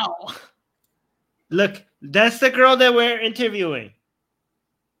girl. Wow. Look, that's the girl that we're interviewing.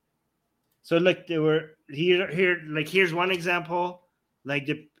 So look, they were here. Like here's one example, like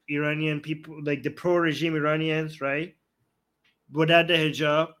the Iranian people, like the pro-regime Iranians, right? Without the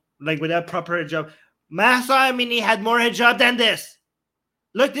hijab, like without proper hijab. Mahsa Amini had more hijab than this.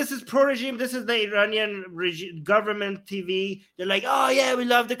 Look, this is pro-regime. This is the Iranian government TV. They're like, oh yeah, we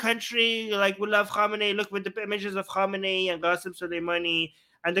love the country. Like we love Khamenei. Look with the images of Khamenei and Qasem Soleimani.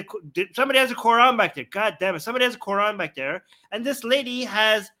 And somebody has a Quran back there. God damn it. Somebody has a Quran back there. And this lady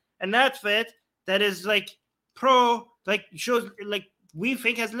has an outfit that is like shows like we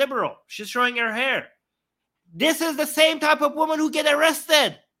think as liberal. She's showing her hair. This is the same type of woman who get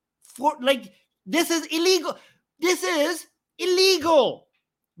arrested for this is illegal. This is illegal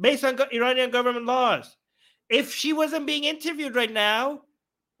based on Iranian government laws. if she wasn't being interviewed right now,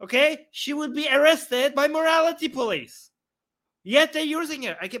 okay, she would be arrested by morality police. Yet they're using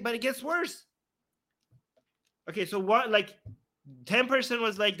it. But it gets worse. Okay, so what? Like, 10%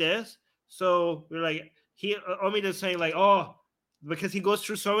 was like this. So we're like, Omid is saying like, oh, because he goes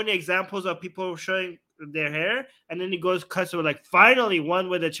through so many examples of people showing their hair, and then he cuts to like finally one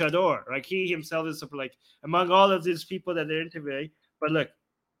with a chador. Like he himself is like among all of these people that they're interviewing. But look,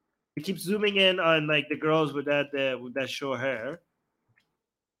 he keeps zooming in on like the girls with that short hair.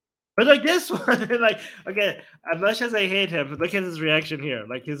 But like this one, like, okay, as much as I hate him, look at his reaction here.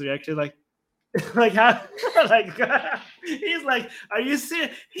 Like his reaction, like like how, like he's like, are you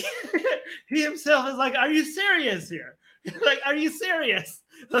serious? He himself is like, are you serious here? Like, are you serious?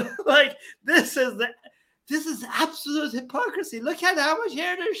 Like this is absolute hypocrisy. Look at how much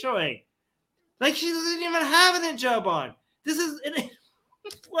hair they're showing. Like she doesn't even have an hijab on. This is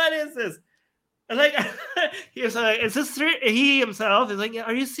what is this? Like he was like, is this he himself is like,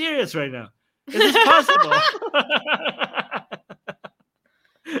 are you serious right now? Is this possible?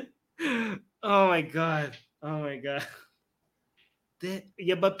 Oh my god! But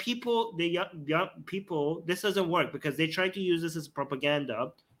people, the young people, this doesn't work because they try to use this as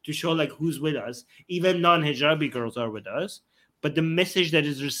propaganda to show like who's with us. Even non-hijabi girls are with us. But the message that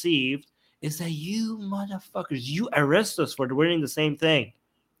is received is that you motherfuckers, you arrest us for wearing the same thing,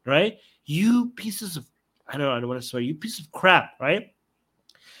 right? You pieces of, I don't want to swear, you piece of crap, right?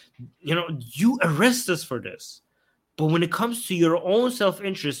 You arrest us for this. But when it comes to your own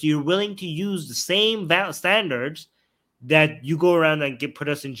self-interest, you're willing to use the same standards that you go around and put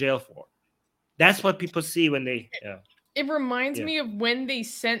us in jail for. That's what people see when they... Yeah. It reminds me of when they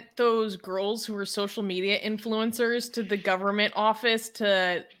sent those girls who were social media influencers to the government office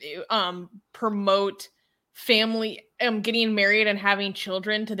to promote family, getting married and having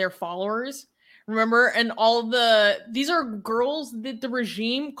children to their followers. Remember? And these are girls that the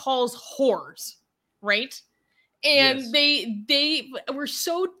regime calls whores, right? And they were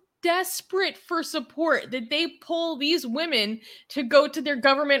so desperate for support that they pull these women to go to their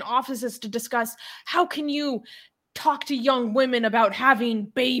government offices to discuss how can you talk to young women about having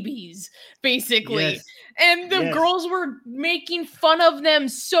babies, basically. Yes. And the girls were making fun of them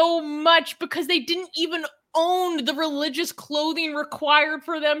so much because they didn't even own the religious clothing required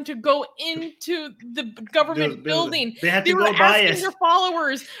for them to go into the government building. They were asking their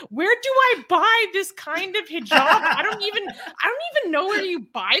followers, where do I buy this kind of hijab? I don't even know where you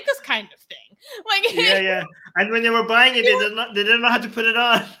buy this kind of thing. Like, yeah. And when they were buying it, they didn't know how to put it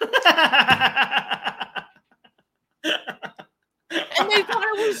on. And they thought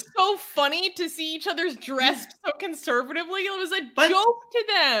it was so funny to see each other's dressed so conservatively. It was a joke to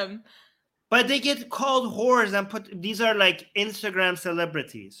them. But they get called whores and these are like Instagram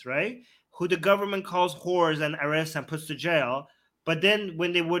celebrities, right? Who the government calls whores and arrests and puts to jail. But then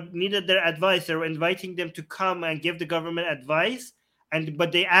when they needed their advice, they were inviting them to come and give the government advice.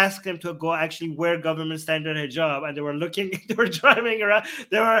 But they asked them to go actually wear government standard hijab, and they were driving around,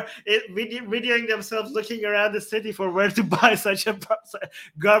 they were videoing themselves looking around the city for where to buy such a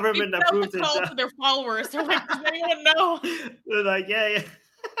government approved hijab. Call to their followers. They're like, does anyone know? They're like, yeah.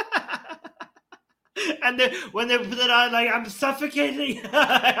 And then when they put it on, like, I'm suffocating.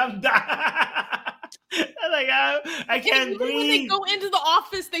 I'm dying. Like, I can't breathe. When they go into the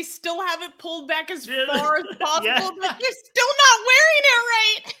office, they still have it pulled back as far as possible, but they're still not wearing it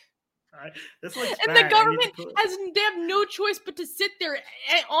right. And the government they have no choice but to sit there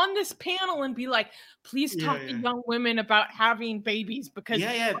on this panel and be like, please talk to young women about having babies because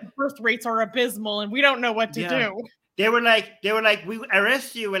birth rates are abysmal and we don't know what to do. They were like, we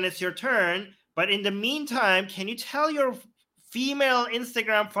arrest you when it's your turn, but in the meantime, can you tell your female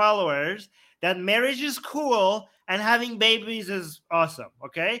Instagram followers that marriage is cool and having babies is awesome,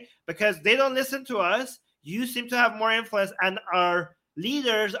 okay? Because they don't listen to us. You seem to have more influence, and our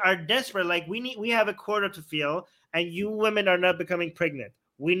leaders are desperate. Like, we have a quota to fill, and you women are not becoming pregnant.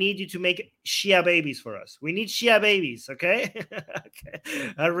 We need you to make Shia babies for us. We need Shia babies, okay?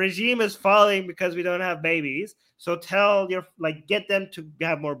 Okay. Our regime is falling because we don't have babies. So get them to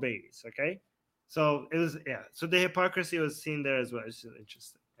have more babies, okay? So it was, So the hypocrisy was seen there as well. It's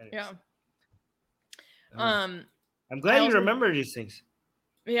interesting. Anyways. Yeah. I'm glad you remember these things.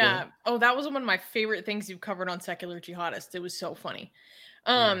 Yeah. Oh, that was one of my favorite things you've covered on Secular Jihadists. It was so funny.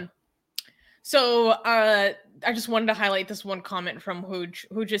 So I just wanted to highlight this one comment from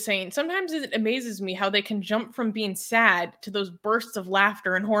Hooj is saying, sometimes it amazes me how they can jump from being sad to those bursts of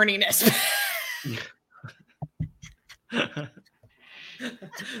laughter and horniness.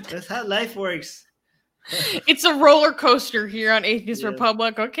 That's how life works. It's a roller coaster here on Atheist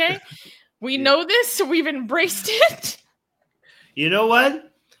Republic, okay? We know this, so we've embraced it. You know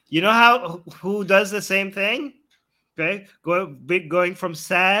what? You know who does the same thing? Okay, going from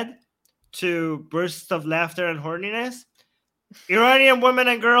sad to bursts of laughter and horniness. Iranian women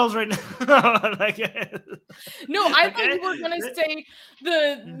and girls right now. Like, no, I thought you were gonna say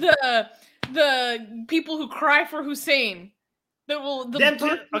the people who cry for Hussein. Them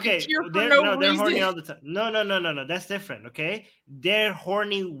too, okay, they're horny all the time. No. That's different. Okay, they're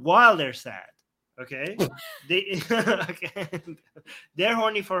horny while they're sad. Okay, okay. They're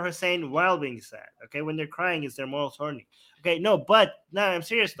horny for Hussein while being sad. Okay, when they're crying, is they're most horny. Okay, no, I'm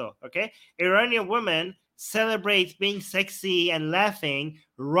serious though. Okay, Iranian women celebrate being sexy and laughing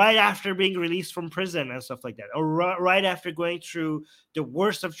right after being released from prison and stuff like that, or right after going through the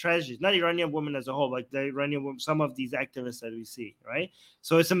worst of tragedies. Not Iranian women as a whole, like the Iranian women, some of these activists that we see, right?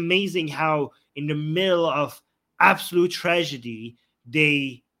 So it's amazing how in the middle of absolute tragedy,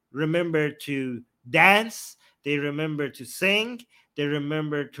 they remember to dance, they remember to sing, they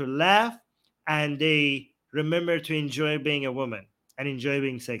remember to laugh, and they remember to enjoy being a woman and enjoy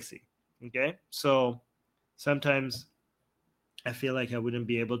being sexy. Okay, so sometimes I feel like I wouldn't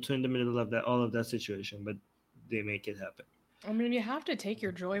be able to in the middle of all of that situation, but they make it happen. I mean, you have to take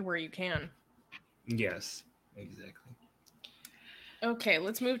your joy where you can. Yes, exactly. Okay,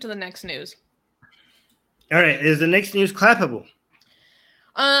 let's move to the next news. All right, is the next news clappable?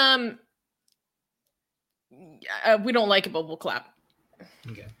 We don't like it, but we'll clap.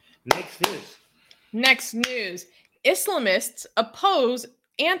 Okay. Next news. Islamists oppose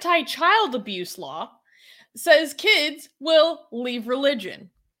anti-child abuse law, says kids will leave religion.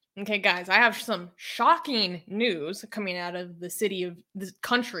 Okay, guys, I have some shocking news coming out of the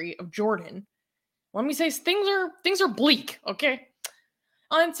country of Jordan. Let me say things are bleak, okay?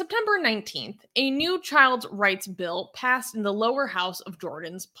 On September 19th, a new child's rights bill passed in the lower house of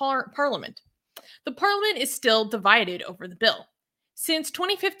Jordan's parliament. The parliament is still divided over the bill. Since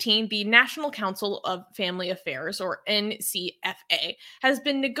 2015, the National Council of Family Affairs, or NCFA, has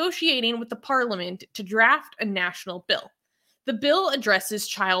been negotiating with the parliament to draft a national bill. The bill addresses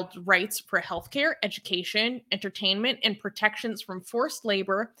child rights for healthcare, education, entertainment, and protections from forced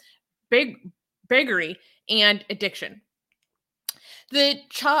labor, beggary, and addiction.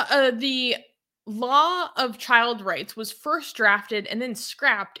 The law of child rights was first drafted and then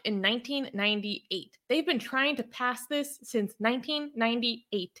scrapped in 1998. They've been trying to pass this since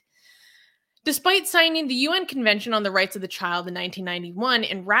 1998. Despite signing the UN Convention on the Rights of the Child in 1991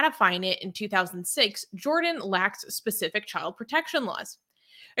 and ratifying it in 2006, Jordan lacks specific child protection laws.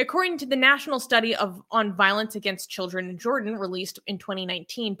 According to the National Study on Violence Against Children in Jordan, released in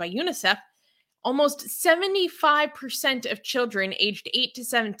 2019 by UNICEF, almost 75% of children aged 8 to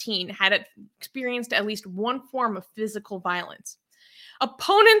 17 had experienced at least one form of physical violence.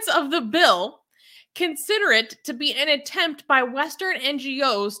 Opponents of the bill consider it to be an attempt by Western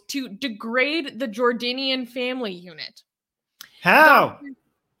NGOs to degrade the Jordanian family unit. How?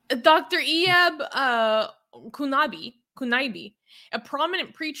 Dr. Iyab Kunaibi, a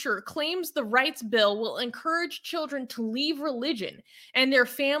prominent preacher, claims the rights bill will encourage children to leave religion and their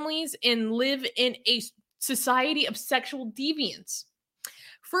families and live in a society of sexual deviance.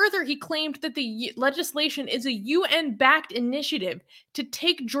 Further, he claimed that the legislation is a UN-backed initiative to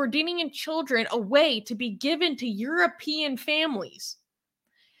take Jordanian children away to be given to European families.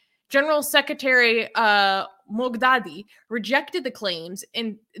 General Secretary Mogdadi rejected the claims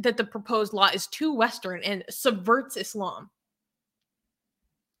that the proposed law is too Western and subverts Islam.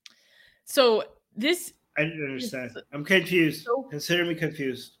 So this... I don't understand. I'm confused. Consider me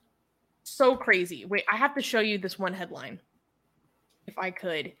confused. So crazy. Wait, I have to show you this one headline. If I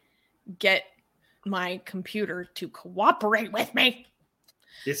could get my computer to cooperate with me.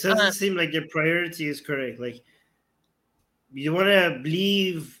 It doesn't seem like your priority is correct. Like, you want to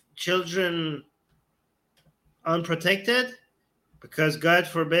leave children unprotected because, God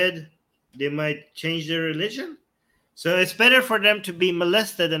forbid, they might change their religion? So it's better for them to be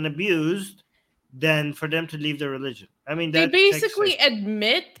molested and abused than for them to leave their religion. I mean, they're basically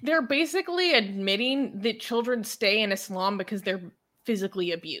admitting that children stay in Islam because they're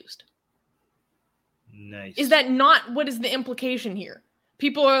physically abused. Nice. Is that not what is the implication here?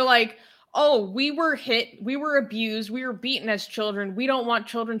 People are like, oh, we were hit, we were abused, we were beaten as children, we don't want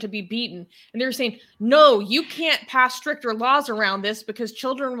children to be beaten. And they're saying, no, you can't pass stricter laws around this because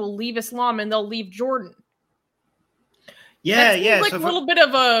children will leave Islam and they'll leave Jordan. Yeah, that seems like a little bit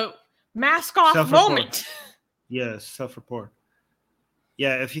of a mask off moment. Yes, self-report.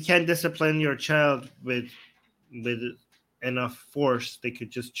 Yeah, if you can't discipline your child with enough force, they could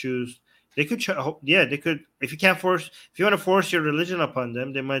just choose They could, they could. If you want to force your religion upon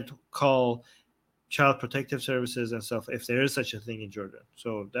them, they might call child protective services and stuff if there is such a thing in Jordan.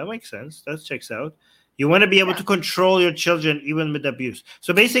 So that makes sense. That checks out. You want to be able to control your children even with abuse.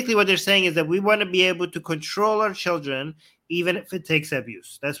 So basically, what they're saying is that we want to be able to control our children even if it takes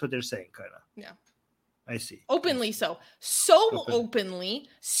abuse. That's what they're saying, kind of. Yeah. I see. Openly so. So openly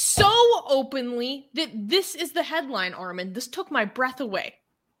that this is the headline, Armin. This took my breath away.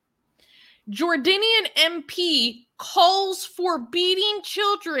 Jordanian MP calls for beating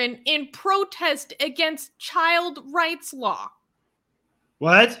children in protest against child rights law.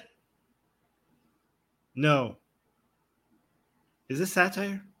 What? No. Is this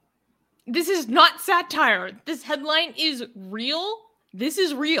satire? This is not satire. This headline is real. This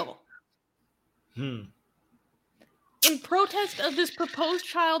is real. In protest of this proposed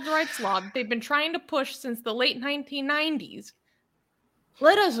child rights law that they've been trying to push since the late 1990s,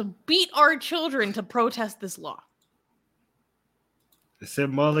 let us beat our children to protest this law. A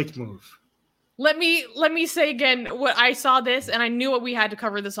symbolic move. Let me say again, what I saw this and I knew what we had to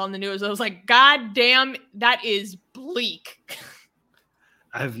cover this on the news. I was like, God damn, that is bleak.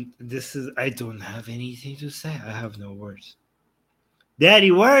 I don't have anything to say. I have no words.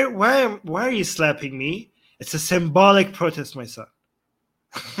 Daddy, why are you slapping me? It's a symbolic protest, my son.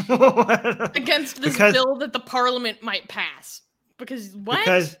 Against this bill that the parliament might pass. Because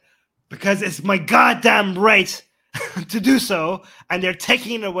what? Because it's my goddamn right to do so, and they're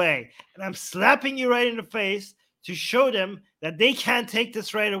taking it away. And I'm slapping you right in the face to show them that they can't take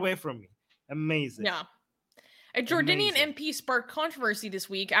this right away from me. Amazing. Yeah. A Jordanian MP sparked controversy this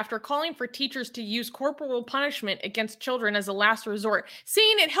week after calling for teachers to use corporal punishment against children as a last resort,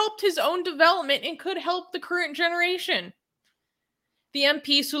 saying it helped his own development and could help the current generation. The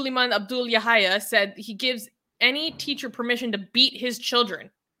MP, Suleiman Abdul Yahya, said he gives any teacher permission to beat his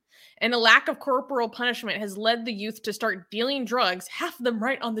children. And a lack of corporal punishment has led the youth to start dealing drugs, half of them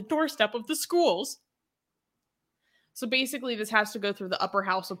right on the doorstep of the schools. So basically, this has to go through the upper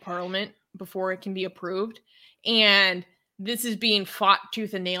house of parliament before it can be approved. And this is being fought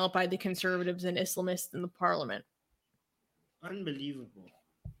tooth and nail by the conservatives and Islamists in the parliament. Unbelievable.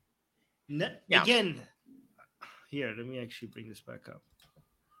 Again, here, let me actually bring this back up.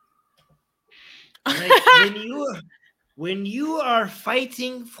 Like, when you are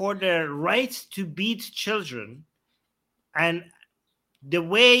fighting for the right to beat children, and the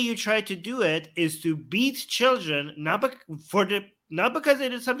way you try to do it is to beat children, not because they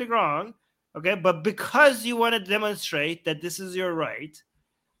did something wrong, okay, but because you want to demonstrate that this is your right.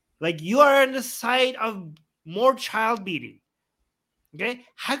 Like, you are on the side of more child beating. Okay,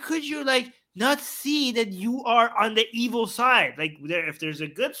 how could you not see that you are on the evil side? Like, if there's a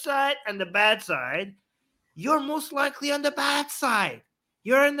good side and the bad side, you're most likely on the bad side.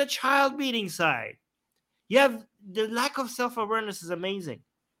 You're on the child beating side. You have the lack of self-awareness is amazing.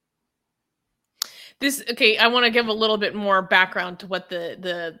 I want to give a little bit more background to what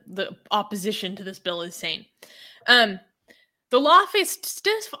the opposition to this bill is saying. The law faced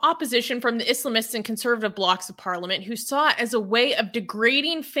stiff opposition from the Islamists and conservative blocs of parliament, who saw it as a way of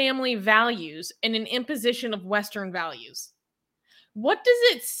degrading family values and an imposition of Western values. What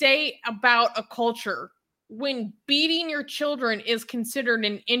does it say about a culture when beating your children is considered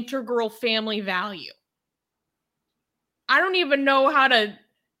an integral family value? I don't even know how to...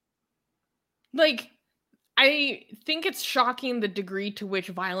 I think it's shocking the degree to which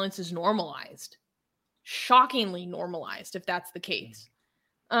violence is normalized. Shockingly normalized, if that's the case.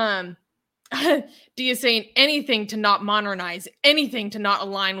 Dia saying anything to not modernize, anything to not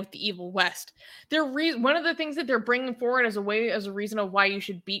align with the evil West. One of the things that they're bringing forward as a reason of why you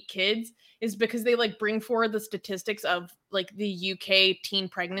should beat kids is because they bring forward the statistics of the UK teen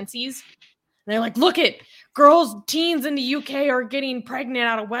pregnancies. And they're like, look at teens in the UK are getting pregnant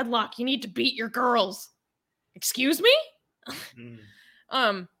out of wedlock. You need to beat your girls. Excuse me?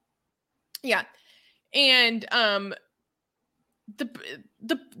 Yeah. And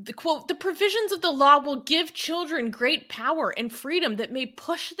the quote, the provisions of the law will give children great power and freedom that may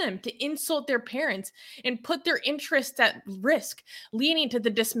push them to insult their parents and put their interests at risk, leading to the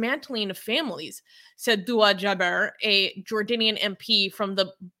dismantling of families, said Dua Jaber, a Jordanian MP from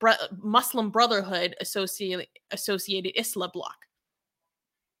the Muslim Brotherhood Associated Isla bloc.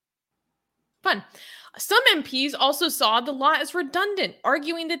 Fun. Some MPs also saw the law as redundant,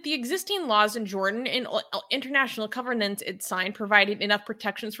 arguing that the existing laws in Jordan and international covenants it signed provided enough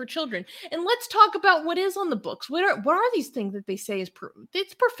protections for children. And let's talk about what is on the books. What are these things that they say is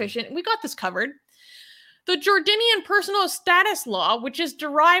it's proficient? We got this covered. The Jordanian personal status law, which is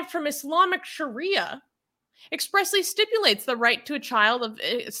derived from Islamic Sharia, expressly stipulates the right to a child of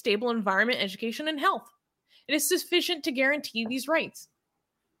a stable environment, education, and health. It is sufficient to guarantee these rights.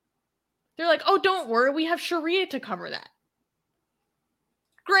 They're like, oh, don't worry, we have Sharia to cover that.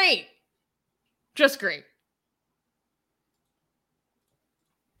 Great. Just great.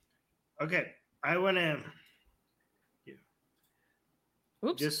 Okay, I want to,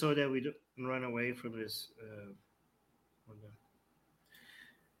 Oops. just so that we don't run away from this.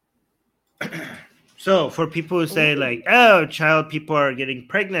 So for people who say like, oh, child people are getting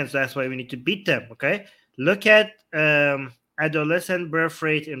pregnant, so that's why we need to beat them. Okay, look at adolescent birth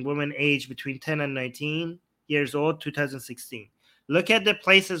rate in women aged between 10 and 19 years old, 2016. Look at the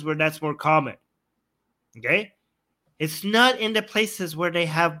places where that's more common. Okay, it's not in the places where they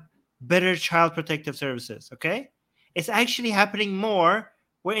have better child protective services. Okay, it's actually happening more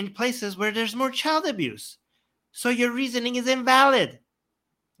where in places where there's more child abuse. So your reasoning is invalid.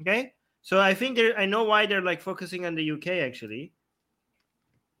 Okay, so I think I know why they're like focusing on the UK actually.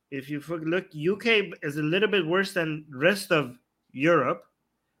 If you look, UK is a little bit worse than rest of Europe,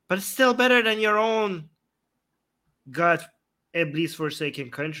 but it's still better than your own God Iblis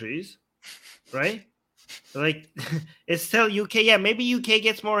forsaken countries, right? Like it's still UK. Yeah, maybe UK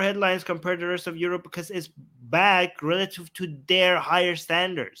gets more headlines compared to the rest of Europe because it's back relative to their higher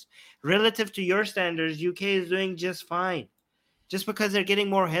standards. Relative to your standards, UK is doing just fine. Just because they're getting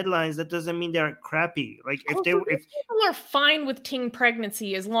more headlines, that doesn't mean they're crappy. Like if people are fine with teen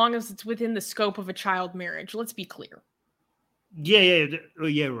pregnancy as long as it's within the scope of a child marriage. Let's be clear. Yeah. Oh,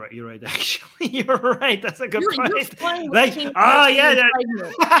 yeah, right. You're right. Actually, you're right. That's a good point. You're fine with like, teen oh yeah,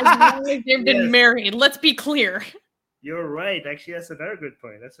 pregnant, as long as they've been married. Let's be clear. You're right. Actually, that's another good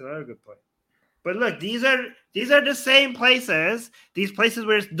point. But look, these are the same places. These places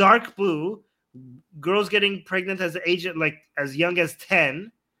where it's dark blue, girls getting pregnant as young as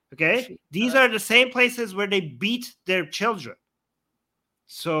 10. Okay, these are the same places where they beat their children.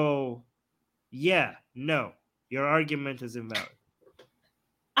 So, yeah, no, your argument is invalid.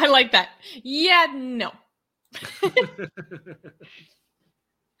 I like that. Yeah, no.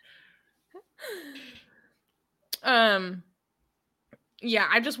 Yeah,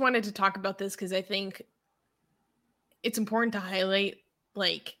 I just wanted to talk about this because I think it's important to highlight,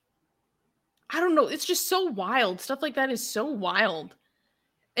 like, I don't know, it's just so wild. Stuff like that is so wild.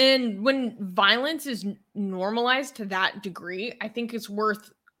 And when violence is normalized to that degree, I think it's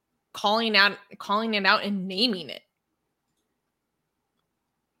worth calling it out and naming it.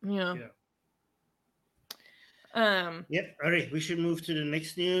 Yeah. Yep. All right, we should move to the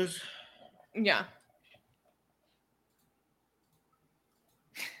next news. Yeah.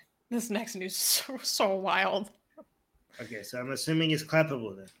 This next news is so wild. Okay, so I'm assuming it's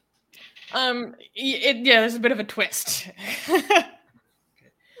clappable then. Yeah, there's a bit of a twist. Okay.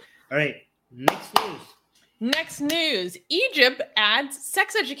 All right, Next news. Egypt adds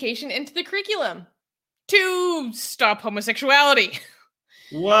sex education into the curriculum to stop homosexuality.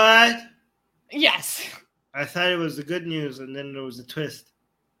 What? Yes. I thought it was the good news, and then there was a twist.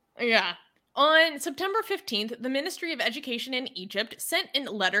 Yeah. On September 15th, the Ministry of Education in Egypt sent a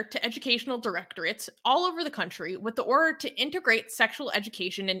letter to educational directorates all over the country with the order to integrate sexual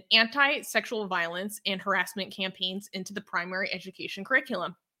education and anti-sexual violence and harassment campaigns into the primary education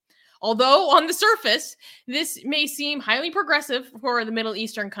curriculum. Although on the surface, this may seem highly progressive for the Middle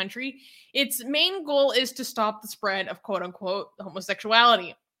Eastern country, its main goal is to stop the spread of quote-unquote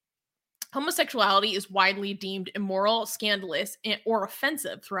homosexuality. Homosexuality is widely deemed immoral, scandalous, or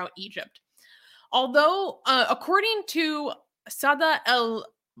offensive throughout Egypt. Although, according to Sada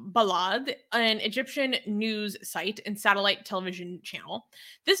el-Balad, an Egyptian news site and satellite television channel,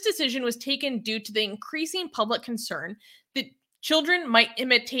 this decision was taken due to the increasing public concern that children might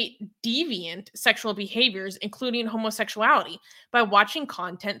imitate deviant sexual behaviors, including homosexuality, by watching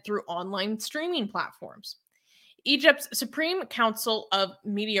content through online streaming platforms. Egypt's Supreme Council of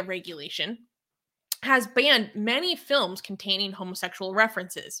Media Regulation has banned many films containing homosexual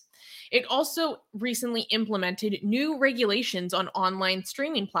references. It also recently implemented new regulations on online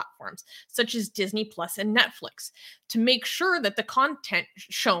streaming platforms, such as Disney Plus and Netflix, to make sure that the content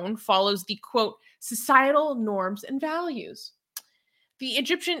shown follows the, quote, societal norms and values. The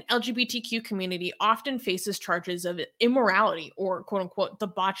Egyptian LGBTQ community often faces charges of immorality or, quote unquote,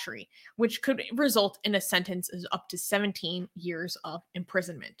 debauchery, which could result in a sentence of up to 17 years of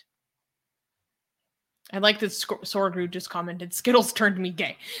imprisonment. I like that Sorgu just commented, Skittles turned me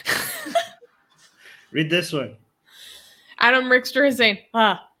gay. Read this one. Adam Rickster is saying,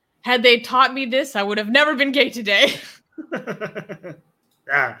 had they taught me this, I would have never been gay today.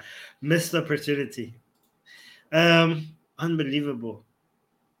 Missed opportunity. Unbelievable.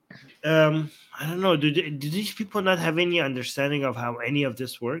 I don't know. Do these people not have any understanding of how any of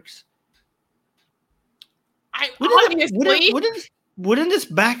this works? I Wouldn't it, obviously, wouldn't this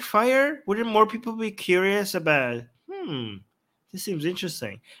backfire? Wouldn't more people be curious about? This seems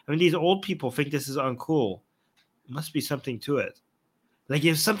interesting. I mean, these old people think this is uncool. Must be something to it. Like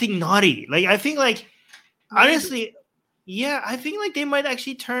if something naughty. Like I think, like maybe. honestly, yeah, I think like they might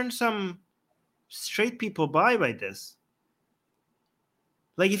actually turn some straight people by this.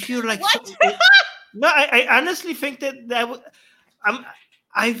 Like if you're like What? so, no, I honestly think that would. I'm.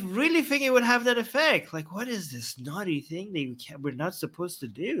 I really think it would have that effect. Like, what is this naughty thing that we're not supposed to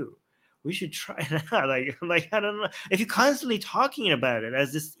do? We should try it out. Like I don't know. If you're constantly talking about it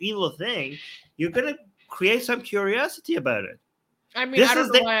as this evil thing, you're gonna create some curiosity about it. I mean, I This don't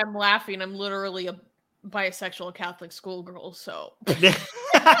is know why I'm laughing. I'm literally a bisexual Catholic schoolgirl, so. yeah,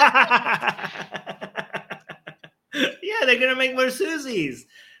 they're gonna make more Susies.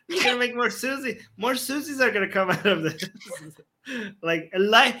 They're gonna make more Susie. More Susies are gonna come out of this. like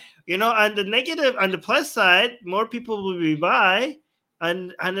on the negative, on the plus side, more people will be bi,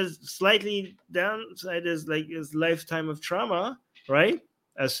 and the slightly downside is like his lifetime of trauma, right?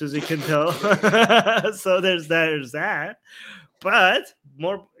 As Susie can tell. So there's that. But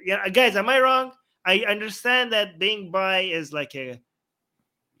more, yeah, guys, am I wrong? I understand that being bi is like if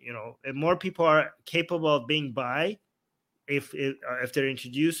more people are capable of being bi, if they're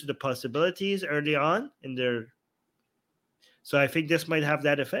introduced to the possibilities early on in their. So I think this might have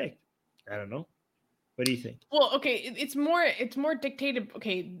that effect. I don't know. What do you think? Well, okay, it's more dictated.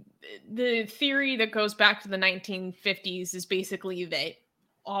 Okay, the theory that goes back to the 1950s is basically that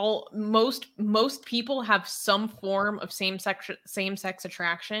most people have some form of same sex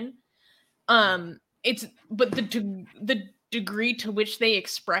attraction. It's but the degree to which they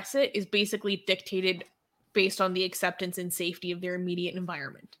express it is basically dictated based on the acceptance and safety of their immediate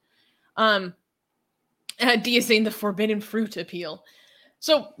environment. Um, saying the forbidden fruit appeal.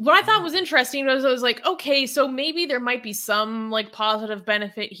 So what I thought was interesting was I was like, okay, so maybe there might be some like positive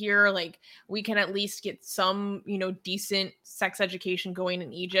benefit here. Like we can at least get some, decent sex education going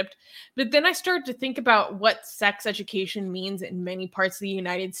in Egypt. But then I started to think about what sex education means in many parts of the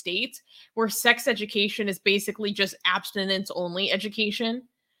United States, where sex education is basically just abstinence only education.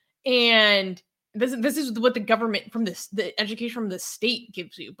 And this is what the government the education from the state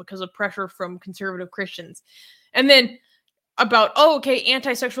gives you because of pressure from conservative Christians. And then about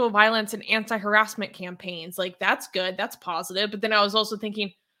anti-sexual violence and anti-harassment campaigns, like that's good, that's positive. But then I was also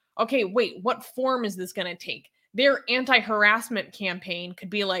thinking, okay, wait, what form is this going to take? Their anti-harassment campaign could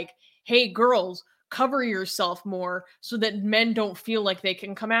be like, hey girls, cover yourself more so that men don't feel like they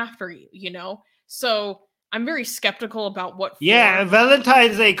can come after you. So I'm very skeptical about what Yeah, a form.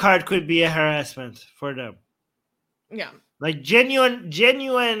 Valentine's Day card could be a harassment for them. Yeah. Like genuine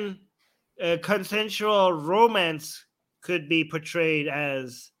consensual romance could be portrayed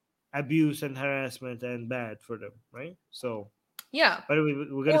as abuse and harassment and bad for them, right? So, Yeah. by the way,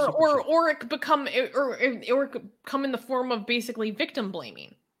 we're gonna Or super or chat. or it could become or it could come in the form of basically victim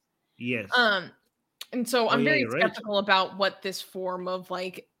blaming. Yes. Um and so Oh I'm yeah, very you're right. skeptical about what this form of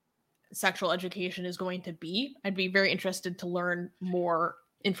like sexual education is going to be. I'd be very interested to learn more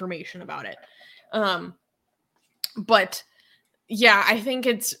information about it. Um but yeah, I think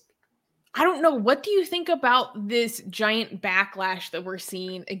I don't know, what do you think about this giant backlash that we're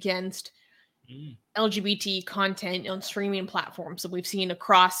seeing against Mm. LGBT content on streaming platforms that we've seen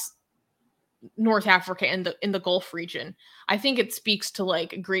across North Africa and in the Gulf region? I think it speaks to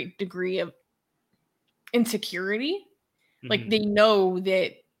like a great degree of insecurity. Like Mm-hmm. they know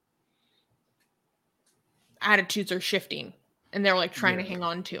that attitudes are shifting and they're like trying to Yeah. hang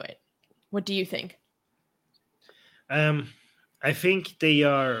on to it. What do you think? Um, I think they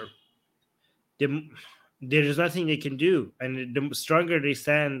are. There is nothing they can do, and the stronger they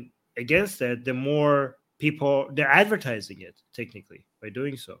stand against it, the more people they're advertising it technically by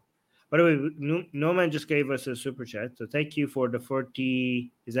doing so. By the way, no just gave us a super chat, so thank you for the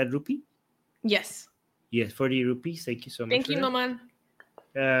 40. Is that rupee? Yes. Yes, 40 rupees. Thank you so much Thank for you, that.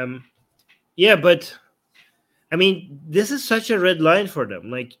 Noman. Yeah, but I mean, this is such a red line for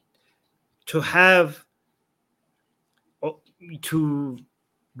them. Like to have to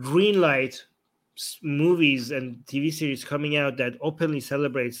greenlight movies and TV series coming out that openly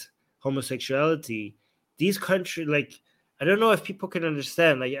celebrates homosexuality. These countries, like, I don't know if people can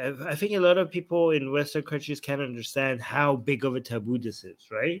understand. Like, I think a lot of people in Western countries can't understand how big of a taboo this is,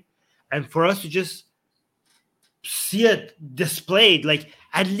 right? And for us to just see it displayed, like,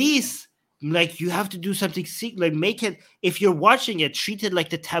 at least, like, you have to do something, like, make it, if you're watching it, treat it like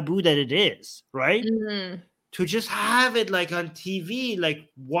the taboo that it is, right? Mm. to just have it like on TV, like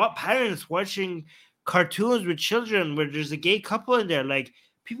what parents watching cartoons with children where there's a gay couple in there. Like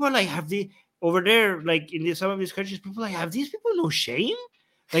people are like, have the over there, like in some of these countries, people are like, have these people no shame?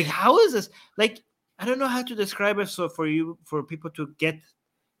 Like, how is this? Like, I don't know how to describe it. So for people to get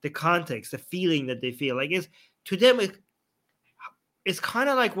the context, the feeling that they feel, like it's to them, it's kind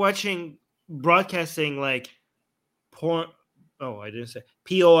of like watching broadcasting like porn. Oh, I didn't say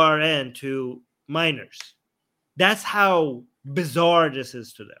PORN to minors. That's how bizarre this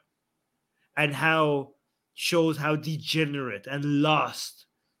is to them, and how shows how degenerate and lost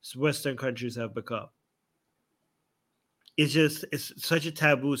Western countries have become. It's such a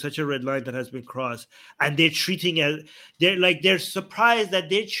taboo, such a red line that has been crossed, and they're surprised that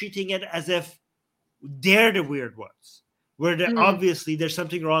they're treating it as if they're the weird ones, where obviously there's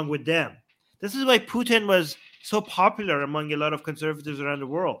something wrong with them. This is why Putin was so popular among a lot of conservatives around the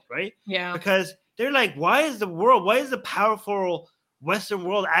world, right? Yeah. Because they're like, why is the powerful Western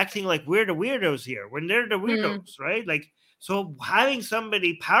world acting like we're the weirdos here when they're the weirdos, right? Like, so having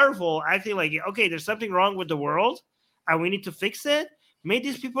somebody powerful acting like, okay, there's something wrong with the world and we need to fix it, made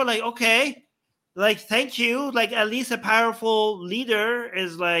these people like, okay, like, thank you. Like, at least a powerful leader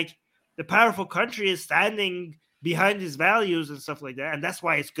is like, the powerful country is standing behind his values and stuff like that. And that's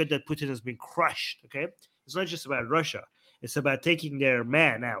why it's good that Putin has been crushed, okay? It's not just about Russia. It's about taking their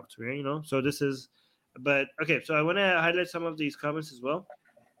man out, right? You know? So this is, but, okay, so I want to highlight some of these comments as well.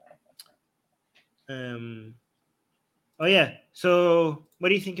 Oh, yeah. So what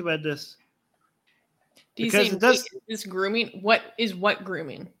do you think about this? Do you think this grooming? What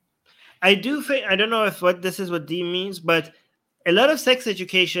grooming? I do think, I don't know if this is what D means, but a lot of sex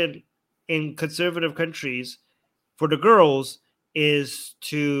education in conservative countries for the girls it's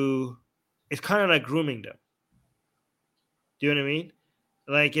kind of like grooming them. Do you know what I mean?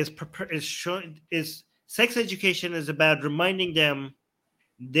 Like it's sex education is about reminding them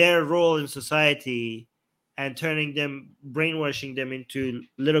their role in society and brainwashing them into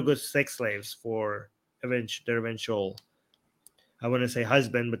little good sex slaves for their eventual, I want to say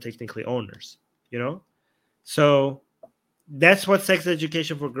husband, but technically owners, you know? So that's what sex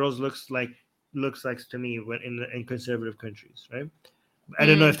education for girls looks like to me when in conservative countries, right? I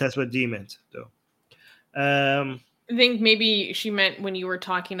don't know if that's what D meant though. I think maybe she meant when you were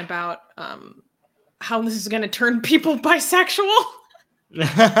talking about how this is going to turn people bisexual.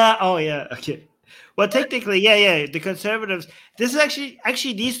 Oh yeah, okay. Well, technically, yeah. The conservatives. This is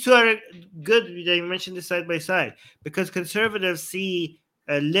actually these two are good. They mentioned this side by side because conservatives see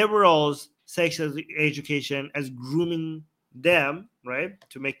liberals' sex education as grooming them, right,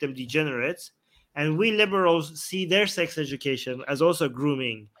 to make them degenerates, and we liberals see their sex education as also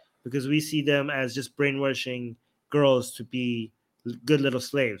grooming because we see them as just brainwashing girls to be good little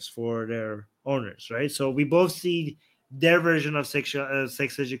slaves for their owners, right? So we both see their version of sex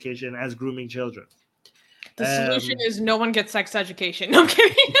education as grooming children. The solution is no one gets sex education. No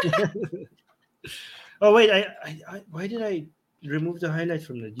kidding. Oh wait, I why did I remove the highlight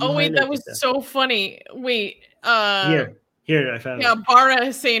from that? Oh wait, that was so funny. Wait, here I found it. Yeah, Bara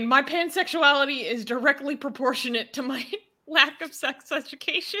is saying my pansexuality is directly proportionate to my lack of sex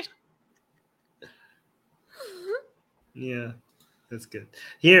education. Yeah, that's good.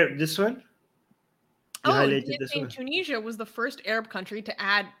 Here, this one. Tunisia was the first Arab country to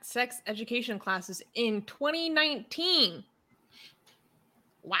add sex education classes in 2019.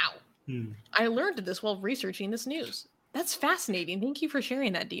 Wow. I learned this while researching this news. That's fascinating. Thank you for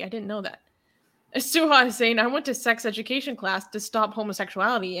sharing that, D. I didn't know that. Suha is saying, I went to sex education class to stop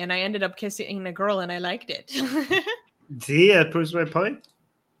homosexuality, and I ended up kissing a girl, and I liked it. See, that proves my point.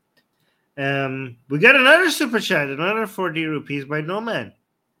 We got another super chat, another 40 rupees by Nomad.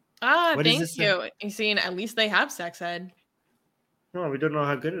 Thank you. He's saying at least they have sex ed. No, we don't know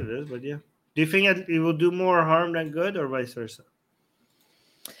how good it is, but yeah. Do you think it will do more harm than good, or vice versa?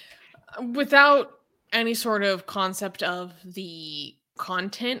 Without any sort of concept of the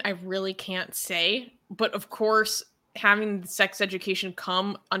content, I really can't say. But of course, having sex education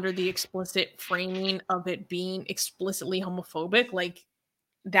come under the explicit framing of it being explicitly homophobic, like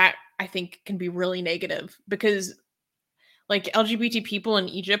that, I think can be really negative because like LGBT people in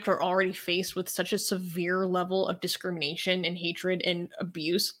Egypt are already faced with such a severe level of discrimination and hatred and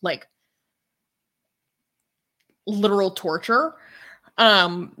abuse, like literal torture,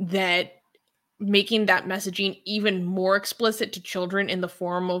 that making that messaging even more explicit to children in the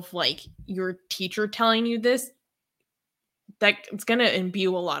form of like your teacher telling you this, that it's going to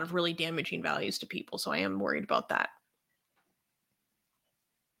imbue a lot of really damaging values to people. So I am worried about that.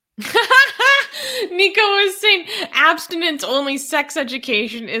 Nico is saying abstinence only sex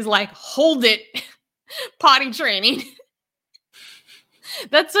education is like, hold it. Potty training.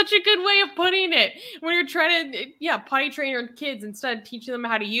 That's such a good way of putting it. When you're trying to, potty train your kids, instead of teaching them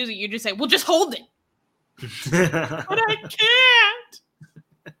how to use it, you just say, well, just hold it. But I can't.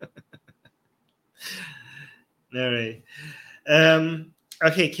 All right.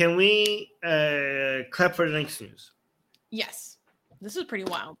 Okay, can we clap for the next news? Yes. This is pretty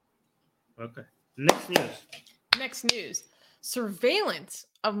wild. Okay. Next news. Next news. Surveillance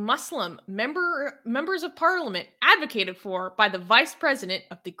of Muslim members of parliament advocated for by the vice president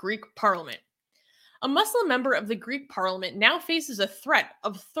of the Greek parliament. A Muslim member of the Greek parliament now faces a threat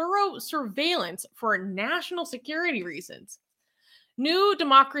of thorough surveillance for national security reasons. New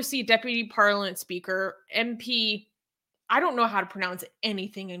Democracy Deputy Parliament Speaker, MP, I don't know how to pronounce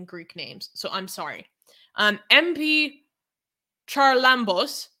anything in Greek names, so I'm sorry. MP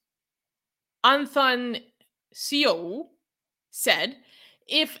Charlambos Anthonsiou said,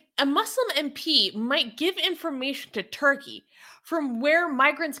 if a Muslim MP might give information to Turkey from where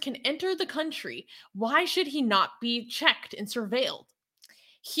migrants can enter the country, why should he not be checked and surveilled?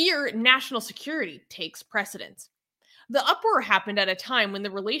 Here, national security takes precedence. The uproar happened at a time when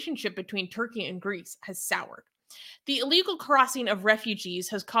the relationship between Turkey and Greece has soured. The illegal crossing of refugees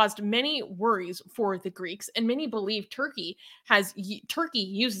has caused many worries for the Greeks, and many believe Turkey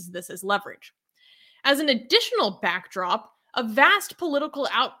uses this as leverage. As an additional backdrop, a vast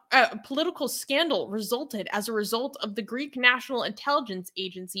political scandal resulted as a result of the Greek National Intelligence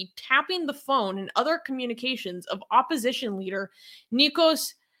Agency tapping the phone and other communications of opposition leader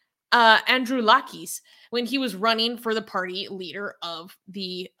Nikos Androulakis when he was running for the party leader of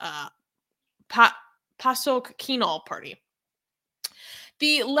the PASOK Kinal party.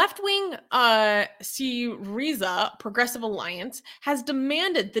 The left-wing Syriza Progressive Alliance has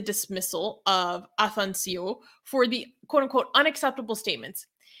demanded the dismissal of Athanasiou for the quote-unquote unacceptable statements.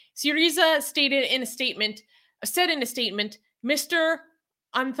 Syriza said in a statement, Mr.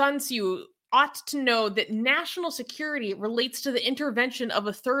 Athanasiou ought to know that national security relates to the intervention of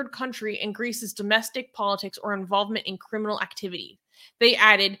a third country in Greece's domestic politics or involvement in criminal activity. They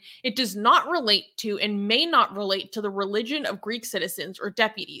added, it does not relate to and may not relate to the religion of Greek citizens or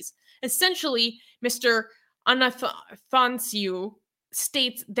deputies. Essentially, Mr. Athanasiou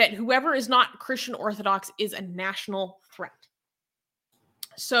states that whoever is not Christian Orthodox is a national threat.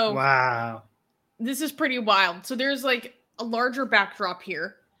 So, wow. This is pretty wild. So there's like a larger backdrop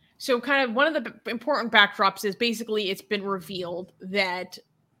here. So kind of one of the important backdrops is basically it's been revealed that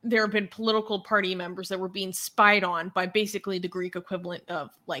there have been political party members that were being spied on by basically the Greek equivalent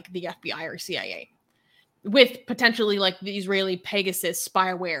of like the FBI or CIA with potentially like the Israeli Pegasus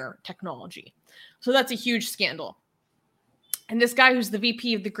spyware technology. So that's a huge scandal. And this guy who's the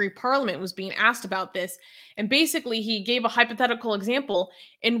VP of the Greek parliament was being asked about this. And basically he gave a hypothetical example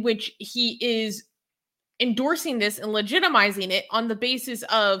in which he is endorsing this and legitimizing it on the basis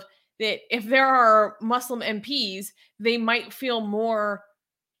of that if there are Muslim MPs, they might feel more.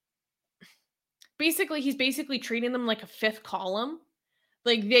 Basically, he's basically treating them like a fifth column.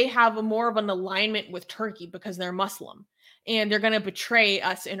 Like they have more of an alignment with Turkey because they're Muslim and they're going to betray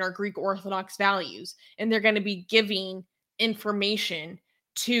us in our Greek Orthodox values. And they're going to be giving information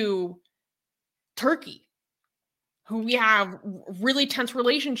to Turkey, who we have really tense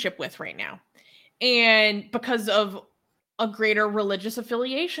relationship with right now. And because of a greater religious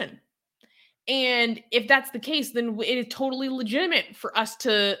affiliation. And if that's the case, then it is totally legitimate for us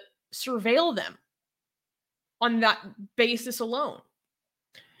to surveil them on that basis alone.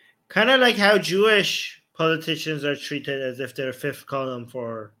 Kind of like how Jewish politicians are treated as if they're fifth column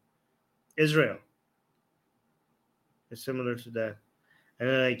for Israel. It's similar to that.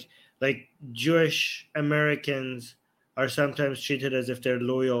 And like Jewish Americans are sometimes treated as if they're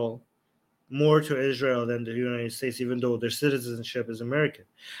loyal more to Israel than the United States, even though their citizenship is American.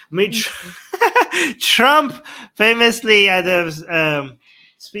 I mean, Trump famously at a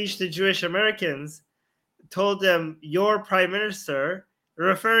speech to Jewish Americans told them, your prime minister,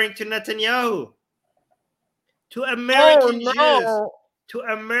 referring to Netanyahu. To American Jews. To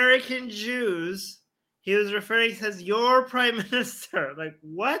American Jews, he was referring to as your prime minister. Like,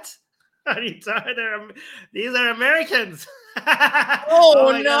 what? Are you talking? These are Americans.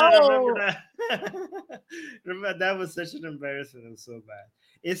 Oh no! God, I remember that. Remember, that was such an embarrassment. It was so bad.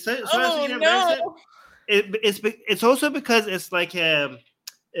 It's such an embarrassment. It's also because it's like a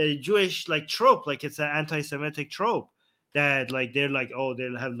Jewish like trope, like it's an anti-Semitic trope that like they're like, oh,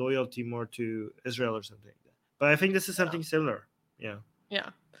 they'll have loyalty more to Israel or something. But I think this is something similar. Yeah. Yeah.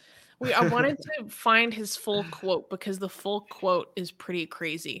 I wanted to find his full quote because the full quote is pretty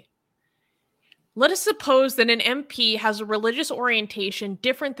crazy. Let us suppose that an MP has a religious orientation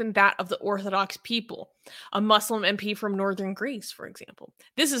different than that of the Orthodox people, a Muslim MP from northern Greece, for example.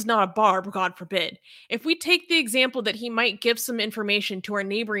 This is not a barb, God forbid. If we take the example that he might give some information to our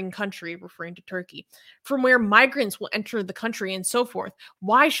neighboring country, referring to Turkey, from where migrants will enter the country and so forth,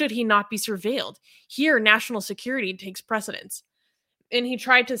 why should he not be surveilled? Here, national security takes precedence. And he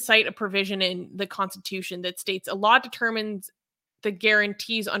tried to cite a provision in the Constitution that states a law determines the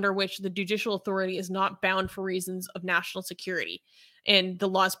guarantees under which the judicial authority is not bound for reasons of national security, and the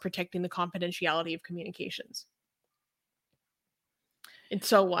laws protecting the confidentiality of communications. It's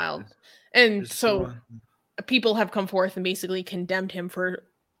so wild. And so people have come forth and basically condemned him for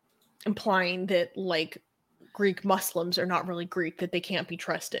implying that, like, Greek Muslims are not really Greek, that they can't be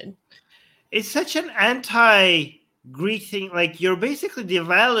trusted. It's such an anti-Greek thing. Like, you're basically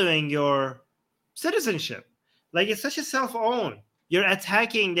devaluing your citizenship. Like, it's such a self-own. You're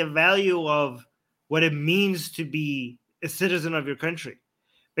attacking the value of what it means to be a citizen of your country.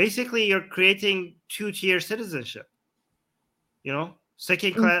 Basically, you're creating two-tier citizenship. You know,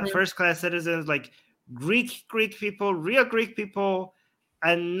 second class, first class citizens, like Greek people, real Greek people,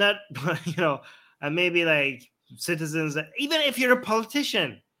 and not, and maybe like citizens. Even if you're a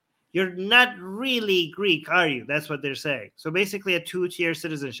politician, you're not really Greek, are you? That's what they're saying. So basically, a two-tier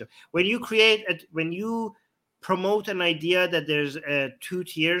citizenship. When you promote an idea that there's two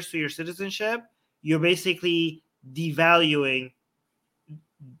tiers to your citizenship, you're basically devaluing,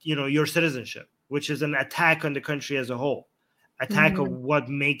 your citizenship, which is an attack on the country as a whole, attack of what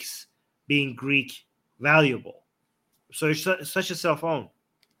makes being Greek valuable. So it's such a self-own.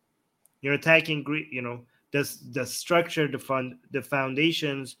 You're attacking Greek, the structure, the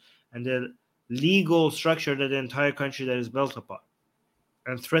foundations, and the legal structure that the entire country that is built upon,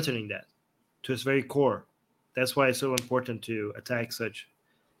 and threatening that to its very core. That's why it's so important to attack such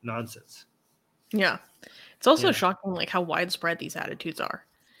nonsense. Yeah. It's also shocking, like, how widespread these attitudes are.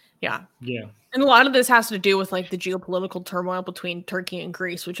 Yeah. Yeah. And a lot of this has to do with, like, the geopolitical turmoil between Turkey and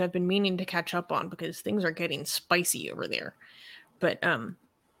Greece, which I've been meaning to catch up on because things are getting spicy over there. But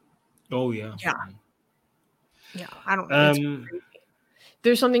oh yeah. Yeah, I don't know. It's crazy.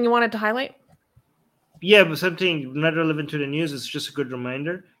 There's something you wanted to highlight? Yeah, but something not relevant to the news. It's just a good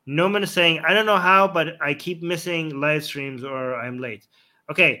reminder. Noman is saying, I don't know how, but I keep missing live streams or I'm late.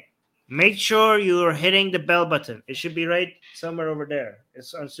 Okay, make sure you're hitting the bell button. It should be right somewhere over there.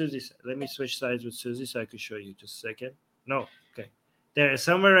 It's on Susie's side. Let me switch sides with Susie so I can show you. Just a second. No, okay. There is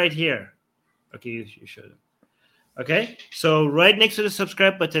somewhere right here. Okay, you show them. Okay, so right next to the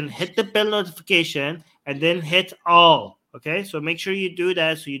subscribe button, hit the bell notification and then hit all. Okay, so make sure you do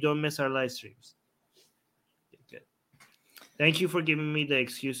that so you don't miss our live streams. Good. Thank you for giving me the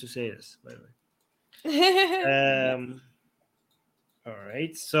excuse to say this, by the way. All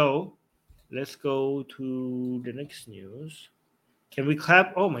right, so let's go to the next news. Can we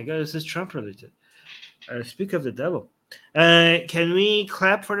clap? Oh my God, this is Trump related. Speak of the devil. Can we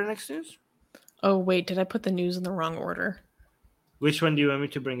clap for the next news? Oh, wait, did I put the news in the wrong order? Which one do you want me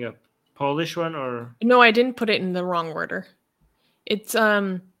to bring up? Polish one or? No, I didn't put it in the wrong order. It's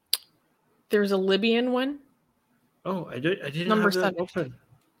there's a Libyan one. Oh, I didn't Number have that 7. open.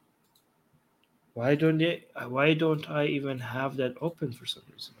 Why don't I even have that open for some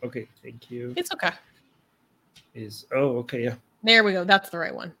reason? Okay, thank you. It's okay. Okay, yeah. There we go. That's the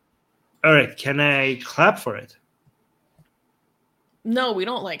right one. All right, can I clap for it? No, we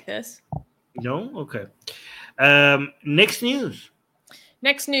don't like this. No? Okay. Next news.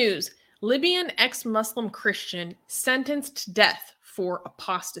 Libyan ex-Muslim Christian sentenced to death for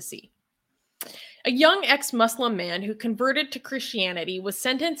apostasy. A young ex-Muslim man who converted to Christianity was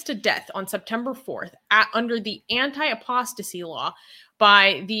sentenced to death on September 4th under the anti-apostasy law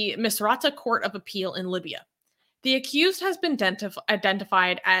by the Misrata Court of Appeal in Libya. The accused has been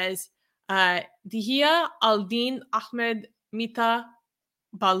identified as Dihya al-Din Ahmed Mita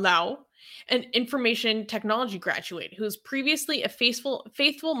Balau, an information technology graduate who was previously a faithful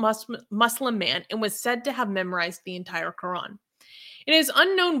Muslim man and was said to have memorized the entire Quran. It is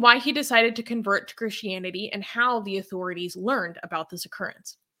unknown why he decided to convert to Christianity and how the authorities learned about this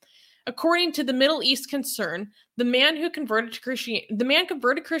occurrence. According to the Middle East Concern, the man converted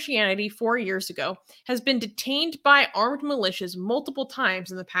Christianity 4 years ago has been detained by armed militias multiple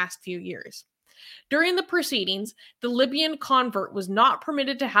times in the past few years. During the proceedings, the Libyan convert was not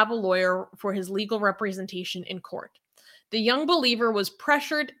permitted to have a lawyer for his legal representation in court. The young believer was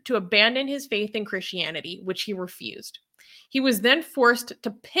pressured to abandon his faith in Christianity, which he refused. He was then forced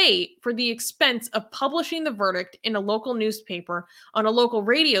to pay for the expense of publishing the verdict in a local newspaper, on a local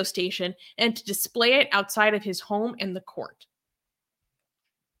radio station, and to display it outside of his home and the court.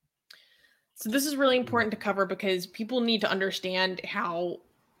 So this is really important to cover because people need to understand how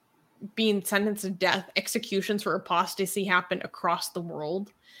being sentenced to death, executions for apostasy happen across the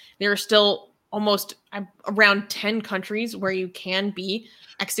world. There are still almost around 10 countries where you can be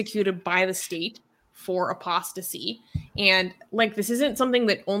executed by the state for apostasy. And like, this isn't something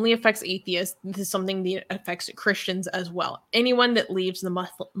that only affects atheists. This is something that affects Christians as well. Anyone that leaves the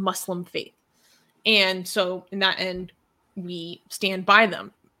Muslim faith. And so in that end, we stand by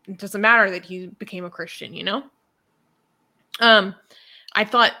them. It doesn't matter that he became a Christian, you know? I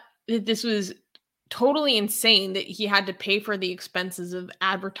thought that this was totally insane that he had to pay for the expenses of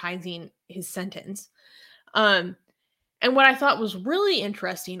advertising his sentence. And what I thought was really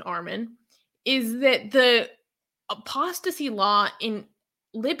interesting, Armin, is that the apostasy law in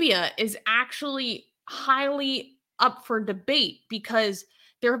Libya is actually highly up for debate because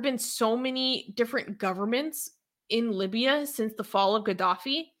there have been so many different governments in Libya since the fall of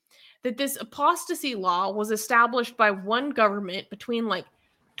Gaddafi that this apostasy law was established by one government between like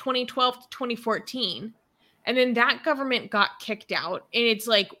 2012 to 2014. And then that government got kicked out and it's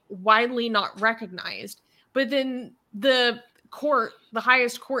like widely not recognized. But then the court, the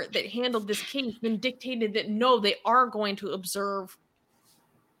highest court that handled this case, then dictated that no, they are going to observe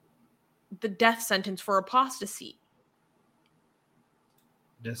the death sentence for apostasy.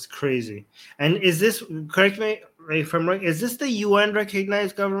 That's crazy. And is this, correct me if I'm wrong, is this the UN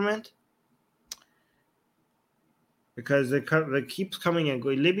recognized government? Because it keeps coming and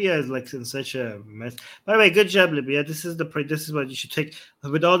going. Libya is like in such a mess. By the way, good job, Libya. This is what you should take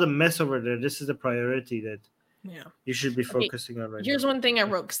with all the mess over there. This is the priority that you should be focusing on right Here's now. one thing I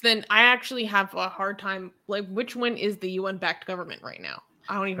wrote, because then I actually have a hard time. Like, which one is the UN-backed government right now?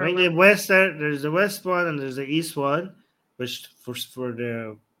 I don't even remember. There's the west one and there's the east one, which for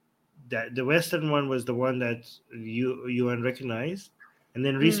the western one was the one that UN recognized. And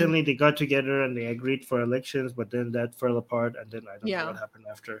then recently they got together and they agreed for elections, but then that fell apart. And then I don't know what happened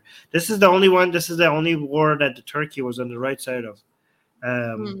after. This is the only one. This is the only war that Turkey was on the right side of.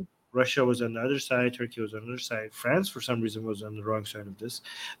 Russia was on the other side. Turkey was on the other side. France, for some reason, was on the wrong side of this.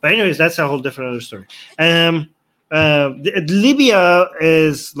 But anyways, that's a whole different other story. Libya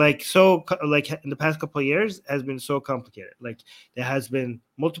is like in the past couple of years has been so complicated. Like there has been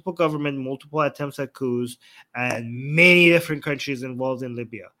multiple government, multiple attempts at coups, and many different countries involved in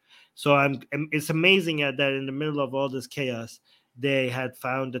Libya. So it's amazing that in the middle of all this chaos, they had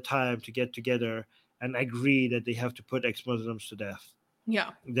found the time to get together and agree that they have to put ex-Muslims to death.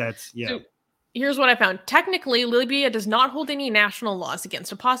 So here's what I found. Technically, Libya does not hold any national laws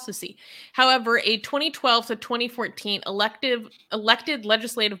against apostasy. However, a 2012 to 2014 elected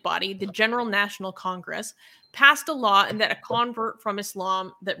legislative body, the General National Congress, passed a law in that a convert from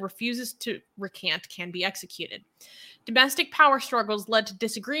Islam that refuses to recant can be executed. Domestic power struggles led to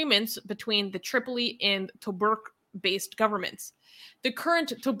disagreements between the Tripoli and Tobruk-based governments. The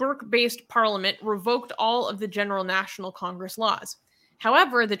current Tobruk-based parliament revoked all of the General National Congress laws.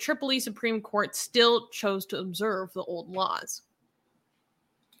 However, the Tripoli Supreme Court still chose to observe the old laws.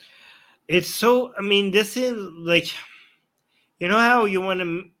 It's so, this is like, you know how you want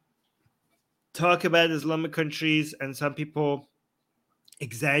to talk about Islamic countries and some people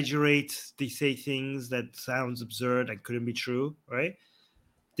exaggerate, they say things that sounds absurd and couldn't be true, right?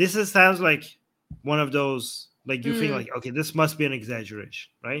 This sounds like one of those, like you think like, okay, this must be an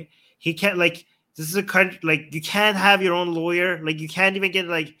exaggeration, right? He can't, like, this is a country, like, you can't have your own lawyer. Like, you can't even get,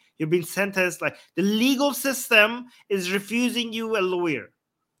 like, you're being sentenced. Like, the legal system is refusing you a lawyer,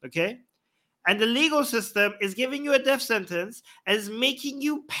 okay? And the legal system is giving you a death sentence and is making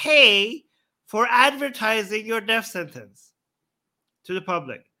you pay for advertising your death sentence to the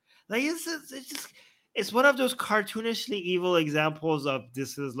public. Like, it's one of those cartoonishly evil examples of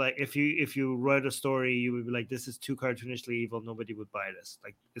this is like, if you write a story, you would be like, this is too cartoonishly evil. Nobody would buy this.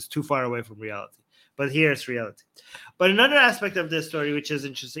 Like, it's too far away from reality. But here it's reality. But another aspect of this story, which is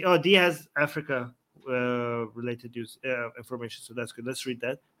interesting. Oh, D has Africa related news information, so that's good. Let's read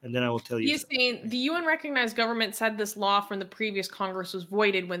that, and then I will tell you. He's saying the UN recognized government said this law from the previous Congress was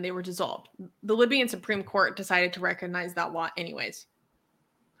voided when they were dissolved. The Libyan Supreme Court decided to recognize that law anyways.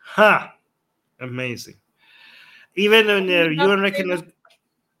 Ha! Amazing. Even when the UN recognized,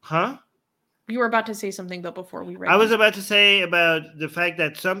 You were about to say something though before we read. I was about to say about the fact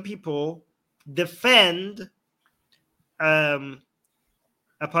that some people defend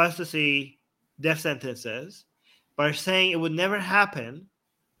apostasy death sentences by saying it would never happen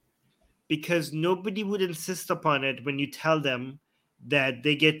because nobody would insist upon it when you tell them that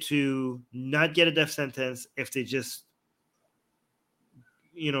they get to not get a death sentence if they just,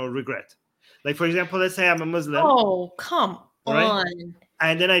 regret. Like, for example, let's say I'm a Muslim. Oh, come on.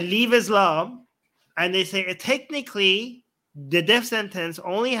 and then I leave Islam, and they say technically the death sentence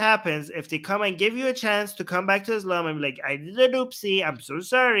only happens if they come and give you a chance to come back to Islam and be like, I did an oopsie, I'm so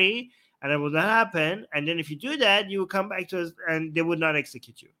sorry, and it will not happen. And then if you do that, you will come back to us and they would not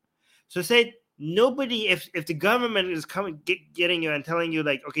execute you. So say nobody, if the government is coming getting you and telling you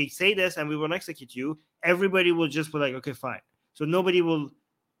like, okay, say this and we won't execute you, everybody will just be like, okay, fine. So nobody will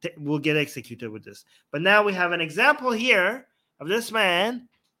get executed with this. But now we have an example here of this man,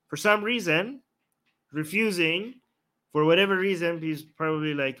 for some reason, refusing, for whatever reason, he's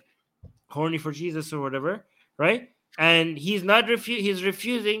probably like horny for Jesus or whatever, right? And he's not he's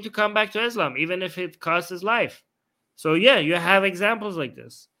refusing to come back to Islam, even if it costs his life. So yeah, you have examples like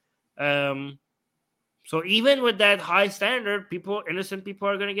this. So even with that high standard, innocent people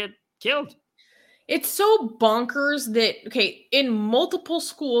are going to get killed. It's so bonkers that, okay, in multiple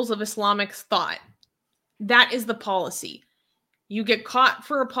schools of Islamic thought, that is the policy. You get caught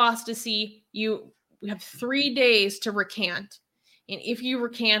for apostasy, you have 3 days to recant. And if you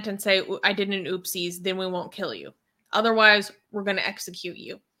recant and say, I did an oopsies, then we won't kill you. Otherwise, we're going to execute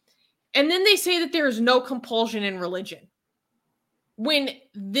you. And then they say that there is no compulsion in religion, when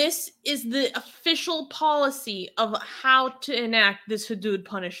this is the official policy of how to enact this hudud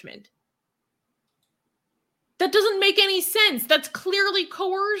punishment. That doesn't make any sense. That's clearly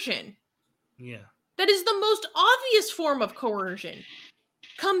coercion. Yeah. That is the most obvious form of coercion.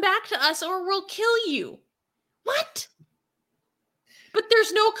 Come back to us or we'll kill you. What? But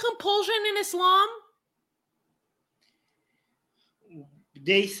there's no compulsion in Islam?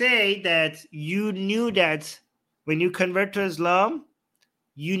 They say that you knew that when you convert to Islam,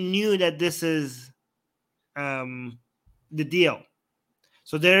 you knew that this is the deal.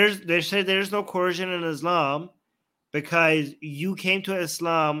 So they say there's no coercion in Islam because you came to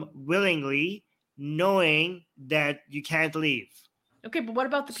Islam willingly, knowing that you can't leave. Okay, but what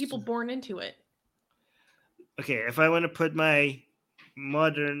about the people born into it? Okay, if I want to put my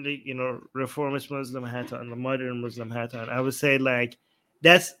modern, reformist Muslim hat on, the modern Muslim hat on, I would say like,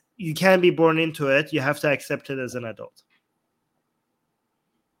 you can't be born into it. You have to accept it as an adult.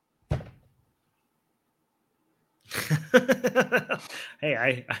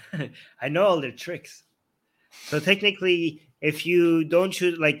 Hey, I know all their tricks. So technically, if you don't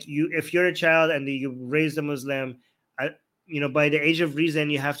choose, if you're a child and you raised a Muslim, by the age of reason,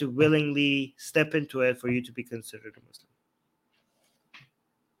 you have to willingly step into it for you to be considered a Muslim.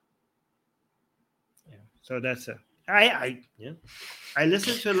 Yeah. So that's it. I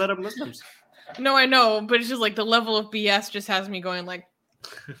listen to a lot of Muslims. No, I know, but it's just like the level of BS just has me going like,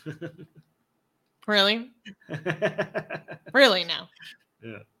 really? Really now?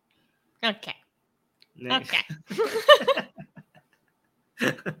 Yeah. Okay. Nice. Okay.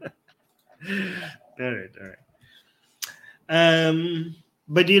 All right.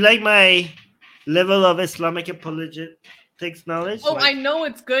 But do you like my level of Islamic apologetics knowledge? Oh, I know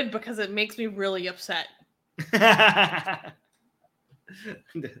it's good because it makes me really upset.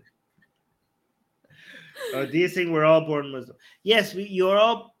 Oh, do you think we're all born Muslim? Yes, we're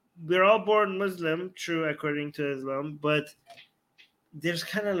all born Muslim, true, according to Islam, but there's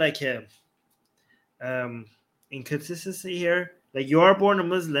kind of like a inconsistency here. Like, you are born a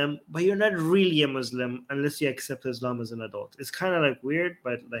Muslim, but you're not really a Muslim unless you accept Islam as an adult. It's kind of like weird,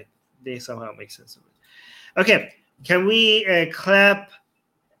 but like they somehow make sense of it. Okay, can we clap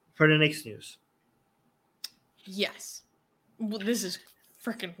for the next news? Yes. Well, this is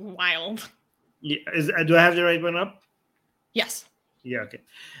freaking wild. Yeah, do I have the right one up? Yes. Yeah, okay.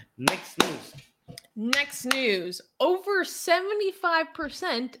 Next news. Over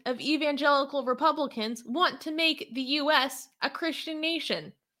 75% of evangelical Republicans want to make the U.S. a Christian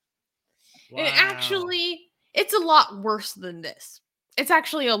nation. Wow. And actually, it's a lot worse than this. It's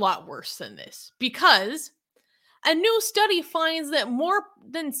actually a lot worse than this because a new study finds that more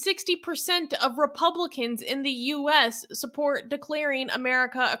than 60% of Republicans in the U.S. support declaring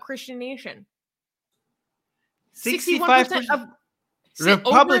America a Christian nation. 65% of Republicans.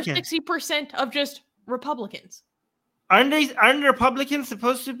 Over 60% of just Republicans. Aren't Republicans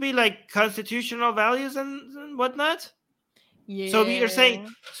supposed to be like constitutional values and whatnot? Yeah. So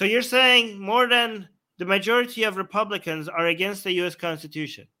you're saying more than the majority of Republicans are against the U.S.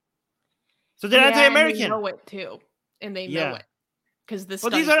 Constitution. So they're anti-American. And they know it too, and they know it because this.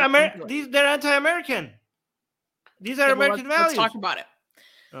 Well, they're anti-American. These are American values. Let's talk about it.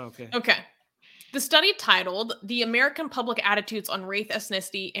 Okay. The study, titled "The American Public Attitudes on Race,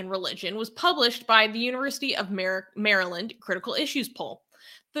 Ethnicity, and Religion," was published by the University of Maryland Critical Issues Poll.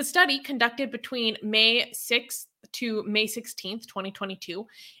 The study, conducted between May 6th to May 16th, 2022,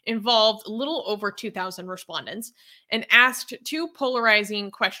 involved a little over 2,000 respondents and asked two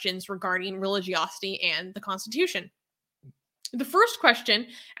polarizing questions regarding religiosity and the Constitution. The first question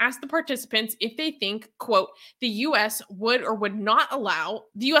asked the participants if they think, quote, the U.S. would or would not allow,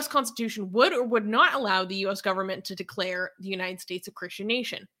 the U.S. Constitution would or would not allow the U.S. government to declare the United States a Christian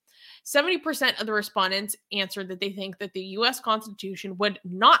nation. 70% of the respondents answered that they think that the U.S. Constitution would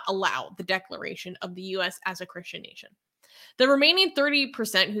not allow the declaration of the U.S. as a Christian nation. The remaining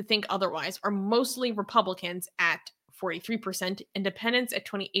 30% who think otherwise are mostly Republicans at 43%, independents at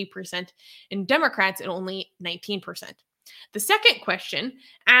 28%, and Democrats at only 19%. The second question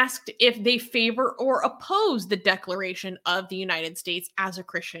asked if they favor or oppose the declaration of the United States as a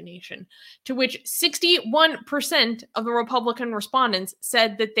Christian nation, to which 61% of the Republican respondents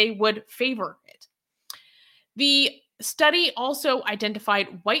said that they would favor it. The study also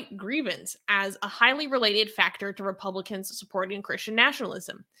identified white grievance as a highly related factor to Republicans supporting Christian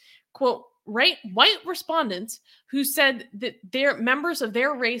nationalism. Quote, white respondents who said that their members of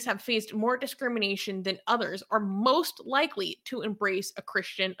their race have faced more discrimination than others are most likely to embrace a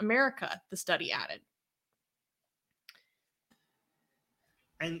Christian America, the study added.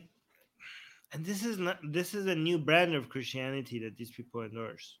 And this is a new brand of Christianity that these people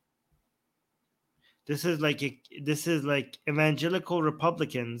endorse. This is like evangelical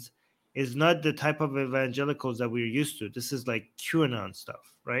Republicans is not the type of evangelicals that we're used to. This is like QAnon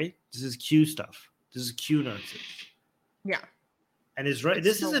stuff, right? This is Q stuff. This is Q nonsense. Yeah. And it's right.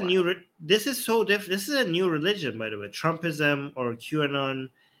 This is a new. This is so different. This is a new religion, by the way. Trumpism or QAnon.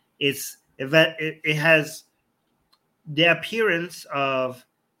 It has the appearance of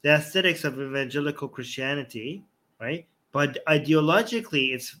the aesthetics of evangelical Christianity, right? But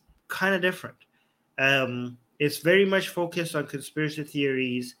ideologically, it's kind of different. It's very much focused on conspiracy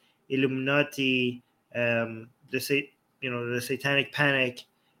theories, Illuminati, the Satanic Panic,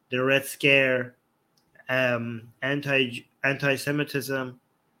 the Red Scare, anti-Semitism,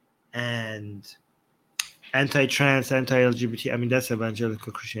 and anti-trans, anti-LGBT. I mean, that's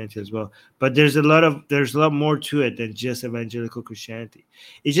evangelical Christianity as well. But there's a lot more to it than just evangelical Christianity.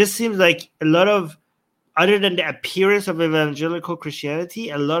 It just seems like a lot of, other than the appearance of evangelical Christianity,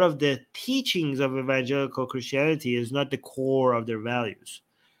 a lot of the teachings of evangelical Christianity is not the core of their values.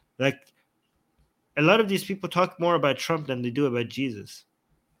 Like, a lot of these people talk more about Trump than they do about Jesus.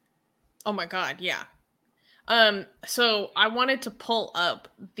 Oh my God, yeah. So I wanted to pull up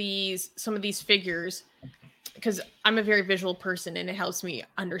some of these figures because I'm a very visual person and it helps me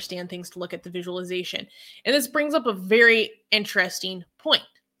understand things to look at the visualization. And this brings up a very interesting point.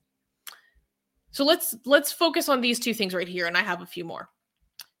 So let's focus on these two things right here, and I have a few more.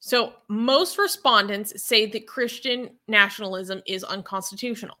 So most respondents say that Christian nationalism is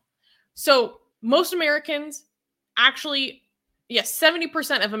unconstitutional. So most Americans actually, yes,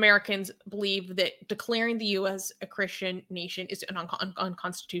 70% of Americans believe that declaring the U.S. a Christian nation is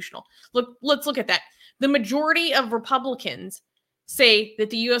unconstitutional. Let's look at that. The majority of Republicans say that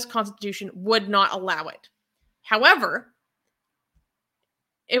the U.S. Constitution would not allow it. However,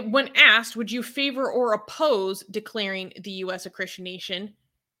 when asked, would you favor or oppose declaring the U.S. a Christian nation,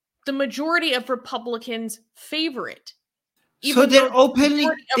 the majority of Republicans favor it. So they're openly...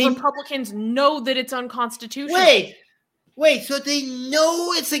 Republicans know that it's unconstitutional. Wait, so they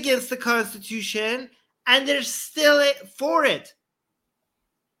know it's against the Constitution and they're still for it.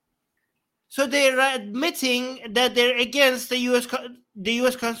 So they're admitting that they're against the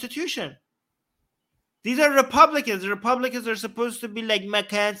U.S. Constitution. These are Republicans. The Republicans are supposed to be like my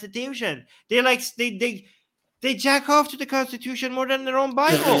Constitution. They're like they jack off to the Constitution more than their own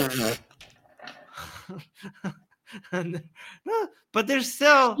Bible. No, but they're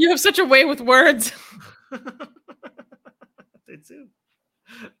still... You have such a way with words. They do.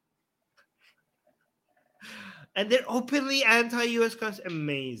 And they're openly anti-U.S.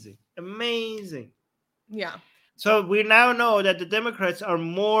 Constitution. Amazing. Yeah. So we now know that the Democrats are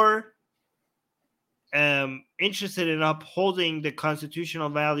more interested in upholding the constitutional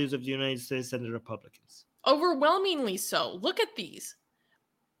values of the United States than the Republicans. Overwhelmingly so. Look at these.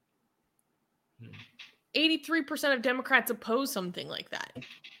 83% of Democrats oppose something like that,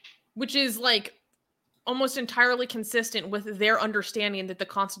 which is like almost entirely consistent with their understanding that the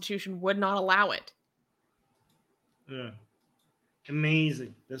Constitution would not allow it. Yeah.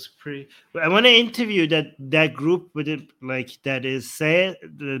 Amazing. That's pretty... I want to interview that group with it, like that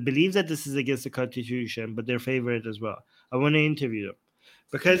believes that this is against the Constitution, but they're favorite as well. I want to interview them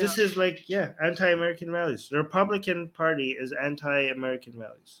because this is like, anti-American values. The Republican Party is anti-American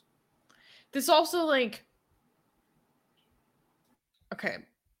values. This also okay.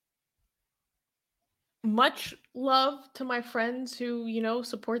 Much love to my friends who,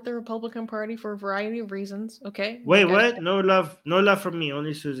 support the Republican Party for a variety of reasons. Okay, Wait, like what? No love from me.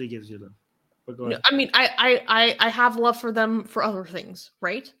 Only Susie gives you love. But go no, ahead. I mean, I have love for them for other things,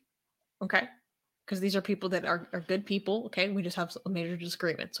 right? Okay, because these are people that are good people. Okay, we just have major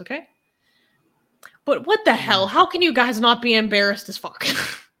disagreements. Okay, but what the hell? How can you guys not be embarrassed as fuck?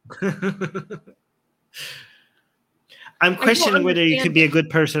 I'm I don't questioning whether you could understand be a it. good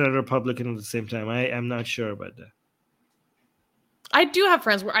person and a Republican at the same time. I'm not sure about that. I do have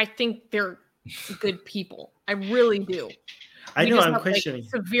friends where I think they're good people. I really do. I We know just I'm have like questioning.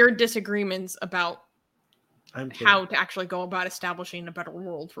 severe disagreements about I'm kidding. how to actually go about establishing a better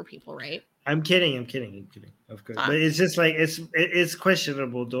world for people, right? I'm kidding. I'm kidding. I'm kidding. Of course, but Ah, it's just like it's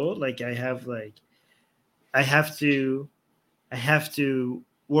questionable though. Like I have to I have to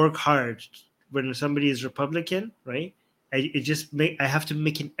work hard when somebody is Republican, right? I have to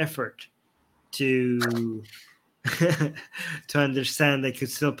make an effort to to understand they could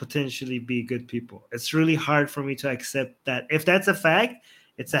still potentially be good people. It's really hard for me to accept that. If that's a fact,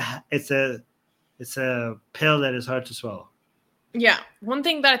 it's a pill that is hard to swallow. yeah. One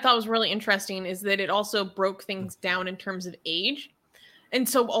thing that I thought was really interesting is that it also broke things down in terms of age. And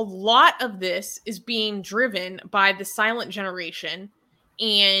so a lot of this is being driven by the silent generation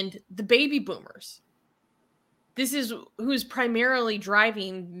and the baby boomers. This is who's primarily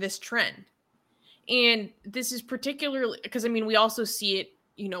driving this trend. And this is particularly because, I mean, we also see it,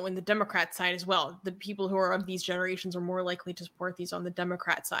 in the Democrat side as well. The people who are of these generations are more likely to support these on the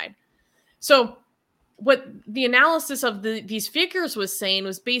Democrat side. So, what the analysis of these figures was saying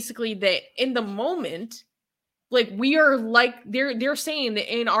was basically that in the moment, like we are like they're saying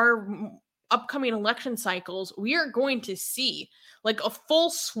that in our upcoming election cycles, we are going to see like a full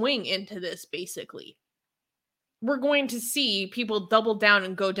swing into this. Basically, we're going to see people double down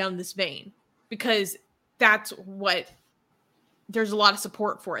and go down this vein because that's what there's a lot of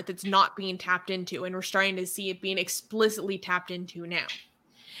support for it that's not being tapped into, and we're starting to see it being explicitly tapped into now.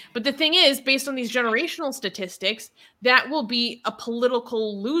 But the thing is, based on these generational statistics, that will be a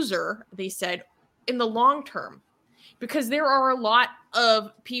political loser, they said, in the long term, because there are a lot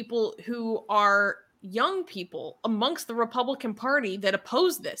of people who are young people amongst the Republican Party that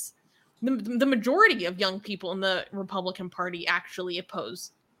oppose this. The majority of young people in the Republican Party actually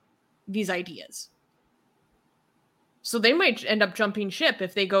oppose these ideas. So they might end up jumping ship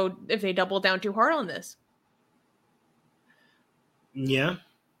if they double down too hard on this. Yeah,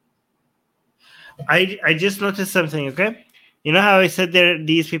 I just noticed something. Okay, you know how I said there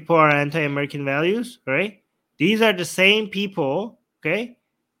these people are anti-American values, right? These are the same people, okay,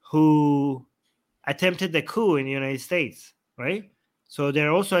 who attempted the coup in the United States, right? So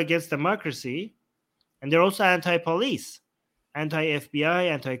they're also against democracy, and they're also anti-police, anti-FBI,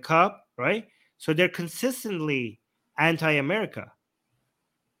 anti-cop, right? So they're consistently anti-America.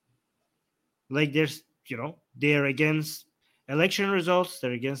 Like they're against election results,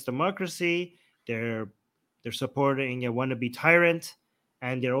 they're against democracy, they're they're supporting a wannabe tyrant,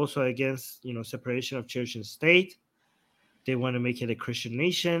 and they're also against separation of church and state. They want to make it a Christian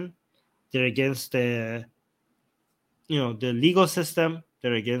nation. They're against the legal system.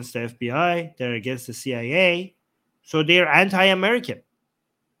 They're against the FBI. They're against the CIA. So they're anti-American.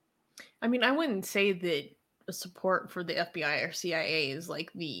 I mean, I wouldn't say that support for the FBI or CIA is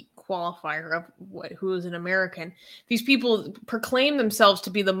like the qualifier of who is an American. These people proclaim themselves to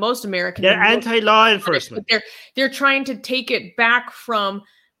be the most American, the They're most anti-law honest, but enforcement. they're trying to take it back from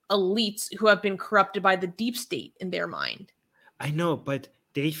elites who have been corrupted by the deep state in their mind. I know, but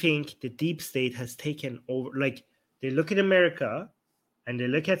they think the deep state has taken over. Like they look at America and they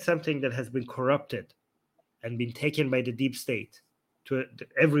look at something that has been corrupted and been taken by the deep state to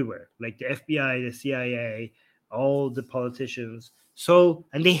everywhere, like the FBI, the CIA, all the politicians. So,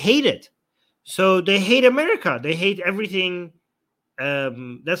 and they hate it. So they hate America. They hate everything.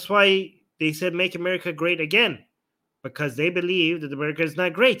 That's why they said "Make America Great Again," because they believe that America is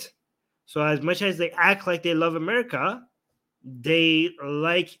not great. So, as much as they act like they love America, they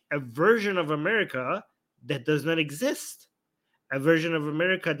like a version of America that does not exist. A version of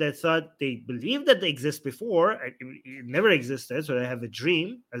America that thought they believed that they exist before. It never existed. So they have a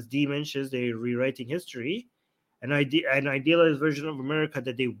dream. As Dee mentions, they're rewriting history. An idealized version of America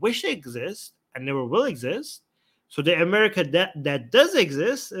that they wish exists and never will exist. So the America that does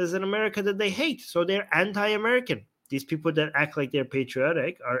exist is an America that they hate. So they're anti-American. These people that act like they're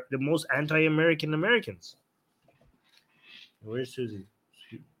patriotic are the most anti-American Americans. Where's Susie?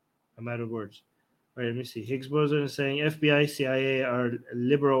 I'm out of words. All right, let me see. Higgs boson is saying FBI, CIA are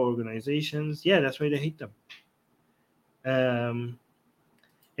liberal organizations. Yeah, that's why they hate them. Um,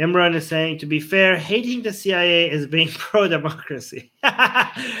 Imran is saying, to be fair, hating the CIA is being pro-democracy.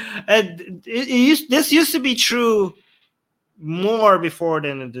 And this used to be true more before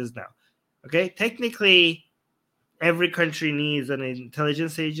than it is now. Okay, technically, every country needs an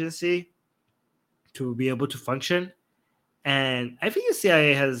intelligence agency to be able to function, and I think the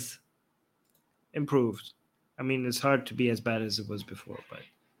CIA has improved. I mean, it's hard to be as bad as it was before, but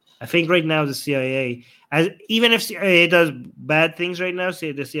I think right now the CIA, as even if CIA does bad things right now,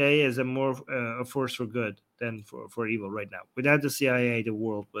 say the CIA is a more a force for good than for evil right now. Without the CIA, the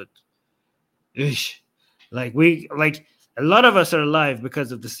world would, ish, like a lot of us are alive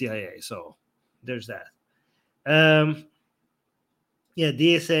because of the CIA. So there's that. Um, yeah,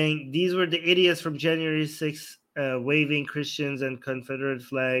 D is saying these were the idiots from January 6th waving Christians and Confederate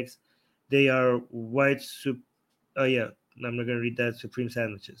flags. They are white oh yeah, I'm not gonna read that. Supreme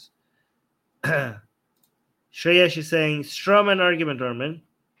sandwiches. Shreya, she's saying strawman argument, Armin.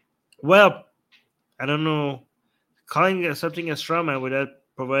 Well, I don't know. Calling something a strawman without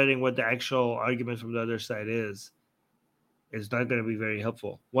providing what the actual argument from the other side is not going to be very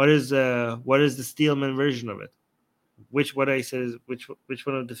helpful. What is the Steelman version of it? What I said is which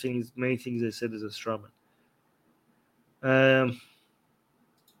one of the things many things I said is a strawman.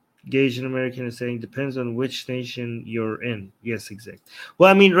 Gage American is saying depends on which nation you're in. Yes, exactly. Well,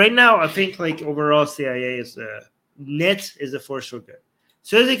 I mean, right now I think like overall CIA is net is a force for good.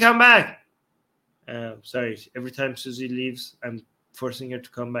 Susie, come back. Sorry, every time Susie leaves, I'm forcing her to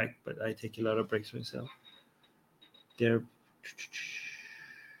come back, but I take a lot of breaks myself. There.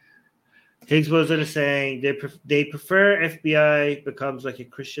 Higgs wasn't saying they prefer FBI becomes like a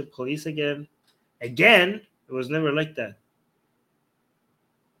Christian police again. Again, it was never like that.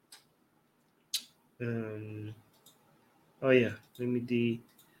 Oh yeah, let me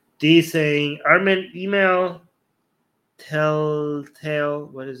D saying Armin email telltale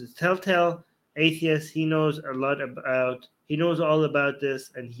what is it? Telltale atheist. He knows all about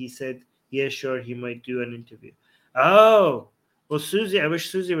this, and he said yeah sure he might do an interview. Oh well, Susie, I wish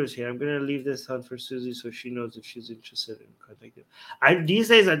Susie was here. I'm gonna leave this on for Susie so she knows if she's interested in contacting. These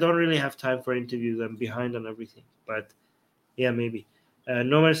days I don't really have time for interviews. I'm behind on everything, but yeah, maybe.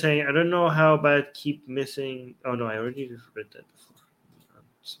 No one's saying I don't know how about keep missing. Oh no, I already read that before.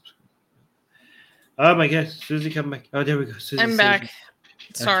 Oh my gosh, Susie, come back. Oh, there we go. Susie, I'm back.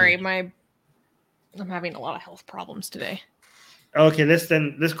 Sorry, okay. I'm having a lot of health problems today. Okay,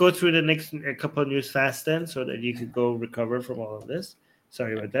 let's go through the next couple of news fast then, so that you could go recover from all of this.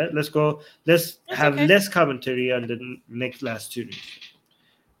 Sorry about that. Let's go. Let's have less commentary on the last two news.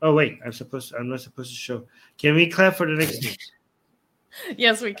 Oh wait, I'm not supposed to show. Can we clap for the next news?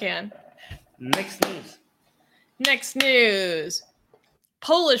 Yes, we can. Next news.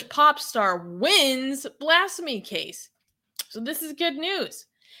 Polish pop star wins blasphemy case. So this is good news.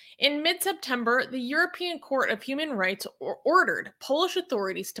 In mid-September, the European Court of Human Rights ordered Polish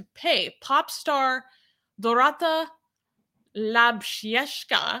authorities to pay pop star Dorota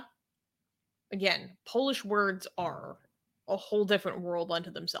Labsiewska. Again, Polish words are a whole different world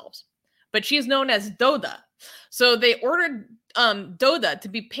unto themselves. But she is known as Doda. So they ordered Doda to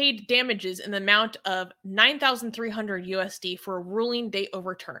be paid damages in the amount of 9,300 USD for a ruling they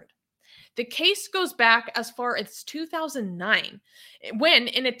overturned. The case goes back as far as 2009, when,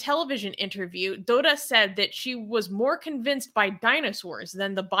 in a television interview, Doda said that she was more convinced by dinosaurs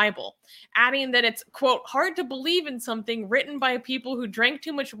than the Bible, adding that it's, quote, hard to believe in something written by people who drank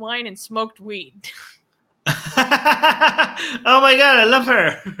too much wine and smoked weed. Oh my god, I love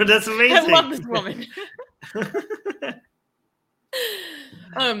her. That's amazing. I love this woman.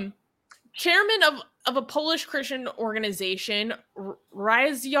 Chairman of a Polish Christian organization,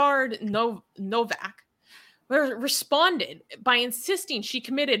 Ryszard Nowak, responded by insisting she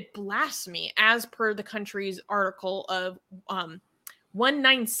committed blasphemy as per the country's article of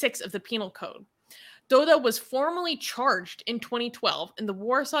 196 of the Penal Code. Doda was formally charged in 2012, and the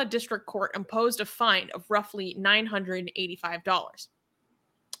Warsaw District Court imposed a fine of roughly $985.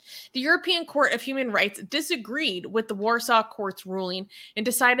 The European Court of Human Rights disagreed with the Warsaw Court's ruling and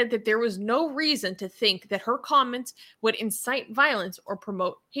decided that there was no reason to think that her comments would incite violence or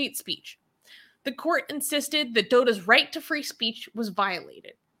promote hate speech. The court insisted that Doda's right to free speech was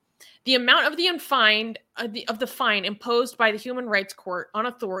violated. The amount of the fine imposed by the Human Rights Court on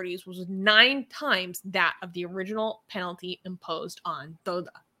authorities was 9 times that of the original penalty imposed on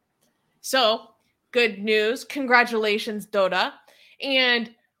Doda. So, good news. Congratulations, Doda.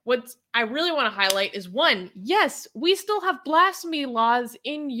 And what I really want to highlight is, one, yes, we still have blasphemy laws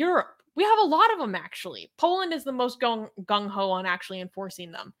in Europe. We have a lot of them, actually. Poland is the most gung-ho on actually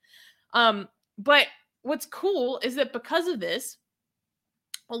enforcing them. But what's cool is that because of this,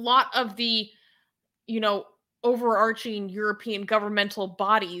 a lot of the, you know, overarching European governmental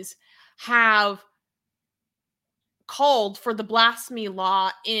bodies have called for the blasphemy law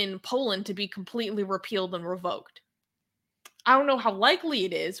in Poland to be completely repealed and revoked. I don't know how likely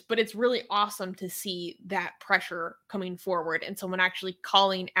it is, but it's really awesome to see that pressure coming forward and someone actually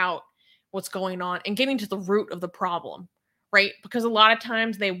calling out what's going on and getting to the root of the problem, right? Because a lot of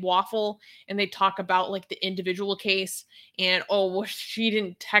times they waffle and they talk about like the individual case and, oh, well, she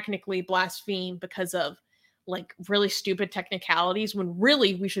didn't technically blaspheme because of like really stupid technicalities, when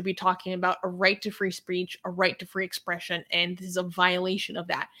really we should be talking about a right to free speech, a right to free expression, and this is a violation of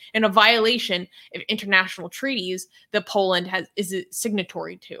that, and a violation of international treaties that Poland is a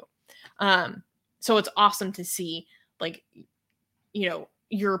signatory to. So it's awesome to see, like, you know,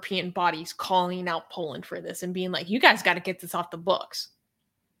 European bodies calling out Poland for this and being like, you guys got to get this off the books.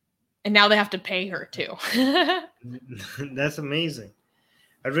 And now they have to pay her too. That's amazing.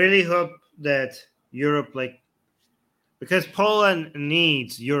 I really hope that Europe, like, because Poland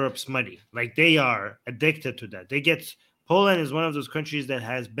needs Europe's money. Like, they are addicted to that. Poland is one of those countries that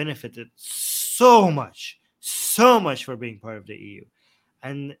has benefited so much for being part of the EU.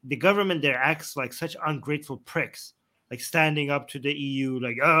 And the government there acts like such ungrateful pricks, like standing up to the EU,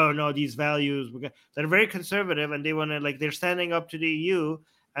 like, oh no, these values, they're very conservative, and they want to, like, they're standing up to the EU,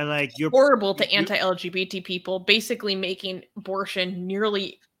 and like, you're horrible to anti-LGBT people, basically making abortion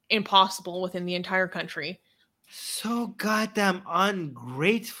nearly impossible within the entire country. So goddamn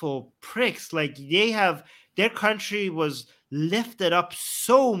ungrateful pricks. Like, their country was lifted up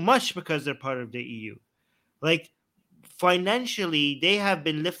so much because they're part of the EU. Like, financially, they have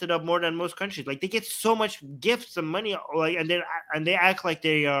been lifted up more than most countries. Like, they get so much gifts and money, like, and they act like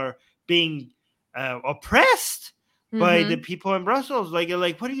they are being oppressed by the people in Brussels. Like, you're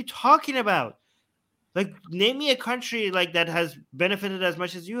like, what are you talking about? Like, name me a country like that has benefited as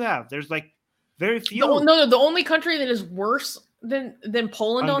much as you have. There's like very few. The only country that is worse than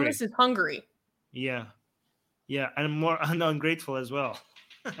Poland on this is Hungary. Yeah, and more ungrateful as well.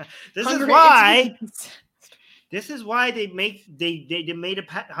 This is why they made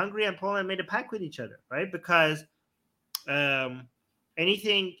Hungary and Poland made a pact with each other, right? Because any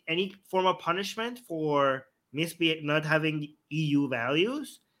form of punishment for not having EU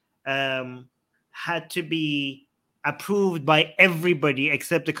values had to be approved by everybody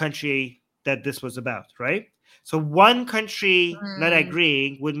except the country that this was about, right? So one country not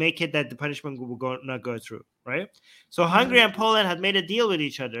agreeing would make it that the punishment will not go through, right? So Hungary and Poland had made a deal with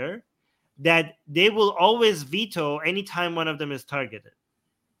each other that they will always veto anytime one of them is targeted,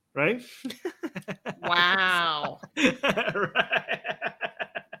 right? Wow. Right.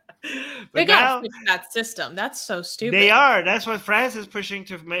 They gotta fix that system. That's so stupid. They are. That's what France is pushing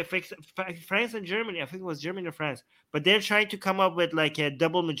to fix. France and Germany. I think it was Germany or France. But they're trying to come up with like a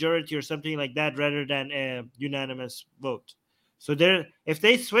double majority or something like that rather than a unanimous vote. So if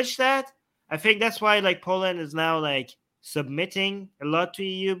they switch that, I think that's why like Poland is now like submitting a lot to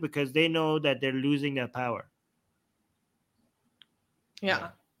EU, because they know that they're losing that power. Yeah.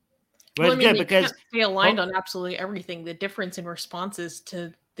 Well, it's good because can't stay aligned on absolutely everything. The difference in responses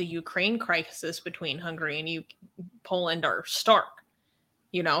to the Ukraine crisis between Hungary and Poland are stark.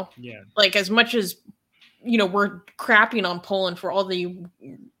 You know, like, as much as, you know, we're crapping on Poland for all the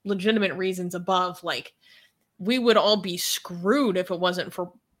legitimate reasons above, like, we would all be screwed if it wasn't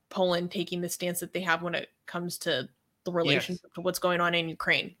for Poland taking the stance that they have when it comes to the relationship to what's going on in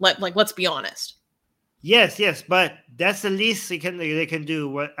Ukraine. Let's be honest. Yes, but that's the least they can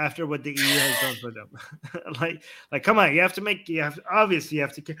do after what the EU has done for them. like, come on, you have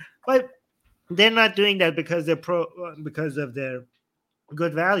to. But they're not doing that because they're because of their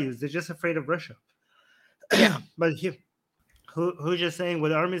good values. They're just afraid of Russia. Yeah. But who's just saying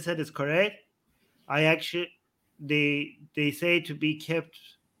what Armin said is correct? They say to be kept.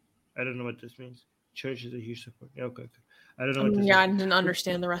 I don't know what this means. Church is a huge support. Okay. I don't know what this means. I didn't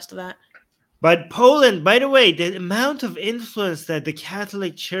understand the rest of that. But Poland, by the way, the amount of influence that the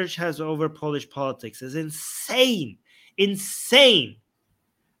Catholic Church has over Polish politics is insane.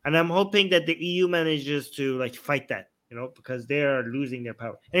 And I'm hoping that the EU manages to like fight that, you know, because they are losing their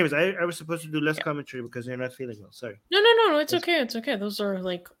power. Anyways, I was supposed to do less commentary because you're not feeling well. Sorry. No. It's okay. Those are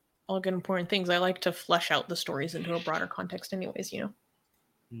like all good important things. I like to flesh out the stories into a broader context, anyways. You know.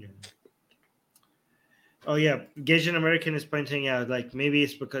 Yeah. Oh yeah, Gasian American is pointing out like maybe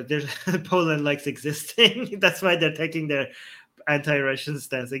it's because Poland likes existing. That's why they're taking their anti-Russian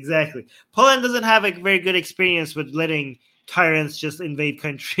stance. Exactly. Poland doesn't have a very good experience with letting tyrants just invade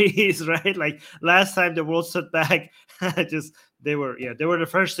countries, right? Like last time the world stood back, they were the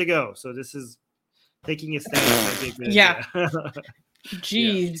first to go. So this is taking a stance. Yeah. Yeah.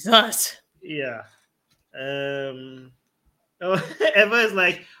 Jesus. Yeah. Oh, Eva is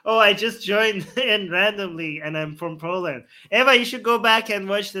like, oh, I just joined in randomly, and I'm from Poland. Eva, you should go back and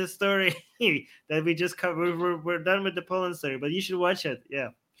watch the story that we just covered. We're done with the Poland story, but you should watch it. Yeah.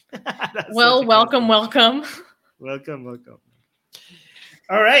 That's such Well, a welcome, classic. welcome. Welcome, welcome.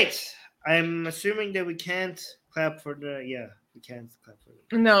 All right. I'm assuming that we can't clap for the. Yeah, we can't clap for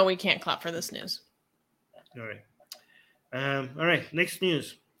the. No, we can't clap for this news. All right. All right. Next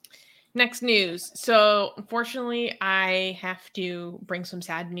news. Next news. So, unfortunately, I have to bring some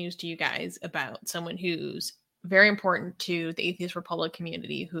sad news to you guys about someone who's very important to the Atheist Republic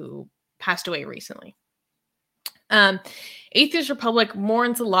community who passed away recently. Atheist Republic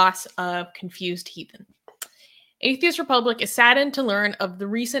mourns the loss of Confused Heathen. Atheist Republic is saddened to learn of the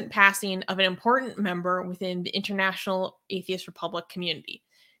recent passing of an important member within the international Atheist Republic community,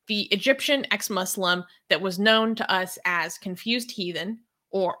 the Egyptian ex-Muslim that was known to us as Confused Heathen,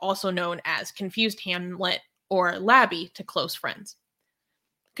 or also known as Confused Hamlet or Labby to close friends.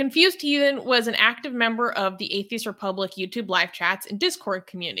 Confused Heathen was an active member of the Atheist Republic YouTube live chats and Discord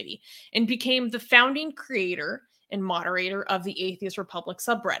community and became the founding creator and moderator of the Atheist Republic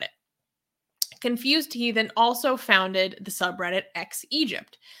subreddit. Confused Heathen also founded the subreddit Ex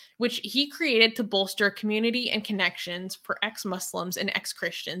Egypt, which he created to bolster community and connections for ex-Muslims and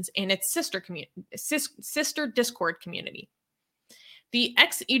ex-Christians and its sister Discord community. The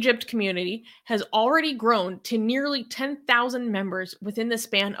ex-Egypt community has already grown to nearly 10,000 members within the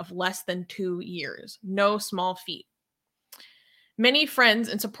span of less than 2 years. No small feat. Many friends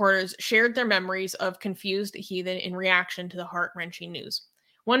and supporters shared their memories of Confused Heathen in reaction to the heart-wrenching news.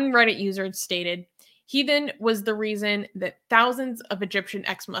 One Reddit user stated, Heathen was the reason that thousands of Egyptian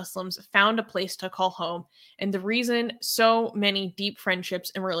ex-Muslims found a place to call home, and the reason so many deep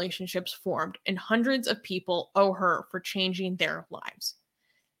friendships and relationships formed, and hundreds of people owe her for changing their lives.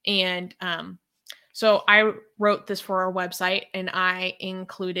 And so I wrote this for our website, and I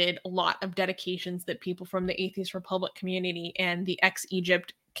included a lot of dedications that people from the Atheist Republic community and the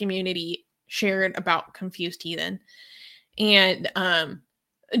ex-Egypt community shared about Confused Heathen. And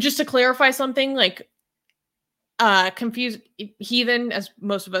just to clarify something, like Confused Heathen, as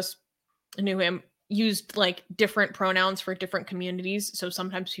most of us knew him, used like different pronouns for different communities. So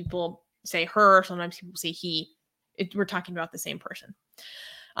sometimes people say her, sometimes people say he. We're talking about the same person.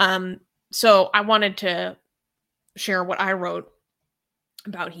 So I wanted to share what I wrote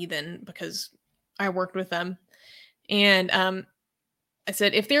about Heathen because I worked with them. And I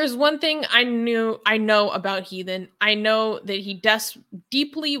said, if there's one thing I know about Heathen, I know that he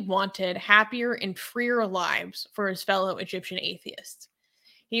deeply wanted happier and freer lives for his fellow Egyptian atheists.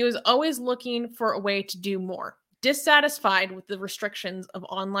 He was always looking for a way to do more, dissatisfied with the restrictions of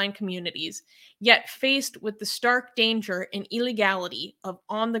online communities, yet faced with the stark danger and illegality of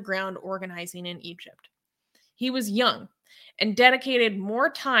on-the-ground organizing in Egypt. He was young and dedicated more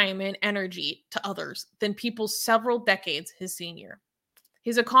time and energy to others than people several decades his senior.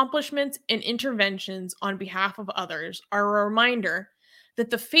 His accomplishments and interventions on behalf of others are a reminder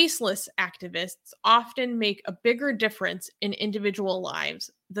that the faceless activists often make a bigger difference in individual lives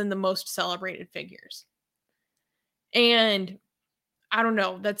than the most celebrated figures. And I don't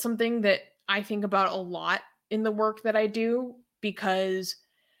know, that's something that I think about a lot in the work that I do, because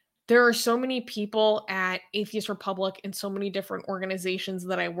there are so many people at Atheist Republic and so many different organizations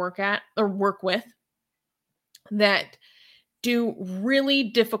that I work at or work with that do really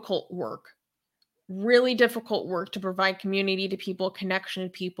difficult work to provide community to people, connection to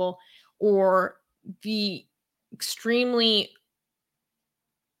people, or the extremely,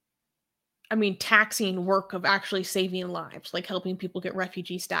 taxing work of actually saving lives, like helping people get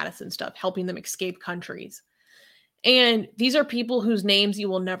refugee status and stuff, helping them escape countries. And these are people whose names you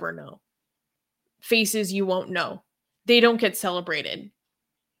will never know, faces you won't know. They don't get celebrated.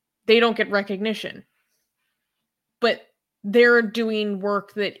 They don't get recognition. But they're doing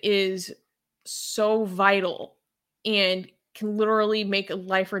work that is so vital and can literally make a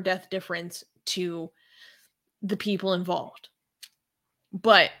life or death difference to the people involved.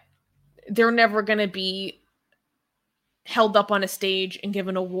 But they're never going to be held up on a stage and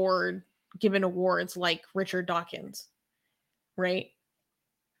given awards like Richard Dawkins, right?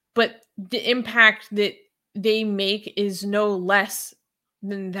 But the impact that they make is no less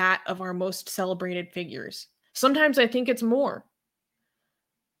than that of our most celebrated figures. Sometimes I think it's more.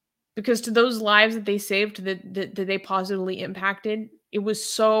 Because to those lives that they saved, that they positively impacted, it was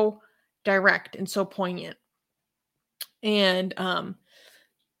so direct and so poignant. And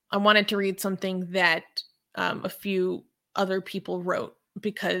I wanted to read something that a few other people wrote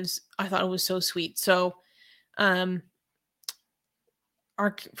because I thought it was so sweet. So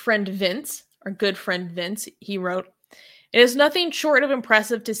our friend Vince, our good friend Vince, he wrote, "It is nothing short of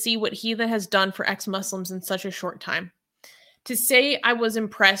impressive to see what Heathen has done for ex-Muslims in such a short time. To say I was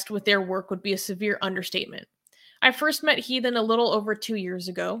impressed with their work would be a severe understatement. I first met Heathen a little over 2 years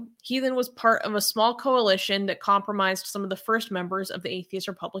ago. Heathen was part of a small coalition that compromised some of the first members of the Atheist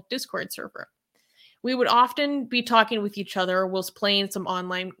Republic Discord server. We would often be talking with each other whilst playing some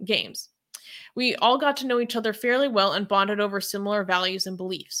online games. We all got to know each other fairly well and bonded over similar values and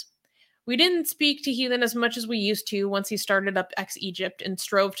beliefs. We didn't speak to Heathen as much as we used to once he started up Ex Egypt and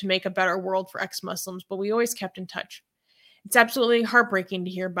strove to make a better world for ex Muslims, but we always kept in touch. It's absolutely heartbreaking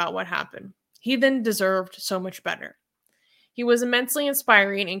to hear about what happened. Heathen deserved so much better. He was immensely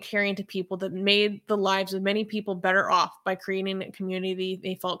inspiring and caring to people that made the lives of many people better off by creating a community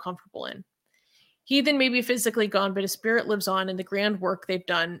they felt comfortable in. Heathen may be physically gone, but his spirit lives on in the grand work they've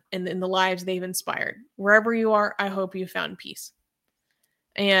done and in the lives they've inspired. Wherever you are, I hope you found peace."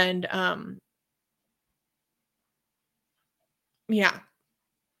 And yeah,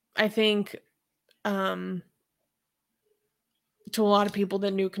 I think to a lot of people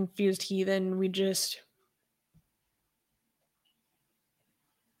that knew Confused Heathen, we just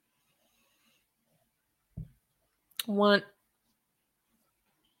want,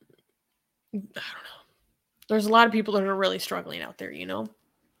 I don't know. There's a lot of people that are really struggling out there, you know?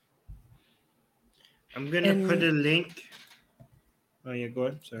 I'm gonna put a link. Oh yeah, go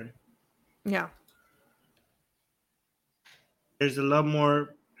ahead. Sorry. Yeah. There's a lot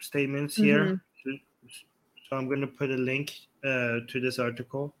more statements here, so I'm gonna put a link to this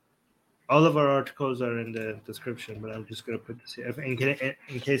article. All of our articles are in the description, but I'm just gonna put this here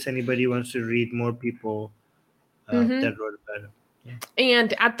in case anybody wants to read more people that wrote about it. Yeah.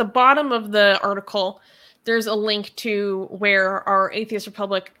 And at the bottom of the article, there's a link to where our Atheist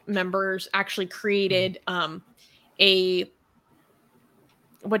Republic members actually created a,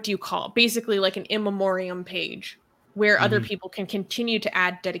 what do you call it? Basically like an in memoriam page where other people can continue to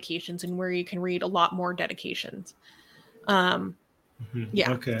add dedications and where you can read a lot more dedications.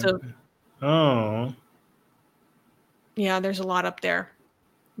 Yeah. Okay. So Oh. yeah, there's a lot up there.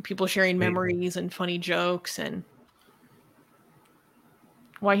 People sharing memories and funny jokes and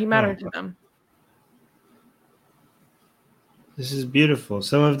why he mattered to them. This is beautiful.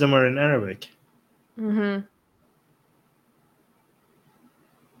 Some of them are in Arabic.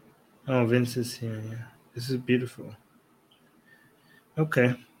 Oh, Vince is here. Yeah, this is beautiful.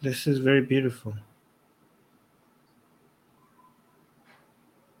 Okay, this is very beautiful.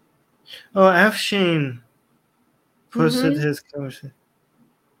 Oh, Afshin posted his conversation.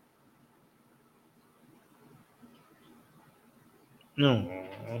 No,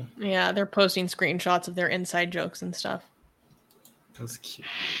 Yeah, they're posting screenshots of their inside jokes and stuff. that's cute.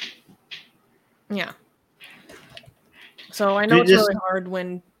 Yeah. So I know it's really hard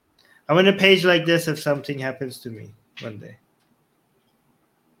when I'm on a page like this if something happens to me one day.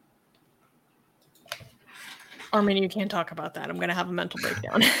 Armin, you can't talk about that. I'm going to have a mental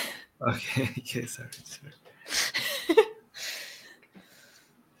breakdown. Okay, sorry.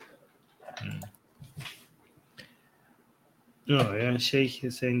 Oh yeah, Sheikh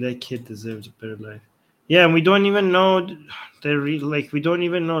is saying that kid deserves a better life. Yeah, and we don't even know we don't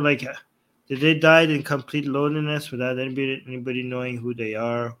even know did they die in complete loneliness without anybody knowing who they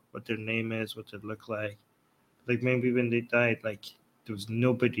are, what their name is, what they look like. Like maybe when they died, there was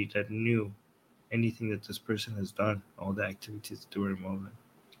nobody that knew anything that this person has done, all the activities that they were involved in.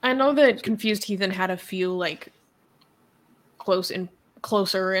 I know that Confused Heathen had a few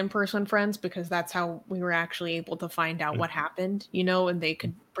closer in-person friends because that's how we were actually able to find out what happened, you know, and they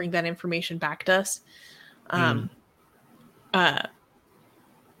could bring that information back to us.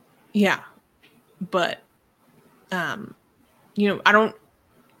 Yeah. But you know, I don't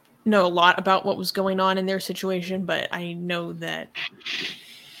know a lot about what was going on in their situation, but I know that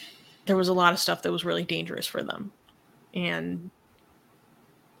there was a lot of stuff that was really dangerous for them and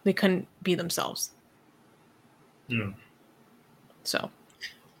they couldn't be themselves. Yeah. So,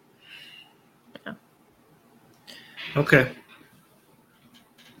 yeah. Okay.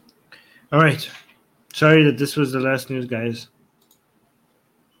 All right. Sorry that this was the last news, guys.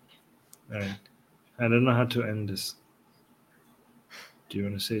 All right. I don't know how to end this. Do you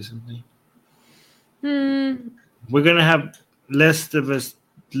want to say something? We're gonna have less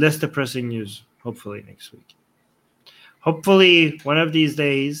depressing news, hopefully next week. Hopefully, one of these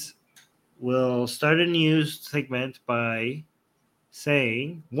days, we'll start a news segment by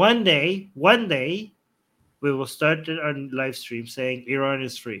saying one day, we will start our live stream saying Iran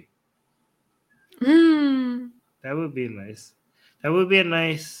is free. That would be nice. That would be a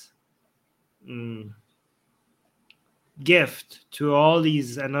nice. gift to all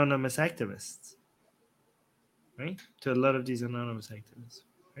these anonymous activists, right? To a lot of these anonymous activists,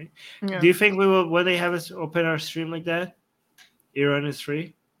 right? Yeah. Do you think we will, when they have us open our stream like that, Iran is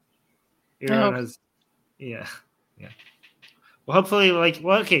free? I Iran hope. has, yeah, yeah. Well, hopefully, like,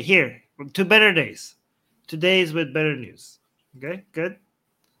 well, okay, here to better days. Today's with better news. Okay, good.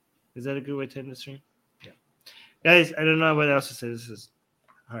 Is that a good way to end the stream? Yeah, guys. I don't know what else to say. This is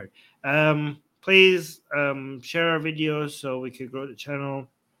hard. Please share our videos so we could grow the channel.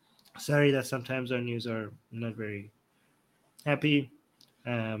 Sorry that sometimes our news are not very happy.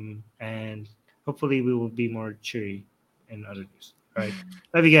 And hopefully we will be more cheery in other news. All right.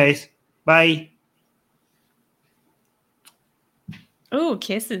 Love you guys. Bye. Oh,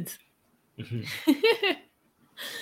 kisses.